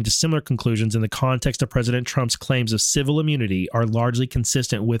decisions coming to similar conclusions in the context of President Trump's claims of civil immunity are largely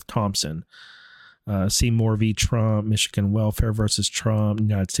consistent with Thompson. See Moore v. Trump, Michigan Welfare versus Trump,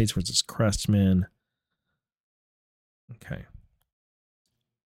 United States versus Crestman. Okay.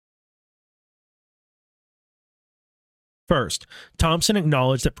 First, Thompson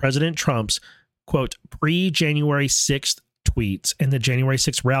acknowledged that President Trump's, quote, pre-January 6th tweets and the January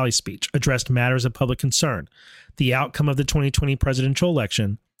 6th rally speech addressed matters of public concern, the outcome of the 2020 presidential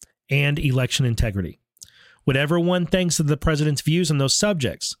election, and election integrity. Whatever one thinks of the president's views on those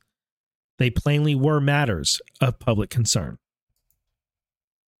subjects, they plainly were matters of public concern.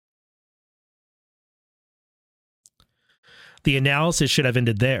 The analysis should have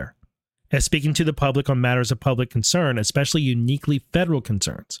ended there, as speaking to the public on matters of public concern, especially uniquely federal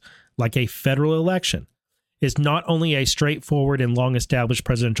concerns, like a federal election, is not only a straightforward and long-established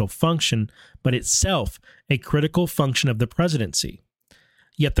presidential function, but itself a critical function of the presidency.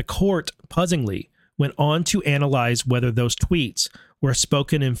 Yet the court, puzzlingly, went on to analyze whether those tweets were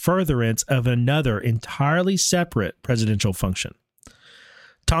spoken in furtherance of another entirely separate presidential function.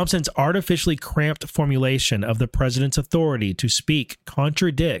 Thompson's artificially cramped formulation of the president's authority to speak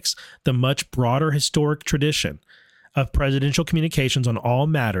contradicts the much broader historic tradition of presidential communications on all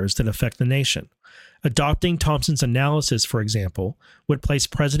matters that affect the nation. Adopting Thompson's analysis, for example, would place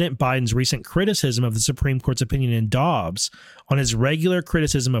President Biden's recent criticism of the Supreme Court's opinion in Dobbs on his regular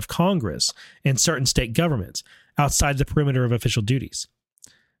criticism of Congress and certain state governments outside the perimeter of official duties.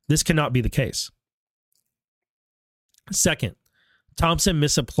 This cannot be the case. Second, Thompson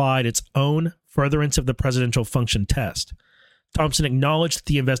misapplied its own furtherance of the presidential function test. Thompson acknowledged that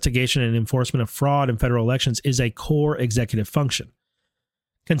the investigation and enforcement of fraud in federal elections is a core executive function,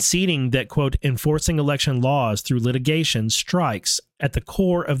 conceding that, quote, enforcing election laws through litigation strikes at the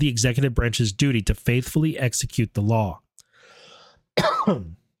core of the executive branch's duty to faithfully execute the law.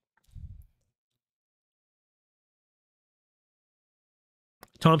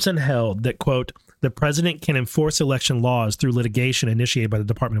 Thompson held that, quote, the president can enforce election laws through litigation initiated by the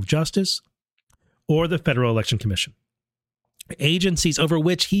Department of Justice or the Federal Election Commission, agencies over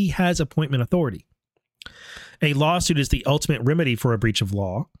which he has appointment authority. A lawsuit is the ultimate remedy for a breach of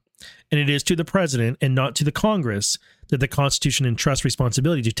law, and it is to the president and not to the Congress that the Constitution entrusts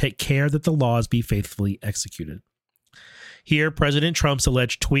responsibility to take care that the laws be faithfully executed. Here, President Trump's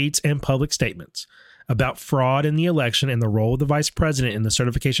alleged tweets and public statements about fraud in the election and the role of the vice president in the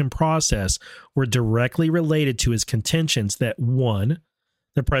certification process were directly related to his contentions that, 1,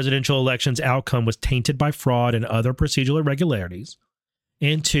 the presidential election's outcome was tainted by fraud and other procedural irregularities,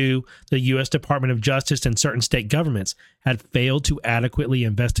 and 2, the U.S. Department of Justice and certain state governments had failed to adequately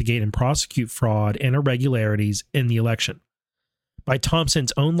investigate and prosecute fraud and irregularities in the election. By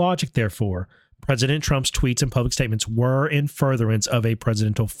Thompson's own logic, therefore, President Trump's tweets and public statements were in furtherance of a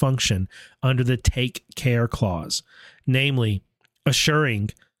presidential function under the Take Care Clause, namely assuring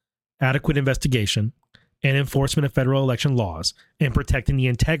adequate investigation and enforcement of federal election laws and protecting the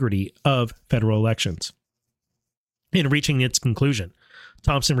integrity of federal elections. In reaching its conclusion,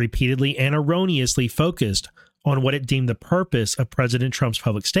 Thompson repeatedly and erroneously focused on what it deemed the purpose of President Trump's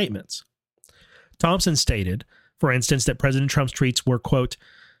public statements. Thompson stated, for instance, that President Trump's tweets were, quote,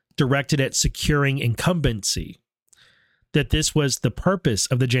 directed at securing incumbency, that this was the purpose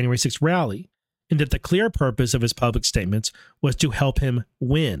of the January 6th rally, and that the clear purpose of his public statements was to help him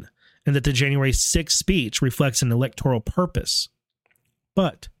win, and that the January 6th speech reflects an electoral purpose.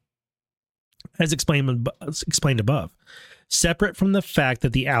 But, as explained above, separate from the fact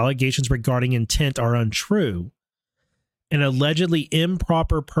that the allegations regarding intent are untrue, an allegedly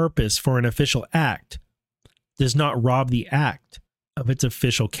improper purpose for an official act does not rob the act of its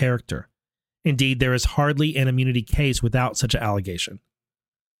official character. Indeed, there is hardly an immunity case without such an allegation.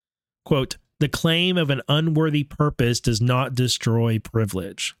 Quote, the claim of an unworthy purpose does not destroy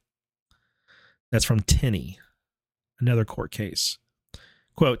privilege. That's from Tenney, another court case.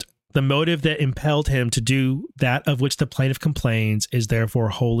 Quote, the motive that impelled him to do that of which the plaintiff complains is therefore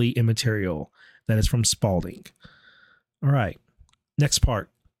wholly immaterial. That is from Spalding. All right, next part.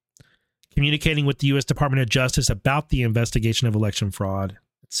 Communicating with the U.S. Department of Justice about the investigation of election fraud,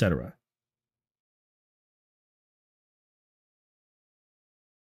 etc.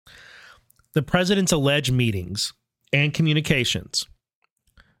 The president's alleged meetings and communications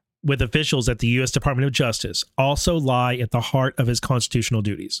with officials at the U.S. Department of Justice also lie at the heart of his constitutional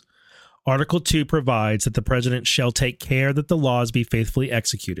duties. Article 2 provides that the president shall take care that the laws be faithfully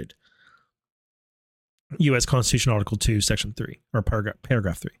executed. U.S. Constitution, Article 2, Section 3, or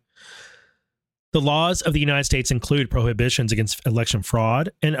paragraph 3. The laws of the United States include prohibitions against election fraud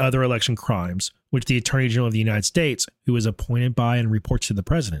and other election crimes, which the Attorney General of the United States, who is appointed by and reports to the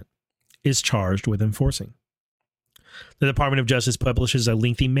president, is charged with enforcing. The Department of Justice publishes a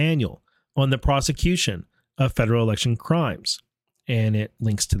lengthy manual on the prosecution of federal election crimes, and it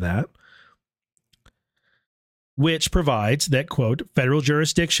links to that, which provides that, quote, federal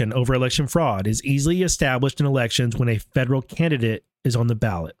jurisdiction over election fraud is easily established in elections when a federal candidate is on the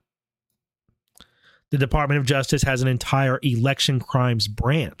ballot. The Department of Justice has an entire election crimes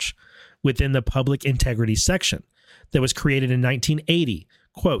branch within the public integrity section that was created in 1980,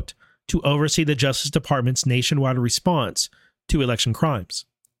 quote, to oversee the Justice Department's nationwide response to election crimes.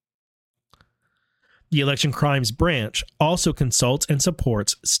 The Election Crimes Branch also consults and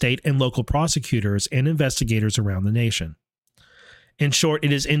supports state and local prosecutors and investigators around the nation. In short,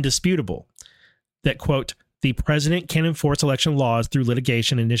 it is indisputable that, quote, the president can enforce election laws through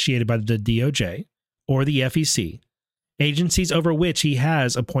litigation initiated by the DOJ or the FEC, agencies over which he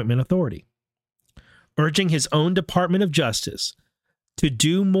has appointment authority, urging his own Department of Justice to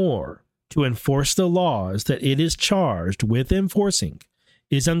do more to enforce the laws that it is charged with enforcing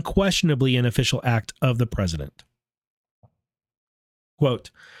is unquestionably an official act of the president. Quote,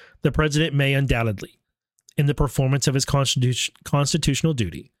 the president may undoubtedly, in the performance of his constitutional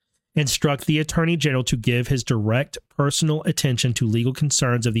duty, instruct the Attorney General to give his direct personal attention to legal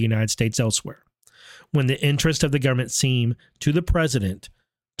concerns of the United States elsewhere, when the interests of the government seem to the president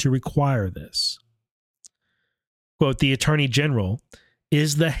to require this. Quote, the Attorney General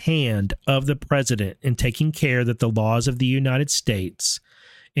is the hand of the president in taking care that the laws of the United States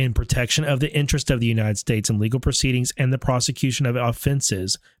in protection of the interest of the United States in legal proceedings and the prosecution of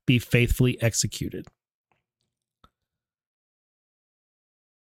offenses be faithfully executed.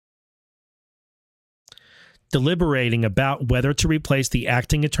 Deliberating about whether to replace the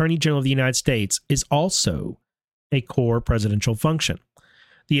acting Attorney General of the United States is also a core presidential function.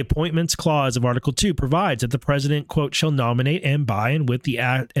 The Appointments Clause of Article 2 provides that the president, quote, shall nominate and by and with the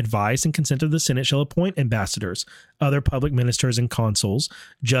advice and consent of the Senate shall appoint ambassadors, other public ministers and consuls,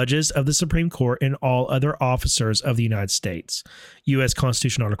 judges of the Supreme Court, and all other officers of the United States. U.S.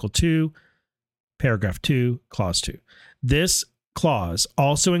 Constitution, Article 2, Paragraph 2, Clause 2. This clause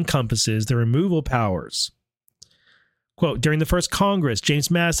also encompasses the removal powers. Quote, during the first Congress,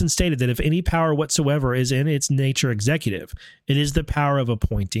 James Madison stated that if any power whatsoever is in its nature executive, it is the power of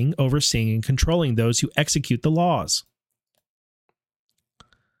appointing, overseeing, and controlling those who execute the laws.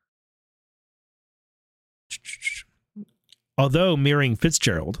 Although mirroring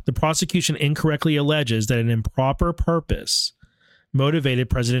Fitzgerald, the prosecution incorrectly alleges that an improper purpose motivated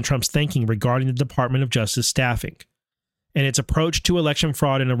President Trump's thinking regarding the Department of Justice staffing and its approach to election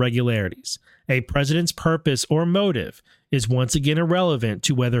fraud and irregularities. A president's purpose or motive is once again irrelevant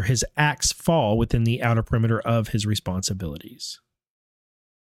to whether his acts fall within the outer perimeter of his responsibilities.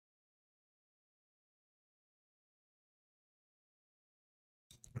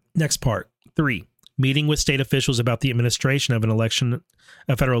 Next part, 3. Meeting with state officials about the administration of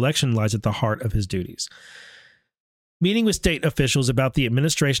a federal election lies at the heart of his duties. Meeting with state officials about the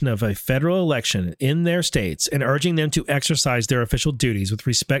administration of a federal election in their states and urging them to exercise their official duties with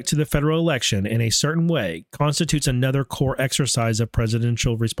respect to the federal election in a certain way constitutes another core exercise of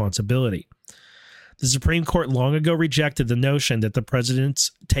presidential responsibility. The Supreme Court long ago rejected the notion that the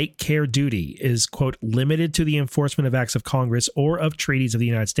president's take-care duty is, quote, limited to the enforcement of acts of Congress or of treaties of the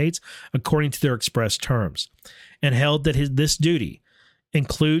United States according to their express terms, and held that this duty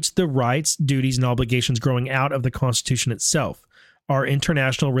includes the rights, duties, and obligations growing out of the Constitution itself. are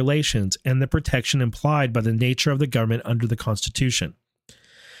international relations and the protection implied by the nature of the government under the Constitution.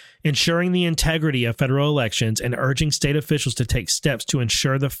 Ensuring the integrity of federal elections and urging state officials to take steps to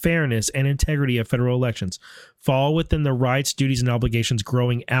ensure the fairness and integrity of federal elections fall within the rights, duties, and obligations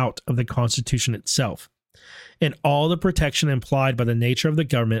growing out of the Constitution itself, and all the protection implied by the nature of the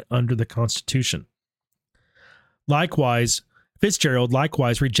government under the Constitution. Fitzgerald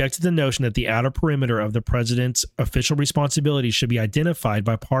likewise rejected the notion that the outer perimeter of the president's official responsibilities should be identified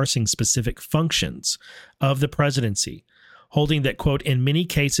by parsing specific functions of the presidency, holding that, quote, in many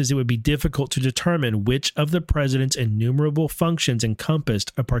cases it would be difficult to determine which of the president's innumerable functions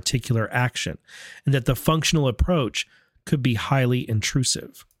encompassed a particular action, and that the functional approach could be highly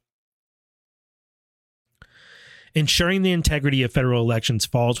intrusive. Ensuring the integrity of federal elections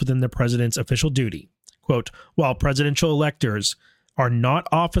falls within the president's official duty. Quote, while presidential electors are not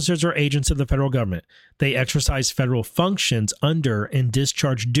officers or agents of the federal government, they exercise federal functions under and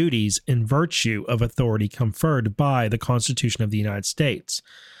discharge duties in virtue of authority conferred by the Constitution of the United States.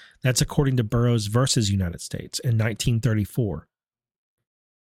 That's according to Burroughs versus United States in 1934.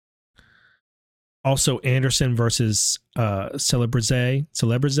 Also, Anderson versus Celebrezze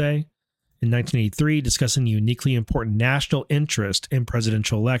in 1983, discussing the uniquely important national interest in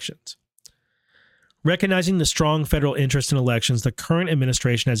presidential elections. Recognizing the strong federal interest in elections, the current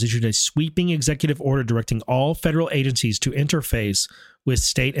administration has issued a sweeping executive order directing all federal agencies to interface with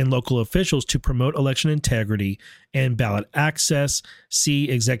state and local officials to promote election integrity and ballot access.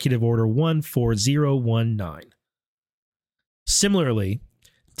 See Executive Order 14019. Similarly,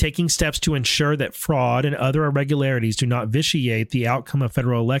 taking steps to ensure that fraud and other irregularities do not vitiate the outcome of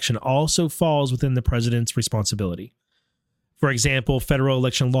federal election also falls within the president's responsibility. For example, federal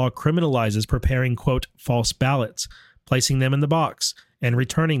election law criminalizes preparing, quote, false ballots, placing them in the box, and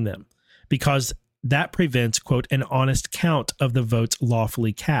returning them, because that prevents, quote, an honest count of the votes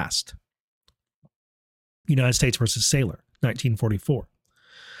lawfully cast. United States versus Saylor, 1944.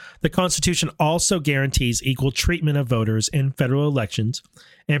 The Constitution also guarantees equal treatment of voters in federal elections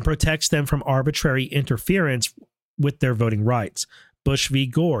and protects them from arbitrary interference with their voting rights. Bush v.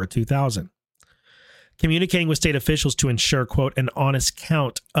 Gore, 2000. Communicating with state officials to ensure, quote, an honest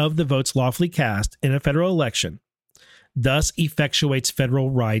count of the votes lawfully cast in a federal election, thus effectuates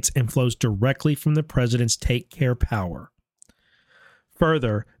federal rights and flows directly from the president's take-care power.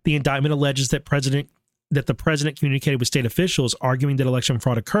 Further, the indictment alleges that the president communicated with state officials arguing that election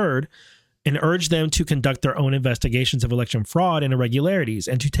fraud occurred and urged them to conduct their own investigations of election fraud and irregularities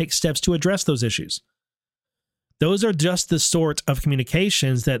and to take steps to address those issues. Those are just the sort of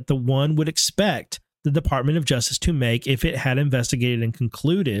communications that the one would expect the Department of Justice to make if it had investigated and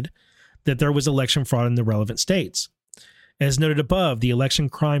concluded that there was election fraud in the relevant states. As noted above, the Election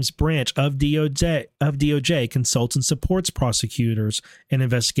Crimes Branch of DOJ consults and supports prosecutors and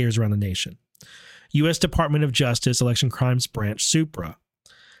investigators around the nation. U.S. Department of Justice Election Crimes Branch, SUPRA.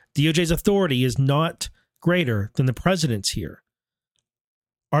 DOJ's authority is not greater than the president's here.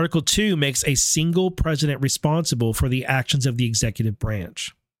 Article 2 makes a single president responsible for the actions of the executive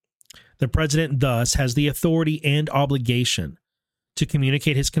branch. The president thus has the authority and obligation to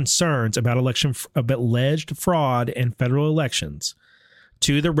communicate his concerns about alleged fraud in federal elections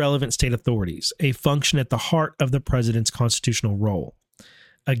to the relevant state authorities, a function at the heart of the president's constitutional role.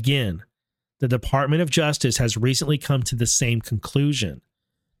 Again, the Department of Justice has recently come to the same conclusion,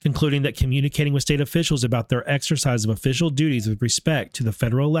 concluding that communicating with state officials about their exercise of official duties with respect to the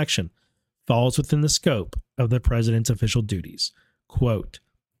federal election falls within the scope of the president's official duties. Quote,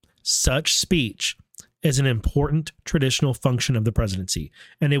 such speech is an important traditional function of the presidency,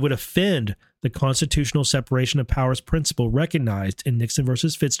 and it would offend the constitutional separation of powers principle recognized in Nixon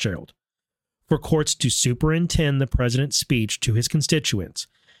versus Fitzgerald for courts to superintend the president's speech to his constituents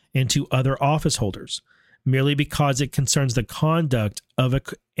and to other office holders merely because it concerns the conduct of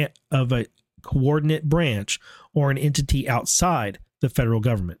a coordinate branch or an entity outside the federal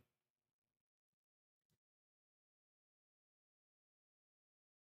government.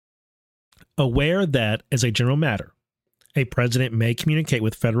 Aware that, as a general matter, a president may communicate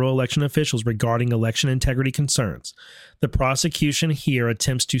with federal election officials regarding election integrity concerns, the prosecution here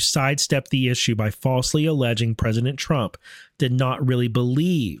attempts to sidestep the issue by falsely alleging President Trump did not really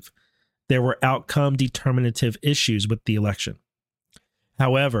believe there were outcome determinative issues with the election.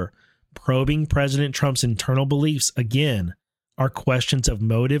 However, probing President Trump's internal beliefs again are questions of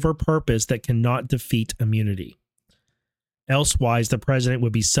motive or purpose that cannot defeat immunity. Elsewise, the president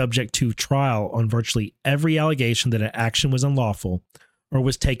would be subject to trial on virtually every allegation that an action was unlawful or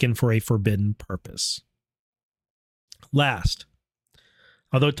was taken for a forbidden purpose. Last,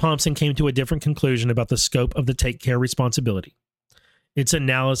 although Thompson came to a different conclusion about the scope of the take care responsibility, its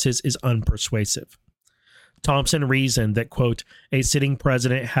analysis is unpersuasive. Thompson reasoned that, quote, a sitting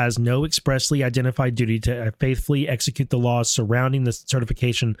president has no expressly identified duty to faithfully execute the laws surrounding the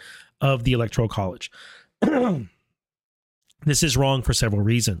certification of the Electoral College. This is wrong for several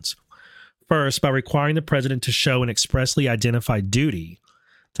reasons. First, by requiring the president to show an expressly identified duty,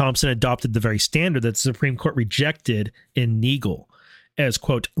 Thompson adopted the very standard that the Supreme Court rejected in Neagle as,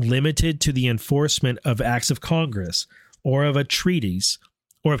 quote, limited to the enforcement of acts of Congress or of treaties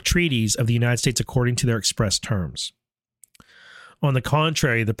of the United States according to their express terms. On the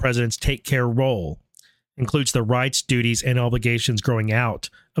contrary, the president's take-care role includes the rights, duties, and obligations growing out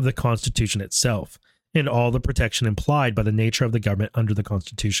of the Constitution itself, and all the protection implied by the nature of the government under the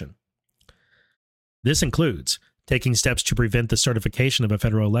Constitution. This includes taking steps to prevent the certification of a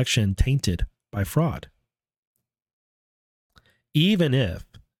federal election tainted by fraud. Even if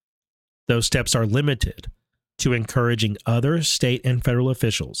those steps are limited to encouraging other state and federal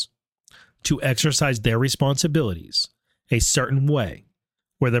officials to exercise their responsibilities a certain way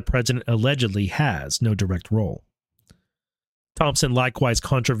where the president allegedly has no direct role. Thompson likewise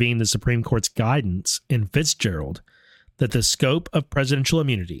contravened the Supreme Court's guidance in Fitzgerald that the scope of presidential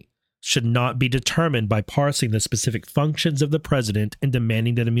immunity should not be determined by parsing the specific functions of the president and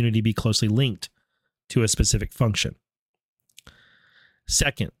demanding that immunity be closely linked to a specific function.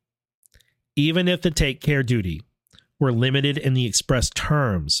 Second, even if the take-care duty were limited in the express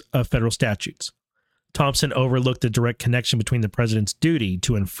terms of federal statutes, Thompson overlooked the direct connection between the president's duty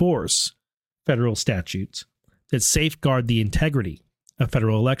to enforce federal statutes that safeguard the integrity of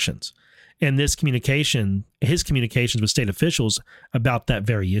federal elections, and his communications with state officials about that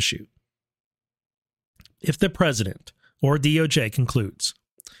very issue. If the president or DOJ concludes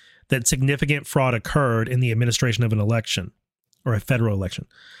that significant fraud occurred in the administration of an election or a federal election,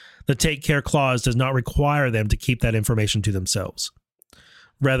 the Take Care Clause does not require them to keep that information to themselves.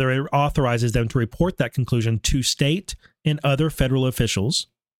 Rather, it authorizes them to report that conclusion to state and other federal officials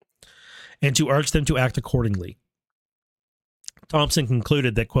and to urge them to act accordingly. Thompson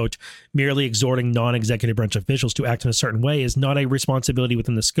concluded that, quote, merely exhorting non-executive branch officials to act in a certain way is not a responsibility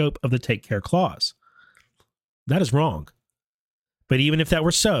within the scope of the Take Care Clause. That is wrong. But even if that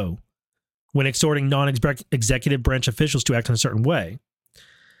were so, when exhorting non-executive branch officials to act in a certain way,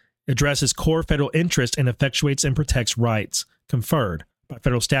 addresses core federal interest and effectuates and protects rights conferred by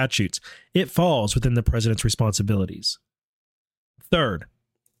federal statutes, it falls within the president's responsibilities. Third,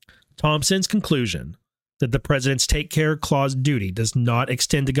 Thompson's conclusion that the president's Take Care Clause duty does not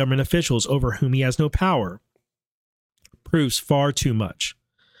extend to government officials over whom he has no power proves far too much.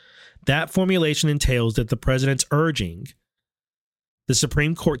 That formulation entails that the president's urging the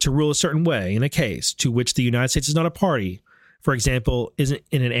Supreme Court to rule a certain way in a case to which the United States is not a party, for example, is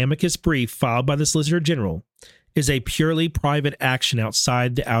in an amicus brief filed by the Solicitor General, is a purely private action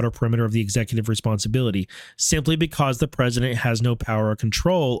outside the outer perimeter of the executive responsibility, simply because the president has no power or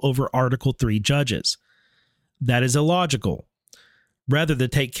control over Article 3 judges. That is illogical. Rather, the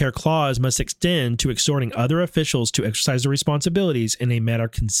Take Care Clause must extend to exhorting other officials to exercise their responsibilities in a manner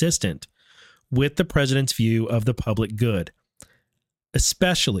consistent with the president's view of the public good,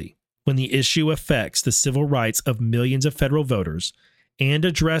 especially when the issue affects the civil rights of millions of federal voters and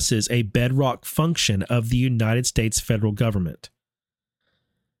addresses a bedrock function of the United States federal government.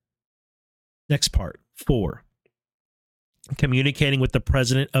 Next part, 4. Communicating with the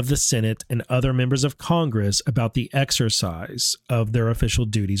President of the Senate and other members of Congress about the exercise of their official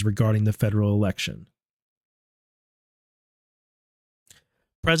duties regarding the federal election.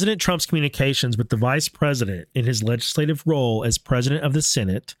 President Trump's communications with the Vice President in his legislative role as President of the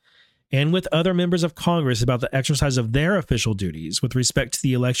Senate and with other members of Congress about the exercise of their official duties with respect to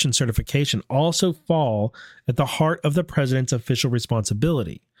the election certification also fall at the heart of the President's official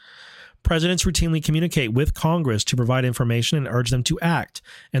responsibility. Presidents routinely communicate with Congress to provide information and urge them to act,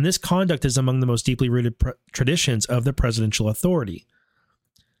 and this conduct is among the most deeply rooted traditions of the presidential authority.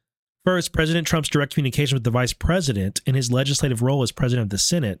 First, President Trump's direct communication with the Vice President in his legislative role as President of the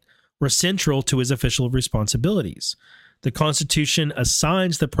Senate were central to his official responsibilities. The Constitution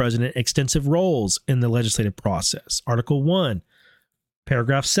assigns the President extensive roles in the legislative process. Article 1,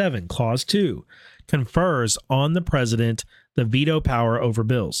 Paragraph 7, Clause 2, confers on the President the veto power over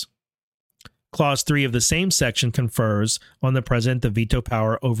bills. Clause 3 of the same section confers on the President the veto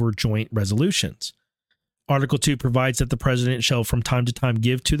power over joint resolutions. Article 2 provides that the President shall from time to time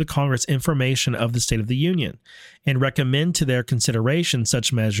give to the Congress information of the State of the Union and recommend to their consideration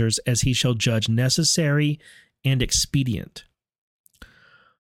such measures as he shall judge necessary and expedient.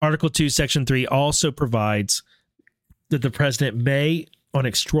 Article 2, Section 3 also provides that the President may, on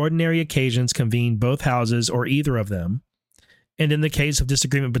extraordinary occasions, convene both houses or either of them, and in the case of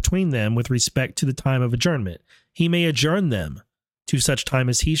disagreement between them with respect to the time of adjournment, he may adjourn them to such time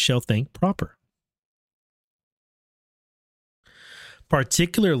as he shall think proper.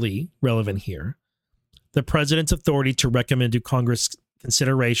 Particularly relevant here, the president's authority to recommend to Congress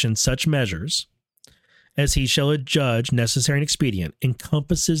consideration such measures as he shall adjudge necessary and expedient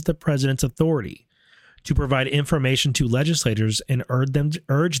encompasses the president's authority to provide information to legislators and urge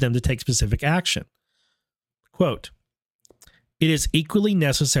them to take specific action. Quote, "It is equally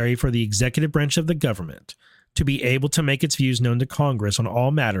necessary for the executive branch of the government to be able to make its views known to Congress on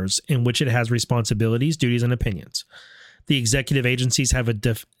all matters in which it has responsibilities, duties, and opinions. The executive agencies have a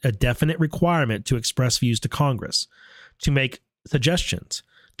definite requirement to express views to Congress, to make suggestions,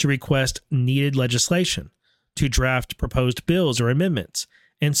 to request needed legislation, to draft proposed bills or amendments,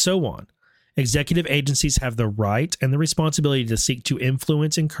 and so on. Executive agencies have the right and the responsibility to seek to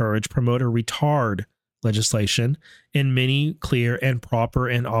influence, encourage, promote, or retard legislation in many clear and proper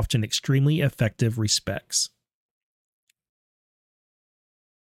and often extremely effective respects."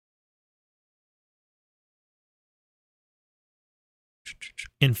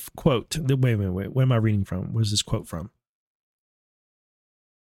 In quote, wait, what am I reading from? Where's this quote from?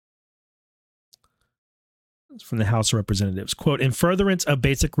 It's from the House of Representatives. Quote, "In furtherance of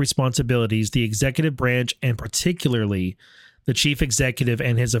basic responsibilities, the executive branch, and particularly the chief executive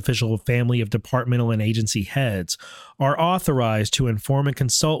and his official family of departmental and agency heads, are authorized to inform and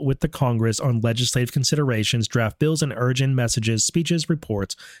consult with the Congress on legislative considerations, draft bills, and urge in messages, speeches,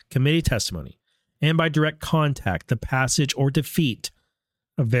 reports, committee testimony, and by direct contact, the passage or defeat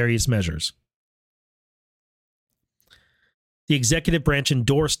of various measures." The executive branch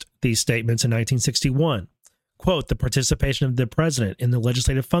endorsed these statements in 1961. Quote, "The participation of the president in the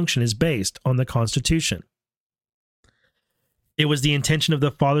legislative function is based on the Constitution. It was the intention of the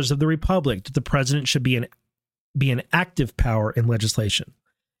fathers of the Republic that the president should be an active power in legislation.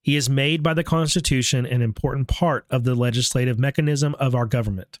 He is made by the Constitution an important part of the legislative mechanism of our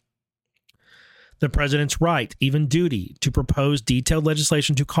government. The president's right, even duty, to propose detailed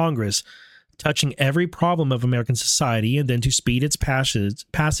legislation to Congress touching every problem of American society and then to speed its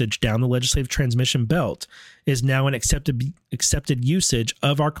passage down the legislative transmission belt is now an accepted usage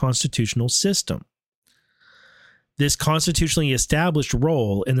of our constitutional system. This constitutionally established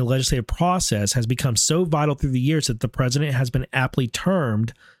role in the legislative process has become so vital through the years that the president has been aptly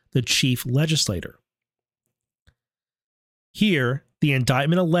termed the chief legislator." Here, the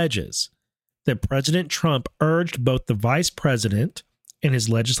indictment alleges that President Trump urged both the vice president in his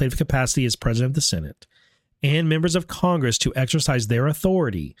legislative capacity as president of the Senate and members of Congress to exercise their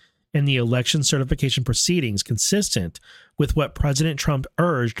authority in the election certification proceedings consistent with what President Trump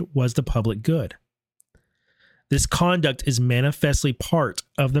urged was the public good. This conduct is manifestly part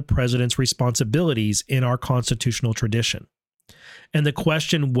of the president's responsibilities in our constitutional tradition. And the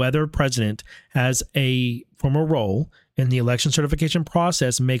question whether president has a formal role in the election certification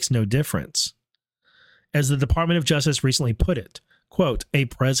process makes no difference. As the Department of Justice recently put it, quote, "A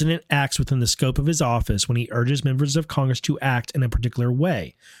president acts within the scope of his office when he urges members of Congress to act in a particular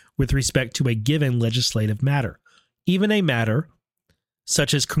way with respect to a given legislative matter, even a matter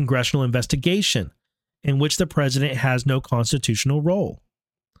such as congressional investigation, in which the president has no constitutional role.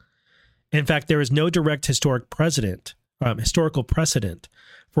 In fact, there is no direct historical precedent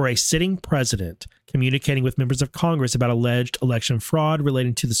for a sitting president communicating with members of Congress about alleged election fraud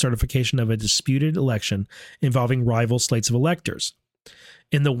relating to the certification of a disputed election involving rival slates of electors.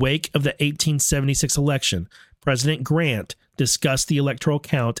 In the wake of the 1876 election, President Grant discussed the electoral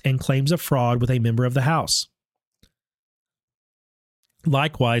count and claims of fraud with a member of the House.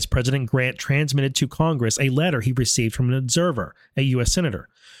 Likewise, President Grant transmitted to Congress a letter he received from an observer, a U.S. Senator,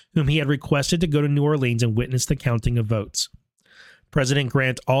 whom he had requested to go to New Orleans and witness the counting of votes. President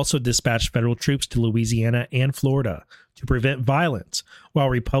Grant also dispatched federal troops to Louisiana and Florida to prevent violence while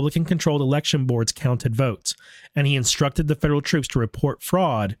Republican-controlled election boards counted votes, and he instructed the federal troops to report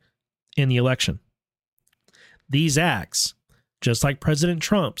fraud in the election. These acts, just like President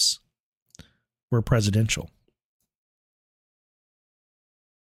Trump's, were presidential.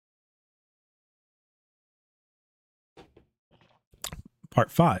 Part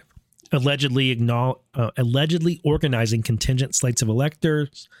 5. Allegedly organizing contingent slates of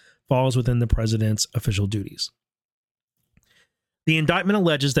electors falls within the president's official duties. The indictment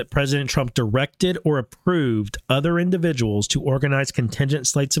alleges that President Trump directed or approved other individuals to organize contingent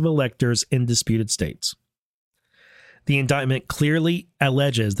slates of electors in disputed states. The indictment clearly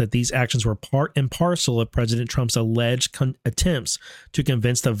alleges that these actions were part and parcel of President Trump's alleged attempts to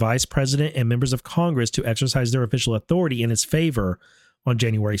convince the vice president and members of Congress to exercise their official authority in his favor on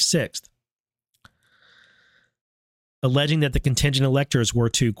January 6th. alleging that the contingent electors were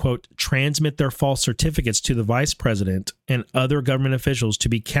to, quote, transmit their false certificates to the vice president and other government officials to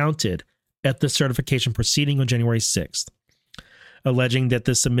be counted at the certification proceeding on January 6th, alleging that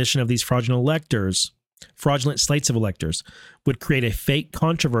the submission of these fraudulent slates of electors, would create a fake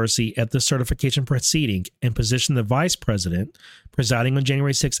controversy at the certification proceeding and position the vice president, presiding on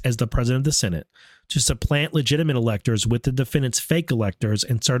January 6th as the president of the Senate, to supplant legitimate electors with the defendant's fake electors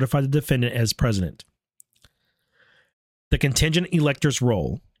and certify the defendant as president. The contingent electors'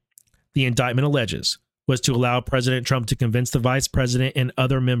 role, the indictment alleges, was to allow President Trump to convince the vice president and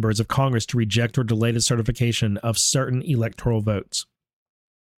other members of Congress to reject or delay the certification of certain electoral votes.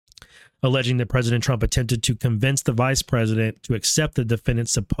 Alleging that President Trump attempted to convince the vice president to accept the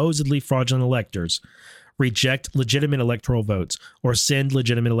defendant's supposedly fraudulent electors, reject legitimate electoral votes, or send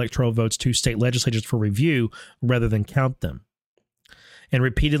legitimate electoral votes to state legislatures for review rather than count them. And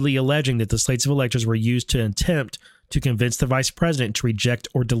repeatedly alleging that the slates of electors were used to attempt to convince the vice president to reject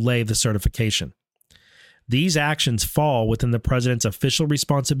or delay the certification. These actions fall within the president's official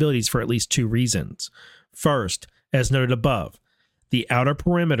responsibilities for at least two reasons. First, as noted above, the outer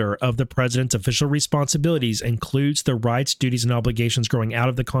perimeter of the president's official responsibilities includes the rights, duties, and obligations growing out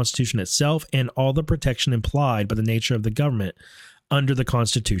of the Constitution itself and all the protection implied by the nature of the government under the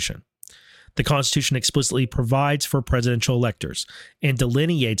Constitution. The Constitution explicitly provides for presidential electors and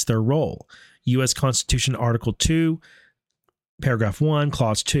delineates their role. U.S. Constitution Article 2, Paragraph 1,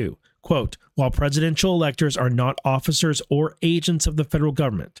 Clause 2. Quote, while presidential electors are not officers or agents of the federal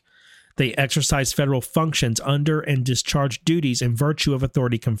government, they exercise federal functions under and discharge duties in virtue of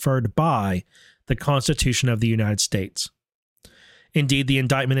authority conferred by the Constitution of the United States. Indeed, the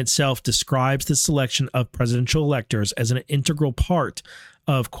indictment itself describes the selection of presidential electors as an integral part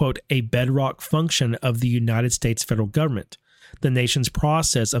of, quote, a bedrock function of the United States federal government, the nation's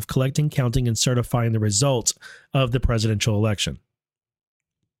process of collecting, counting, and certifying the results of the presidential election.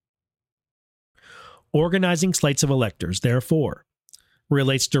 Organizing slates of electors, therefore,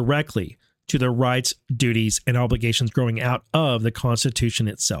 relates directly to the rights, duties, and obligations growing out of the Constitution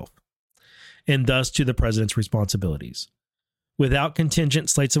itself, and thus to the president's responsibilities. Without contingent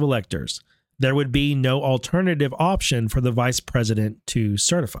slates of electors, there would be no alternative option for the vice president to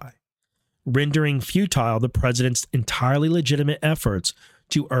certify, rendering futile the president's entirely legitimate efforts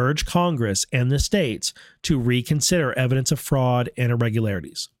to urge Congress and the states to reconsider evidence of fraud and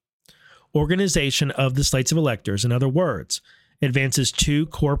irregularities. Organization of the slates of electors, in other words, advances two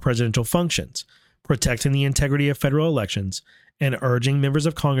core presidential functions: protecting the integrity of federal elections and urging members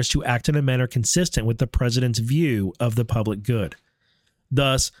of Congress to act in a manner consistent with the president's view of the public good.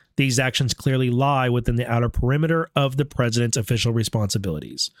 Thus, these actions clearly lie within the outer perimeter of the president's official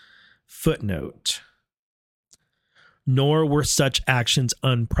responsibilities. Footnote. Nor were such actions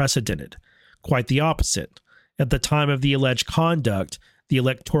unprecedented. Quite the opposite. At the time of the alleged conduct, the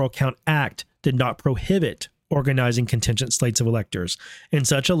Electoral Count Act did not prohibit organizing contingent slates of electors, and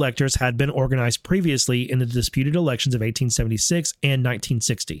such electors had been organized previously in the disputed elections of 1876 and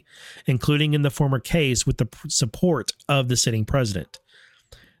 1960, including in the former case with the support of the sitting president.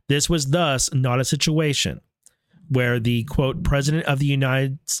 This was thus not a situation where the, quote, president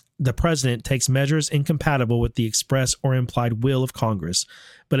takes measures incompatible with the express or implied will of Congress,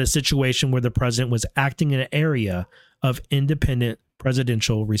 but a situation where the president was acting in an area of independent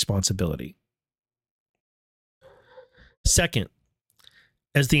presidential responsibility. Second,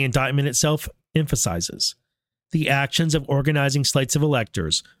 as the indictment itself emphasizes, the actions of organizing slates of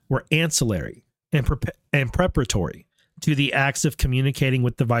electors were ancillary and preparatory to the acts of communicating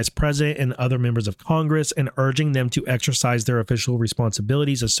with the vice president and other members of Congress and urging them to exercise their official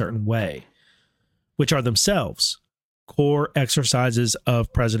responsibilities a certain way, which are themselves core exercises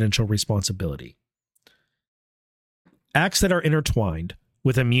of presidential responsibility. Acts that are intertwined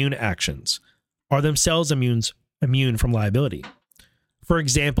with immune actions are themselves immune from liability. For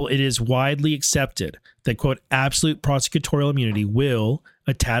example, it is widely accepted that, quote, absolute prosecutorial immunity will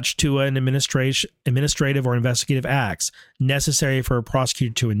attach to an administrative or investigative acts necessary for a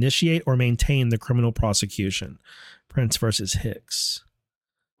prosecutor to initiate or maintain the criminal prosecution. Prince versus Hicks.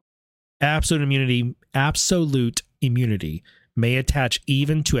 Absolute immunity may attach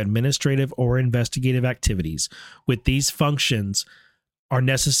even to administrative or investigative activities, with these functions are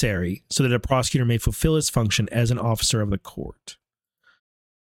necessary so that a prosecutor may fulfill his function as an officer of the court.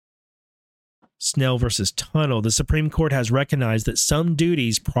 Snell versus Tunnel. The Supreme Court has recognized that some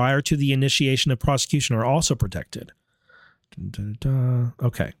duties prior to the initiation of prosecution are also protected.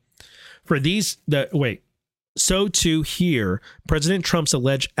 Okay. So too here, President Trump's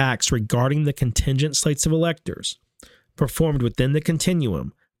alleged acts regarding the contingent slates of electors performed within the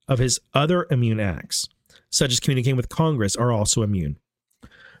continuum of his other immune acts such as communicating with Congress, are also immune.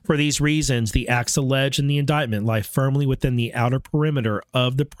 For these reasons, the acts alleged in the indictment lie firmly within the outer perimeter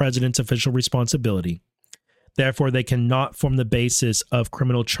of the president's official responsibility. Therefore, they cannot form the basis of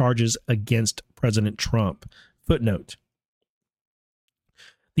criminal charges against President Trump. Footnote.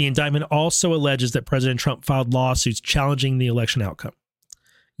 The indictment also alleges that President Trump filed lawsuits challenging the election outcome.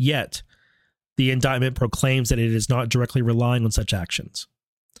 Yet, the indictment proclaims that it is not directly relying on such actions,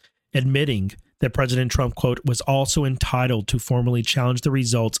 admitting that President Trump, quote, was also entitled to formally challenge the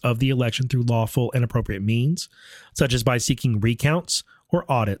results of the election through lawful and appropriate means, such as by seeking recounts or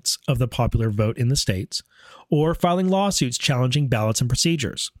audits of the popular vote in the states, or filing lawsuits challenging ballots and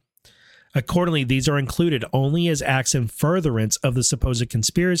procedures. Accordingly, these are included only as acts in furtherance of the supposed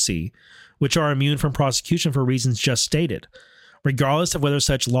conspiracy, which are immune from prosecution for reasons just stated, regardless of whether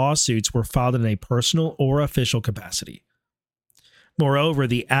such lawsuits were filed in a personal or official capacity. Moreover,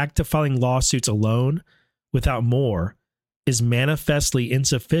 the act of filing lawsuits alone, without more, is manifestly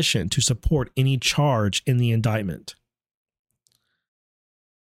insufficient to support any charge in the indictment.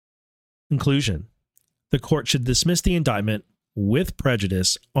 Conclusion. The court should dismiss the indictment with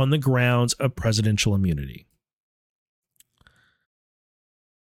prejudice on the grounds of presidential immunity.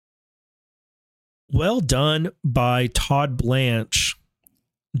 Well done by Todd Blanche,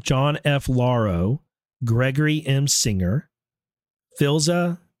 John F. Lauro, Gregory M. Singer,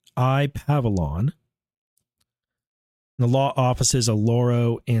 Philza I. Pavillon. The law offices of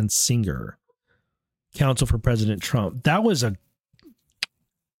Lauro and Singer, counsel for President Trump. That was a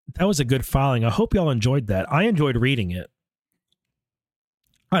good filing. I hope y'all enjoyed that. I enjoyed reading it.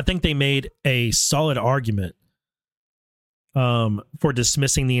 I think they made a solid argument for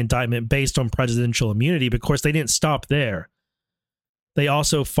dismissing the indictment based on presidential immunity. But of course, they didn't stop there. They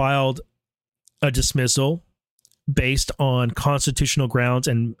also filed a dismissal based on constitutional grounds.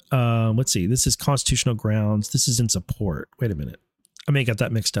 And let's see, this is constitutional grounds. This is in support. Wait a minute. I may have got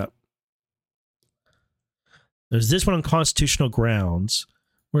that mixed up. There's this one on constitutional grounds.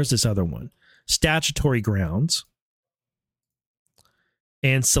 Where's this other one? Statutory grounds.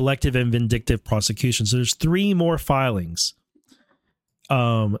 And selective and vindictive prosecution. So there's 3 more filings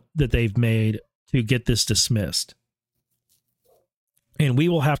that they've made to get this dismissed. And we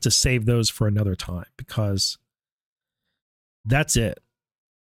will have to save those for another time because that's it.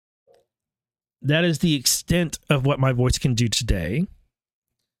 That is the extent of what my voice can do today.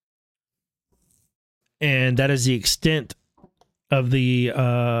 And that is the extent of the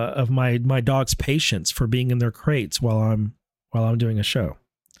of my dog's patience for being in their crates while I'm doing a show.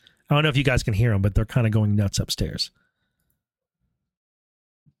 I don't know if you guys can hear them, but they're kind of going nuts upstairs.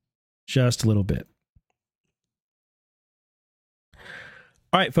 Just a little bit.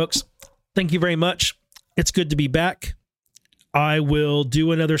 All right, folks. Thank you very much. It's good to be back. I will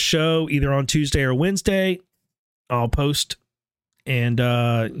do another show either on Tuesday or Wednesday. I'll post. And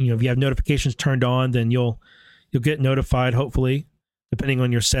if you have notifications turned on, then you'll get notified, hopefully, depending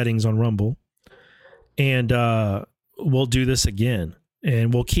on your settings on Rumble. And we'll do this again.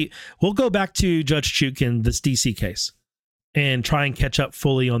 And we'll go back to Judge Chutkan, this DC case, and try and catch up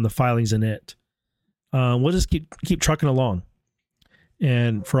fully on the filings in it. We'll just keep trucking along.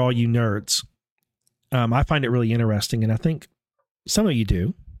 And for all you nerds, I find it really interesting, and I think some of you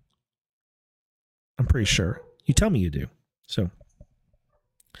do. I'm pretty sure. You tell me you do. So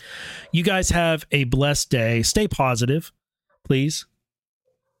you guys have a blessed day. Stay positive, please.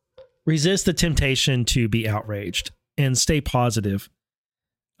 Resist the temptation to be outraged and stay positive.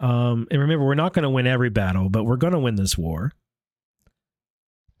 And remember, we're not going to win every battle, but we're going to win this war.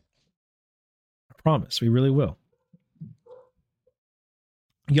 I promise, we really will.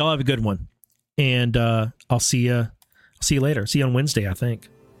 Y'all have a good one. And I'll see you later. See you on Wednesday, I think.